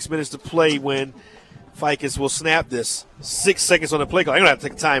under 6 minutes to play when Ficus will snap this. 6 seconds on the play clock. They're going to have to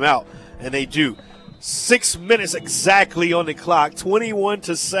take a timeout, and they do. 6 minutes exactly on the clock,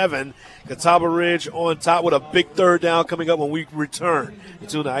 21-7. Catawba Ridge on top with a big third down coming up when we return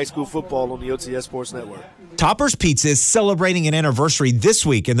to the high school football on the OTS Sports Network. Topper's Pizza is celebrating an anniversary this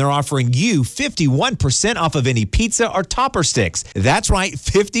week, and they're offering you 51% off of any pizza or topper sticks. That's right,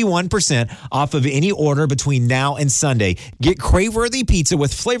 51% off of any order between now and Sunday. Get crave-worthy pizza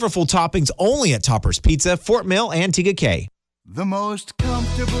with flavorful toppings only at Topper's Pizza, Fort Mill, and Tigakay. The most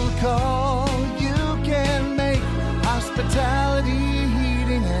comfortable call you can make. Hospitality,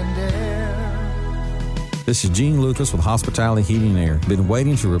 heating, and air. This is Gene Lucas with Hospitality Heating and Air. Been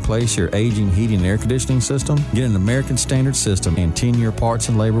waiting to replace your aging heating and air conditioning system? Get an American Standard system and 10-year parts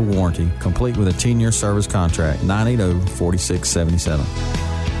and labor warranty, complete with a 10-year service contract. 980-4677.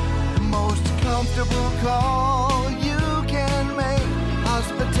 The most comfortable call you can make.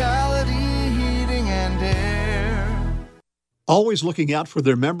 Hospitality, heating, and air. Always looking out for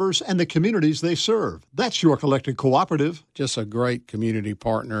their members and the communities they serve. That's York Electric Cooperative. Just a great community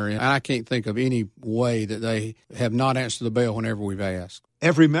partner, and I can't think of any way that they have not answered the bell whenever we've asked.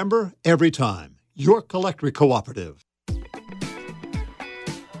 Every member, every time. York Electric Cooperative.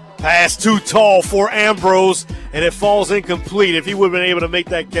 Pass too tall for Ambrose, and it falls incomplete. If he would have been able to make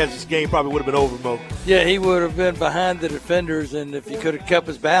that catch, this game probably would have been over, Mo. Yeah, he would have been behind the defenders, and if he could have kept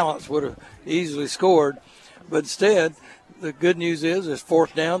his balance, would have easily scored. But instead, the good news is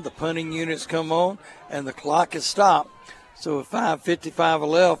fourth down, the punting units come on, and the clock is stopped. So with 5:55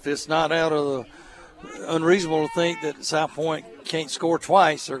 left, it's not out of the unreasonable to think that South Pointe can't score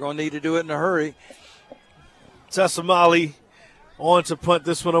twice. They're going to need to do it in a hurry. Tessamali on to punt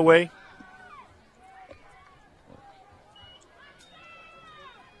this one away.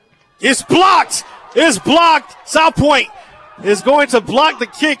 It's blocked. It's blocked. South Pointe is going to block the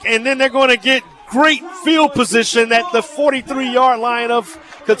kick, and then they're going to get great field position at the 43-yard line of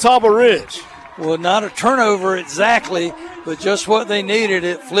Catawba Ridge. Well, not a turnover exactly, but just what they needed.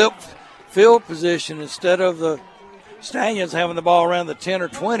 It flipped field position. Instead of the Stallions having the ball around the 10 or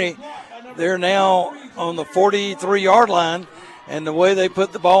 20, they're now on the 43-yard line, and the way they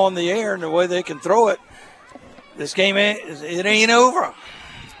put the ball in the air and the way they can throw it, this game ain't over.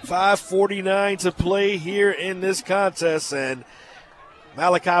 5:49 to play here in this contest, and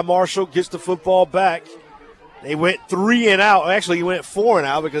Malachi Marshall gets the football back. They went 3 and out. Actually, he went 4 and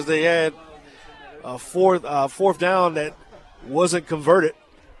out because they had a fourth down that wasn't converted.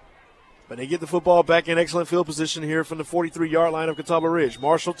 But they get the football back in excellent field position here from the 43-yard line of Catawba Ridge.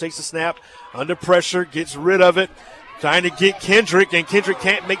 Marshall takes the snap under pressure, gets rid of it, trying to get Kendrick, and Kendrick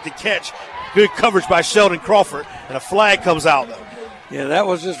can't make the catch. Good coverage by Sheldon Crawford, and a flag comes out, though. Yeah, that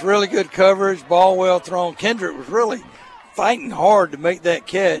was just really good coverage. Ball well thrown. Kendrick was really fighting hard to make that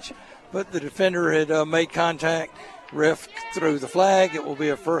catch, but the defender had made contact. Ref threw the flag. It will be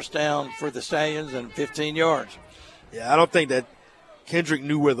a first down for the Stallions and 15 yards. Yeah, I don't think that Kendrick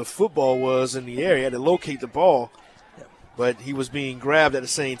knew where the football was in the air. He had to locate the ball, but he was being grabbed at the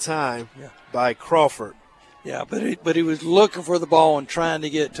same time by Crawford. Yeah, but he was looking for the ball and trying to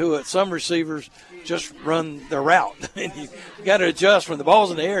get to it. Some receivers just run their route. And you got to adjust. When the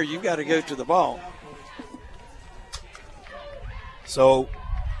ball's in the air, you've got to go to the ball. So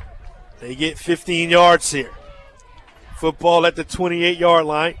they get 15 yards here. Football at the 28-yard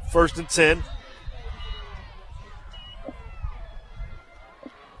line, 1st and 10.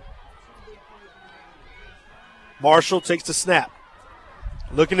 Marshall takes the snap.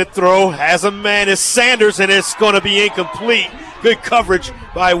 Looking to throw, has a man, is Sanders, and it's going to be incomplete. Good coverage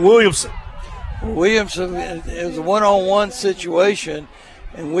by Williamson. Williamson, it was a one-on-one situation,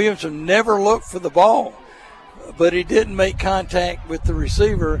 and Williamson never looked for the ball, but he didn't make contact with the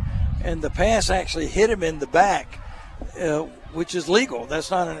receiver, and the pass actually hit him in the back, which is legal.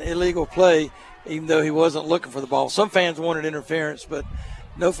 That's not an illegal play, even though he wasn't looking for the ball. Some fans wanted interference, but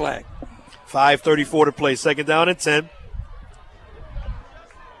no flag. 5:34 to play, 2nd down and 10.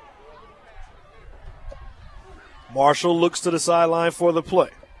 Marshall looks to the sideline for the play.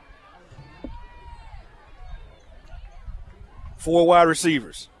 4 wide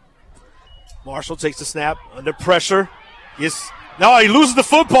receivers. Marshall takes the snap under pressure. He loses the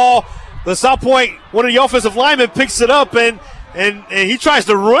football. The South Pointe, one of the offensive linemen, picks it up and he tries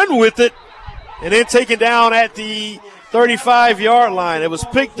to run with it, and then taken down at the 35-yard line. It was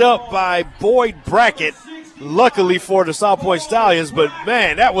picked up by Boyd Brackett, luckily for the South Pointe Stallions, but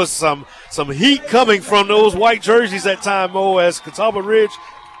man, that was some heat coming from those white jerseys that time, Mo, as Catawba Ridge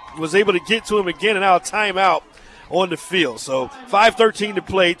was able to get to him again, and now a timeout on the field. So 5:13 to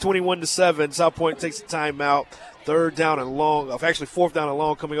play, 21-7. South Pointe takes a timeout. 4th down and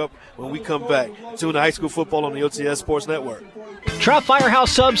long coming up when we come back. Tune to high school football on the OTS Sports Network. Try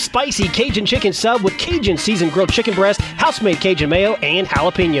Firehouse Sub's spicy Cajun chicken sub with Cajun seasoned grilled chicken breast, house-made Cajun mayo, and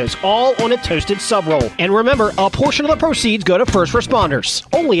jalapenos, all on a toasted sub roll. And remember, a portion of the proceeds go to first responders.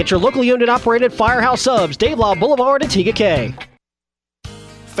 Only at your locally owned and operated Firehouse Subs, Dave Law Boulevard, Antigua K.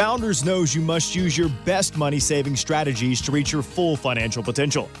 Founders knows you must use your best money-saving strategies to reach your full financial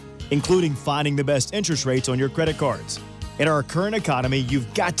potential, including finding the best interest rates on your credit cards. In our current economy,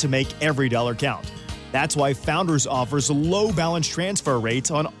 you've got to make every dollar count. That's why Founders offers low balance transfer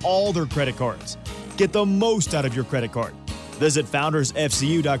rates on all their credit cards. Get the most out of your credit card. Visit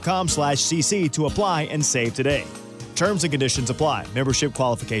foundersfcu.com/cc to apply and save today. Terms and conditions apply. Membership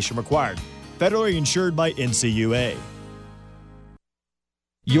qualification required. Federally insured by NCUA.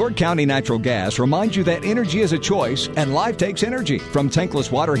 York County Natural Gas reminds you that energy is a choice and life takes energy. From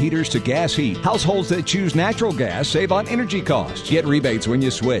tankless water heaters to gas heat, households that choose natural gas save on energy costs. Get rebates when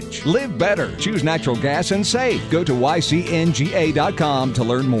you switch. Live better. Choose natural gas and save. Go to ycnga.com to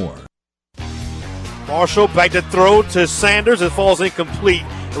learn more. Marshall back to throw to Sanders. It falls incomplete.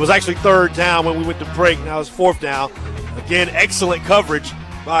 It was actually 3rd down when we went to break. Now it's 4th down. Again, excellent coverage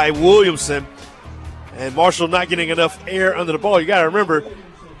by Williamson. And Marshall not getting enough air under the ball. You got to remember,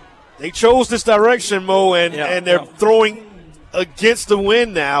 they chose this direction, Mo, and they're throwing against the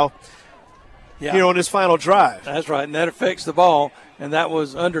wind now here on this final drive. That's right, and that affects the ball, and that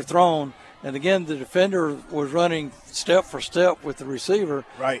was underthrown. And, again, the defender was running step for step with the receiver.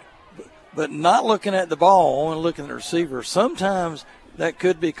 Right. But not looking at the ball, only looking at the receiver. Sometimes that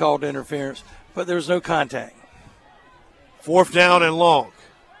could be called interference, but there's no contact. 4th down and long.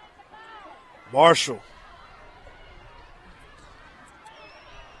 Marshall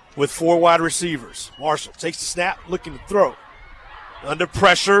with 4 wide receivers. Marshall takes the snap, looking to throw. Under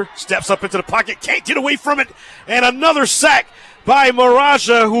pressure, steps up into the pocket, can't get away from it, and another sack by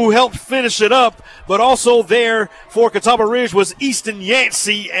Maraja, who helped finish it up. But also there for Catawba Ridge was Easton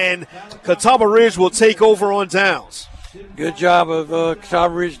Yancey, and Catawba Ridge will take over on downs. Good job of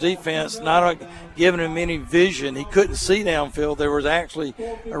Catawba Ridge defense, not giving him any vision. He couldn't see downfield. There was actually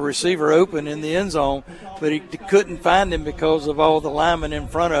a receiver open in the end zone, but he couldn't find him because of all the linemen in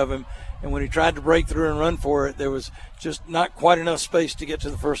front of him. And when he tried to break through and run for it, there was just not quite enough space to get to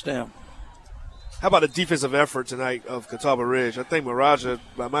the 1st down. How about the defensive effort tonight of Catawba Ridge? I think Maraja,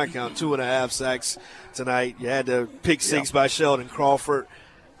 by my count, 2.5 sacks tonight. You had the pick 6 by Sheldon Crawford.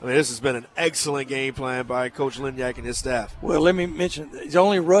 I mean, this has been an excellent game plan by Coach Lindyak and his staff. Well, let me mention, he's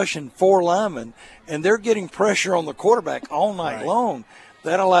only rushing 4 linemen, and they're getting pressure on the quarterback all night long.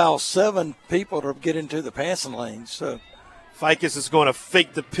 That allows 7 people to get into the passing lane. So Ficus is going to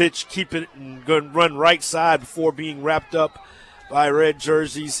fake the pitch, keep it, and go and run right side before being wrapped up by red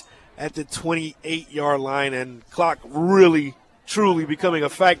jerseys at the 28-yard line. And clock really, truly becoming a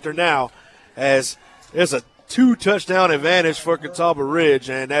factor now as there's a 2-touchdown advantage for Catawba Ridge.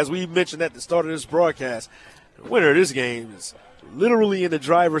 And as we mentioned at the start of this broadcast, the winner of this game is literally in the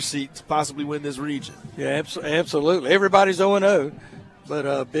driver's seat to possibly win this region. Yeah, absolutely. Everybody's 0-0, but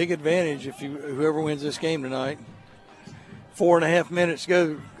a big advantage if whoever wins this game tonight. 4.5 minutes to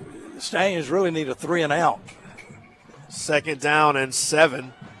go. The Stallions really need a 3 and out. 2nd down and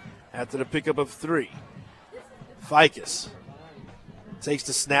 7 after the pickup of 3. Ficus takes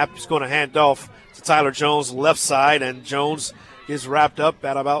the snap. He's going to hand off to Tyler Jones, left side, and Jones is wrapped up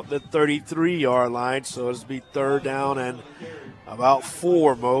at about the 33-yard line, so it'll be 3rd down and about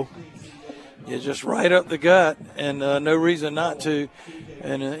 4, Mo. Yeah, just right up the gut, and no reason not to.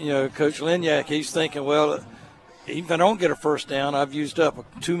 And, Coach Linyak, he's thinking, well, even if I don't get a first down, I've used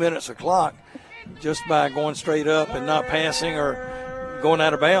up 2 minutes of clock just by going straight up and not passing or going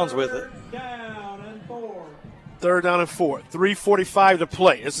out of bounds with it. 3rd down and 4. 3:45 to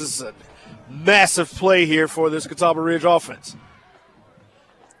play. This is a massive play here for this Catawba Ridge offense.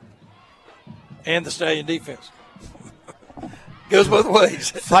 And the Stallion defense. Goes both ways.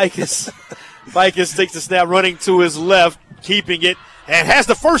 Ficus takes the snap, running to his left, keeping it, and has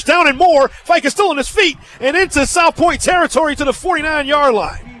the first down and more. Ficus still on his feet and into South Pointe territory to the 49-yard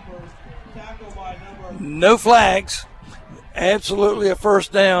line. No flags. Absolutely a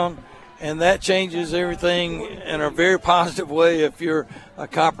first down, and that changes everything in a very positive way if you're a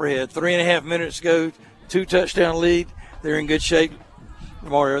Copperhead. 3.5 minutes to go, 2 touchdown lead. They're in good shape.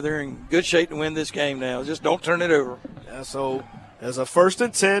 Mario, they're in good shape to win this game now. Just don't turn it over. Yeah, so there's a 1st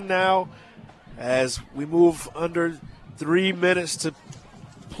and 10 now as we move under 3 minutes to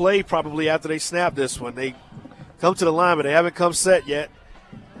play probably after they snap this one. They come to the line, but they haven't come set yet,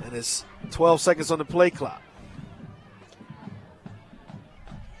 and it's 12 seconds on the play clock.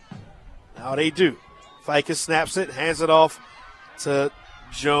 Now they do. Ficus snaps it, hands it off to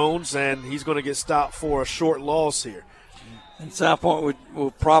Jones, and he's going to get stopped for a short loss here. And South Pointe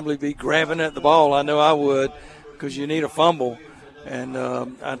will probably be grabbing at the ball. I know I would, because you need a fumble. And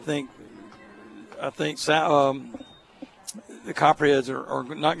I think the Copperheads are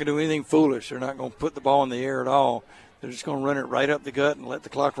not going to do anything foolish. They're not going to put the ball in the air at all. They're just going to run it right up the gut and let the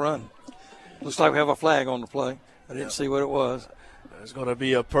clock run. Looks like we have a flag on the play. I didn't see what it was. There's going to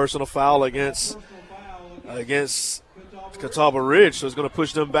be a personal foul against Catawba Ridge, so it's going to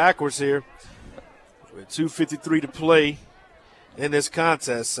push them backwards here with 2:53 to play in this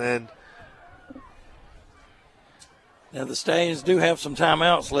contest. And now the Stallions do have some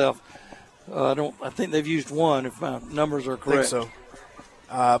timeouts left. I think they've used one, if my numbers are correct.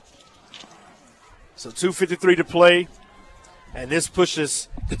 I think so. So 2:53 to play, and this pushes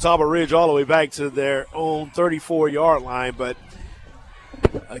Catawba Ridge all the way back to their own 34-yard line. But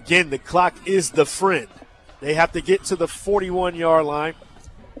again, the clock is the friend. They have to get to the 41-yard line,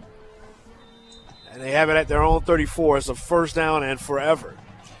 and they have it at their own 34. It's a 1st down and forever.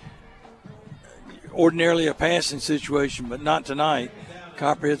 Ordinarily a passing situation, but not tonight.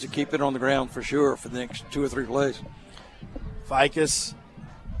 Copperheads will keep it on the ground for sure for the next 2 or 3 plays. Ficus,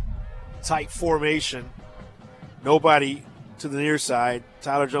 tight formation. Nobody to the near side.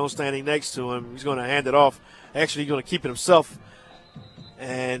 Tyler Jones standing next to him. He's going to hand it off. Actually, he's going to keep it himself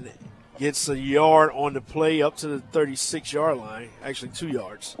and gets a yard on the play up to the 36-yard line. Actually, 2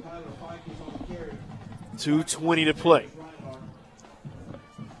 yards. 2:20 to play.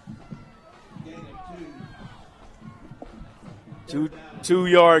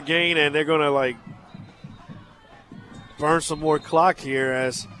 Two-yard gain, and they're going to burn some more clock here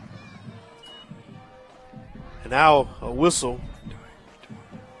as and now a whistle.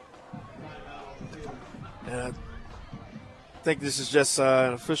 And I think this is just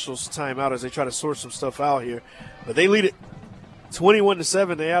an official's timeout as they try to sort some stuff out here. But they lead it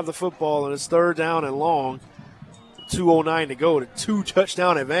 21-7. They have the football, and it's 3rd down and long. 2:09 to go. The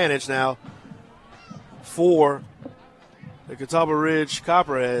 2-touchdown advantage now for the Catawba Ridge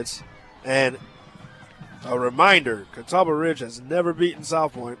Copperheads. And a reminder, Catawba Ridge has never beaten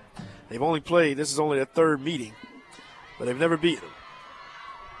South Pointe. They've only played, this is only their 3rd meeting, but they've never beaten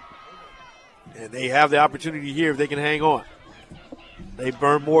them. And they have the opportunity here if they can hang on. They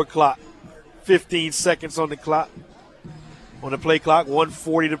burn more clock. 15 seconds on the clock, on the play clock,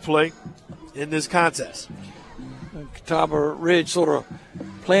 1:40 to play in this contest. Catawba Ridge sort of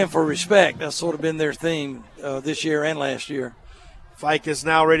playing for respect. That's sort of been their theme this year and last year. Ficus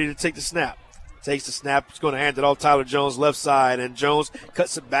now ready to take the snap. Takes the snap. He's going to hand it off Tyler Jones left side, and Jones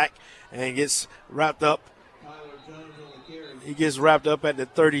cuts it back and gets wrapped up. He gets wrapped up at the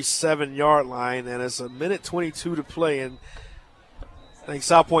 37-yard line, and it's 1:22 to play. And I think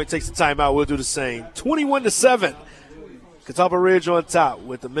South Pointe takes the timeout. We'll do the same. 21-7. Catawba Ridge on top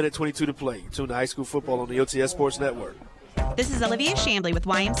with 1:22 to play. Tune to high school football on the OTS Sports Network. This is Olivia Shambly with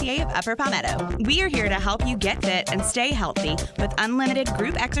YMCA of Upper Palmetto. We are here to help you get fit and stay healthy with unlimited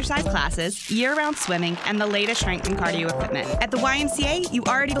group exercise classes, year-round swimming, and the latest strength and cardio equipment. At the YMCA, you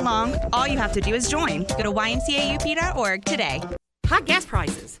already belong. All you have to do is join. Go to ymcaup.org today. High gas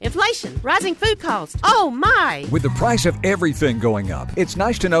prices, inflation, rising food costs. Oh, my! With the price of everything going up, it's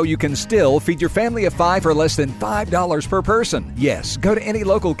nice to know you can still feed your family of 5 for less than $5 per person. Yes, go to any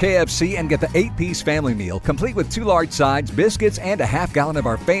local KFC and get the 8-piece family meal, complete with 2 large sides, biscuits, and a half gallon of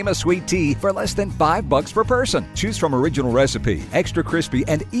our famous sweet tea for less than $5 per person. Choose from original recipe, extra crispy,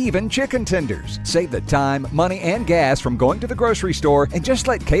 and even chicken tenders. Save the time, money, and gas from going to the grocery store and just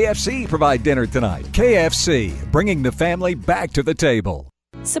let KFC provide dinner tonight. KFC, bringing the family back to the table.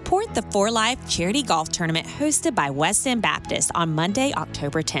 Support the For Life Charity Golf Tournament hosted by West End Baptist on Monday,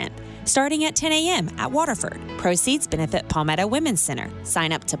 October 10th, starting at 10 a.m. at Waterford. Proceeds benefit Palmetto Women's Center.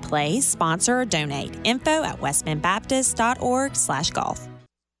 Sign up to play, sponsor, or donate. Info at westbendbaptist.org/golf.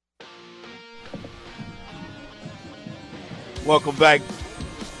 Welcome back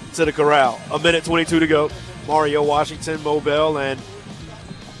to the Corral. 1:22 to go. Mario Washington, Moe Bell, and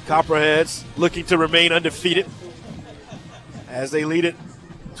Copperheads looking to remain undefeated as they lead it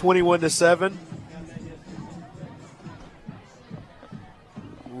 21-7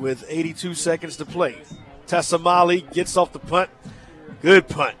 with 82 seconds to play. Tessamali gets off the punt. Good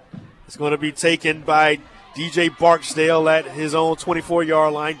punt. It's going to be taken by DJ Barksdale at his own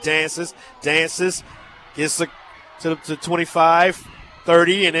 24-yard line. Dances, gets to 25,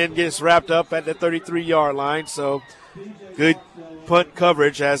 30, and then gets wrapped up at the 33-yard line. So good punt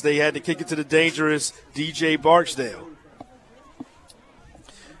coverage as they had to kick it to the dangerous DJ Barksdale.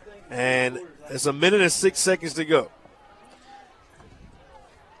 And it's 1 minute and 6 seconds to go.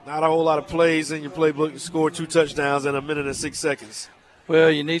 Not a whole lot of plays in your playbook. You score 2 touchdowns in 1 minute and 6 seconds. Well,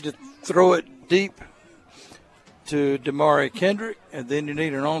 you need to throw it deep to Damari Kendrick, and then you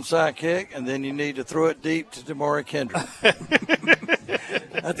need an onside kick, and then you need to throw it deep to Damari Kendrick.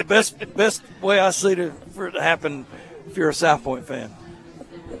 That's the best way I see for it to happen if you're a South Pointe fan.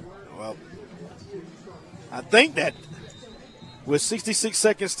 Well, I think that with 66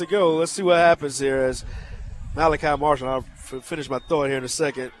 seconds to go, let's see what happens here as Malachi Marshall, I'll finish my thought here in a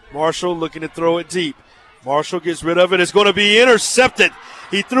second. Marshall looking to throw it deep. Marshall gets rid of it. It's going to be intercepted.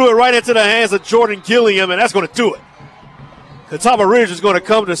 He threw it right into the hands of Jordan Gilliam, and that's going to do it. Catawba Ridge is going to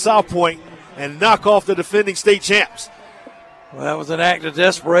come to South Pointe and knock off the defending state champs. Well, that was an act of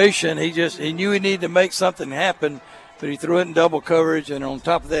desperation. He knew he needed to make something happen, but he threw it in double coverage, and on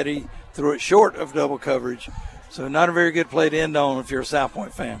top of that, he threw it short of double coverage. So not a very good play to end on if you're a South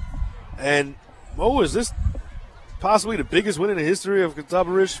Pointe fan. And, Mo, is this possibly the biggest win in the history of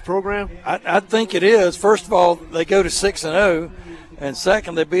Catawba Ridge's program? I think it is. First of all, they go to 6-0, and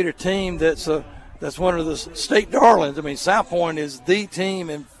second, they beat a team that's one of the state darlings. I mean, South Pointe is the team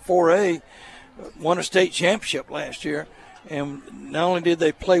in 4A, won a state championship last year, and not only did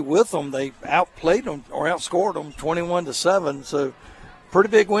they play with them, they outplayed them or outscored them 21-7. So pretty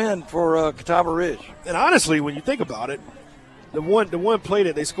big win for Catawba Ridge. And honestly, when you think about it, the one play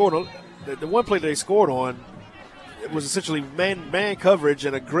that they scored on, it was essentially man coverage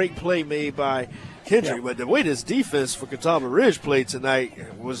and a great play made by Kendrick. Yeah. But the way this defense for Catawba Ridge played tonight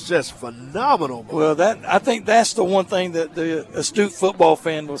was just phenomenal. Well, I think that's the one thing that the astute football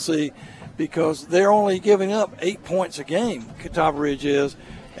fan will see, because they're only giving up 8 points a game, Catawba Ridge is,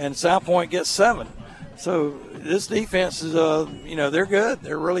 and South Pointe gets 7. So this defense is, they're good.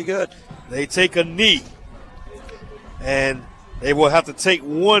 They're really good. They take a knee, and they will have to take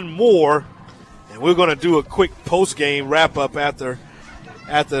one more. And we're going to do a quick post-game wrap-up after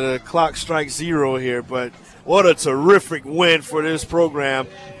the clock strikes 0 here. But what a terrific win for this program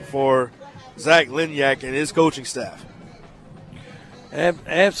for Zach Linyak and his coaching staff.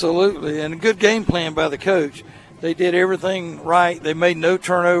 Absolutely, and a good game plan by the coach. They did everything right. They made no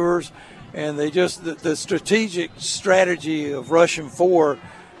turnovers, and they just the strategic strategy of rushing 4.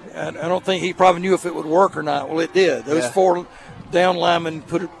 I don't think he probably knew if it would work or not. Well, it did. Those 4 down linemen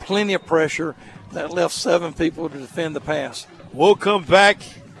put plenty of pressure. That left 7 people to defend the pass. We'll come back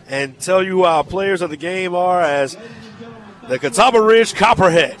and tell you who our players of the game are as the Catawba Ridge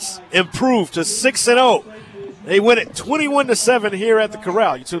Copperheads improve to 6-0. They win it 21-7 here at the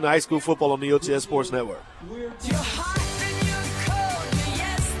Corral. You tune to high school football on the OTS Sports Network.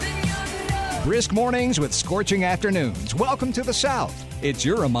 Brisk mornings with scorching afternoons. Welcome to the South. It's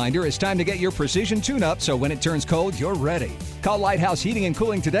your reminder it's time to get your precision tune-up so when it turns cold, you're ready. Call Lighthouse Heating and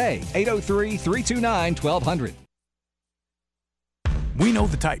Cooling today, 803-329-1200. We know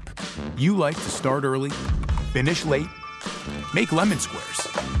the type. You like to start early, finish late, make lemon squares,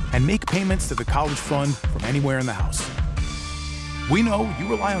 and make payments to the college fund from anywhere in the house. We know you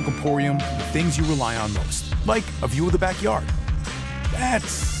rely on Comporium for the things you rely on most, like a view of the backyard.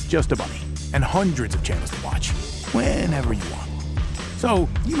 That's just a bunny, and hundreds of channels to watch, whenever you want. So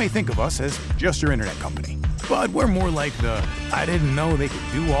you may think of us as just your internet company, but we're more like the I didn't know they could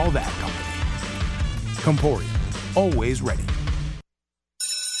do all that company. Comporium, always ready.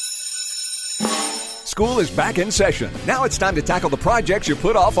 School is back in session. Now it's time to tackle the projects you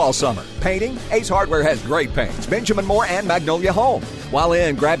put off all summer. Painting? Ace Hardware has great paints. Benjamin Moore and Magnolia Home. While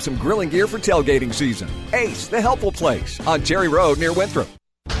in, grab some grilling gear for tailgating season. Ace, the helpful place, on Cherry Road near Winthrop.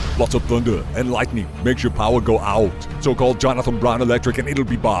 Lots of thunder and lightning makes your power go out. So call Jonathan Brown Electric and it'll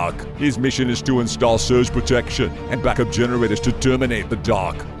be back. His mission is to install surge protection and backup generators to terminate the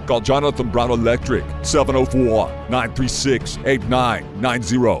dark. Call Jonathan Brown Electric,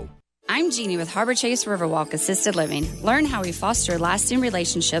 704-936-8990. I'm Jeannie with Harbor Chase Riverwalk Assisted Living. Learn how we foster lasting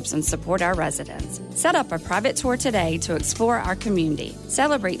relationships and support our residents. Set up a private tour today to explore our community.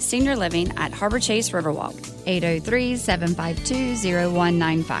 Celebrate senior living at Harbor Chase Riverwalk.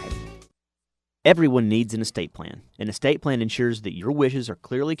 803-752-0195. Everyone needs an estate plan. An estate plan ensures that your wishes are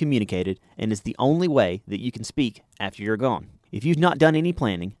clearly communicated and is the only way that you can speak after you're gone. If you've not done any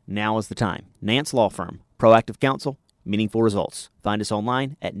planning, now is the time. Nance Law Firm. Proactive counsel. Meaningful results. Find us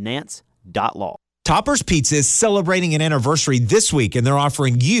online at nance.law. Topper's Pizza is celebrating an anniversary this week, and they're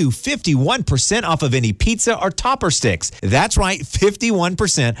offering you 51% off of any pizza or topper sticks. That's right,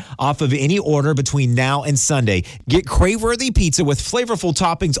 51% off of any order between now and Sunday. Get crave-worthy pizza with flavorful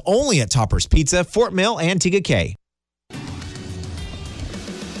toppings only at Topper's Pizza, Fort Mill, and Tega.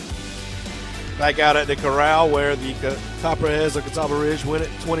 Back out at the Corral where the Copperheads of Catawba Ridge win it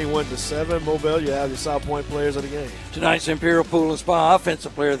 21-7. Moe Bell, you have your South Pointe players of the game. Tonight's Imperial Pool and Spa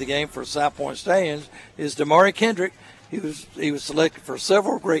offensive player of the game for South Pointe Stallions is Damari Kendrick. He was selected for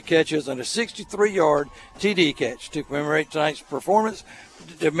several great catches and a 63-yard TD catch. To commemorate tonight's performance,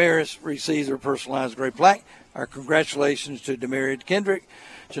 Damaris receives her personalized gray plaque. Our congratulations to Damari Kendrick,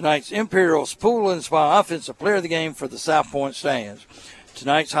 tonight's Imperial Pool and Spa offensive player of the game for the South Pointe Stallions.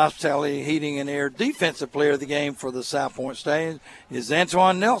 Tonight's Hospitality Heating and Air defensive player of the game for the South Pointe Stallions is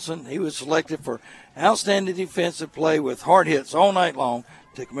Antoine Nelson. He was selected for outstanding defensive play with hard hits all night long.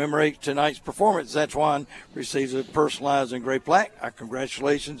 To commemorate tonight's performance, Antoine receives a personalized and gray plaque. Our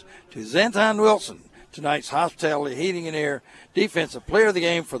congratulations to Zanton Wilson, tonight's Hospitality Heating and Air defensive player of the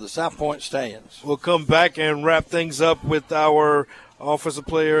game for the South Pointe Stallions. We'll come back and wrap things up with our offensive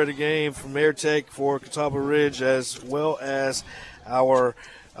player of the game from AirTech for Catawba Ridge, as well as our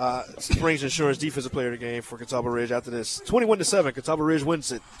Springs Insurance defensive player of the game for Catawba Ridge. After this, 21-7, Catawba Ridge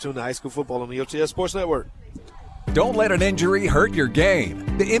wins it. Tune to high school football on the OTS Sports Network. Don't let an injury hurt your game.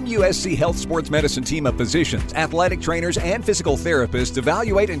 The MUSC Health Sports Medicine team of physicians, athletic trainers, and physical therapists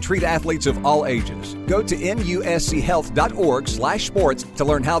evaluate and treat athletes of all ages. Go to muschealth.org/sports to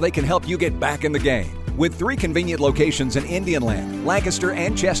learn how they can help you get back in the game. With 3 convenient locations in Indianland, Lancaster,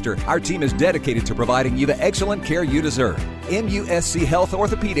 and Chester, our team is dedicated to providing you the excellent care you deserve. MUSC Health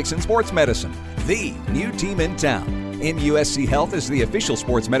Orthopedics and Sports Medicine, the new team in town. MUSC Health is the official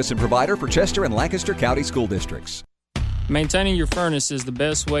sports medicine provider for Chester and Lancaster County School Districts. Maintaining your furnace is the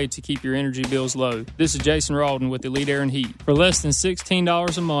best way to keep your energy bills low. This is Jason Rawdon with Elite Air and Heat. For less than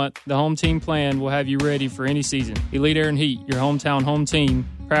 $16 a month, the Home Team plan will have you ready for any season. Elite Air and Heat, your hometown home team,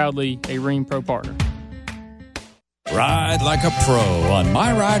 proudly a Rheem Pro partner. Ride like a pro on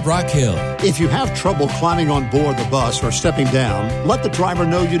My Ride Rock Hill. If you have trouble climbing on board the bus or stepping down, let the driver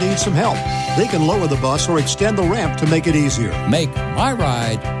know you need some help. They can lower the bus or extend the ramp to make it easier. Make My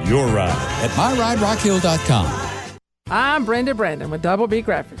Ride your ride at MyRideRockHill.com. I'm Brenda Brandon with Double B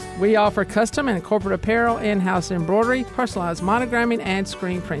Graphics. We offer custom and corporate apparel, in-house embroidery, personalized monogramming, and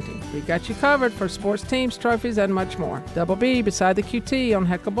screen printing. We got you covered for sports teams, trophies, and much more. Double B beside the QT on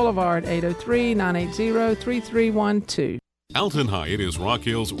Heckle Boulevard, 803-980-3312. Alton Hyatt is Rock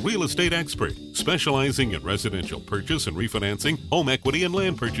Hill's real estate expert, specializing in residential purchase and refinancing, home equity and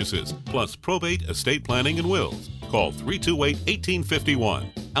land purchases, plus probate, estate planning, and wills. Call 328-1851.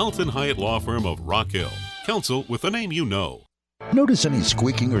 Alton Hyatt Law Firm of Rock Hill. Counsel with a name you know. Notice any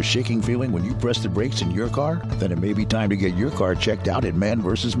squeaking or shaking feeling when you press the brakes in your car? Then it may be time to get your car checked out at Man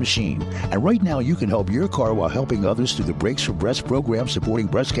vs. Machine. And right now you can help your car while helping others through the Brakes for Breast program supporting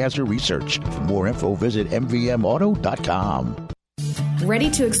breast cancer research. For more info, visit mvmauto.com.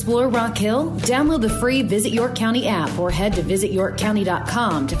 Ready to explore Rock Hill? Download the free Visit York County app or head to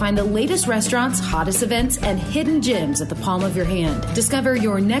visityorkcounty.com to find the latest restaurants, hottest events, and hidden gems at the palm of your hand. Discover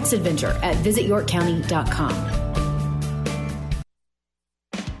your next adventure at visityorkcounty.com.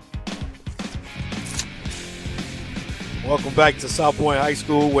 Welcome back to South Pointe High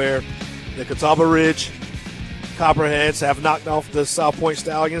School, where the Catawba Ridge Copperheads have knocked off the South Pointe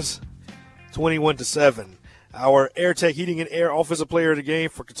Stallions 21-7. Our Air Tech Heating and Air Offensive Player of the Game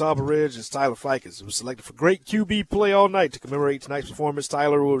for Catawba Ridge is Tyler Fikes. He was selected for great QB play all night. To commemorate tonight's performance,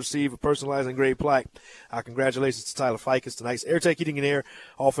 Tyler will receive a personalized engraved plaque. Our congratulations to Tyler Fikes, tonight's Air Tech Heating and Air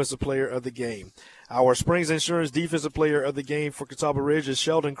Offensive Player of the Game. Our Springs Insurance Defensive Player of the Game for Catawba Ridge is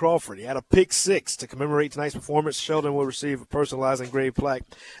Sheldon Crawford. He had a pick 6. To commemorate tonight's performance, Sheldon will receive a personalized engraved plaque.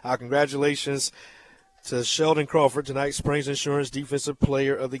 Our congratulations to Sheldon Crawford, tonight's Springs Insurance Defensive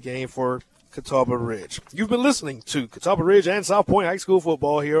Player of the Game for Catawba Ridge. You've been listening to Catawba Ridge and South Pointe High School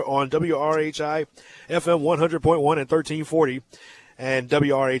football here on WRHI FM 100.1 and 1340 and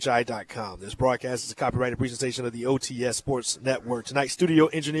WRHI.com. This broadcast is a copyrighted presentation of the OTS Sports Network. Tonight's studio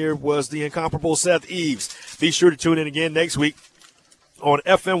engineer was the incomparable Seth Eves. Be sure to tune in again next week on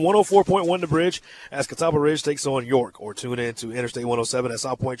FM 104.1 The Bridge as Catawba Ridge takes on York, or tune in to Interstate 107 as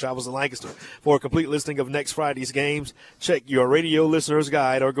South Pointe travels to Lancaster. For a complete listing of next Friday's games, check your radio listener's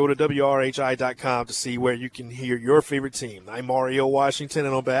guide or go to WRHI.com to see where you can hear your favorite team. I'm Mario Washington,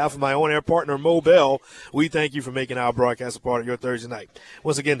 and on behalf of my on-air partner, Moe Bell, we thank you for making our broadcast a part of your Thursday night.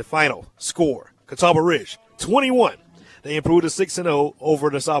 Once again, the final score, Catawba Ridge, 21. They improved to 6-0 over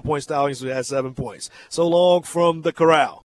the South Pointe Stallions, who had 7 points. So long from the Corral.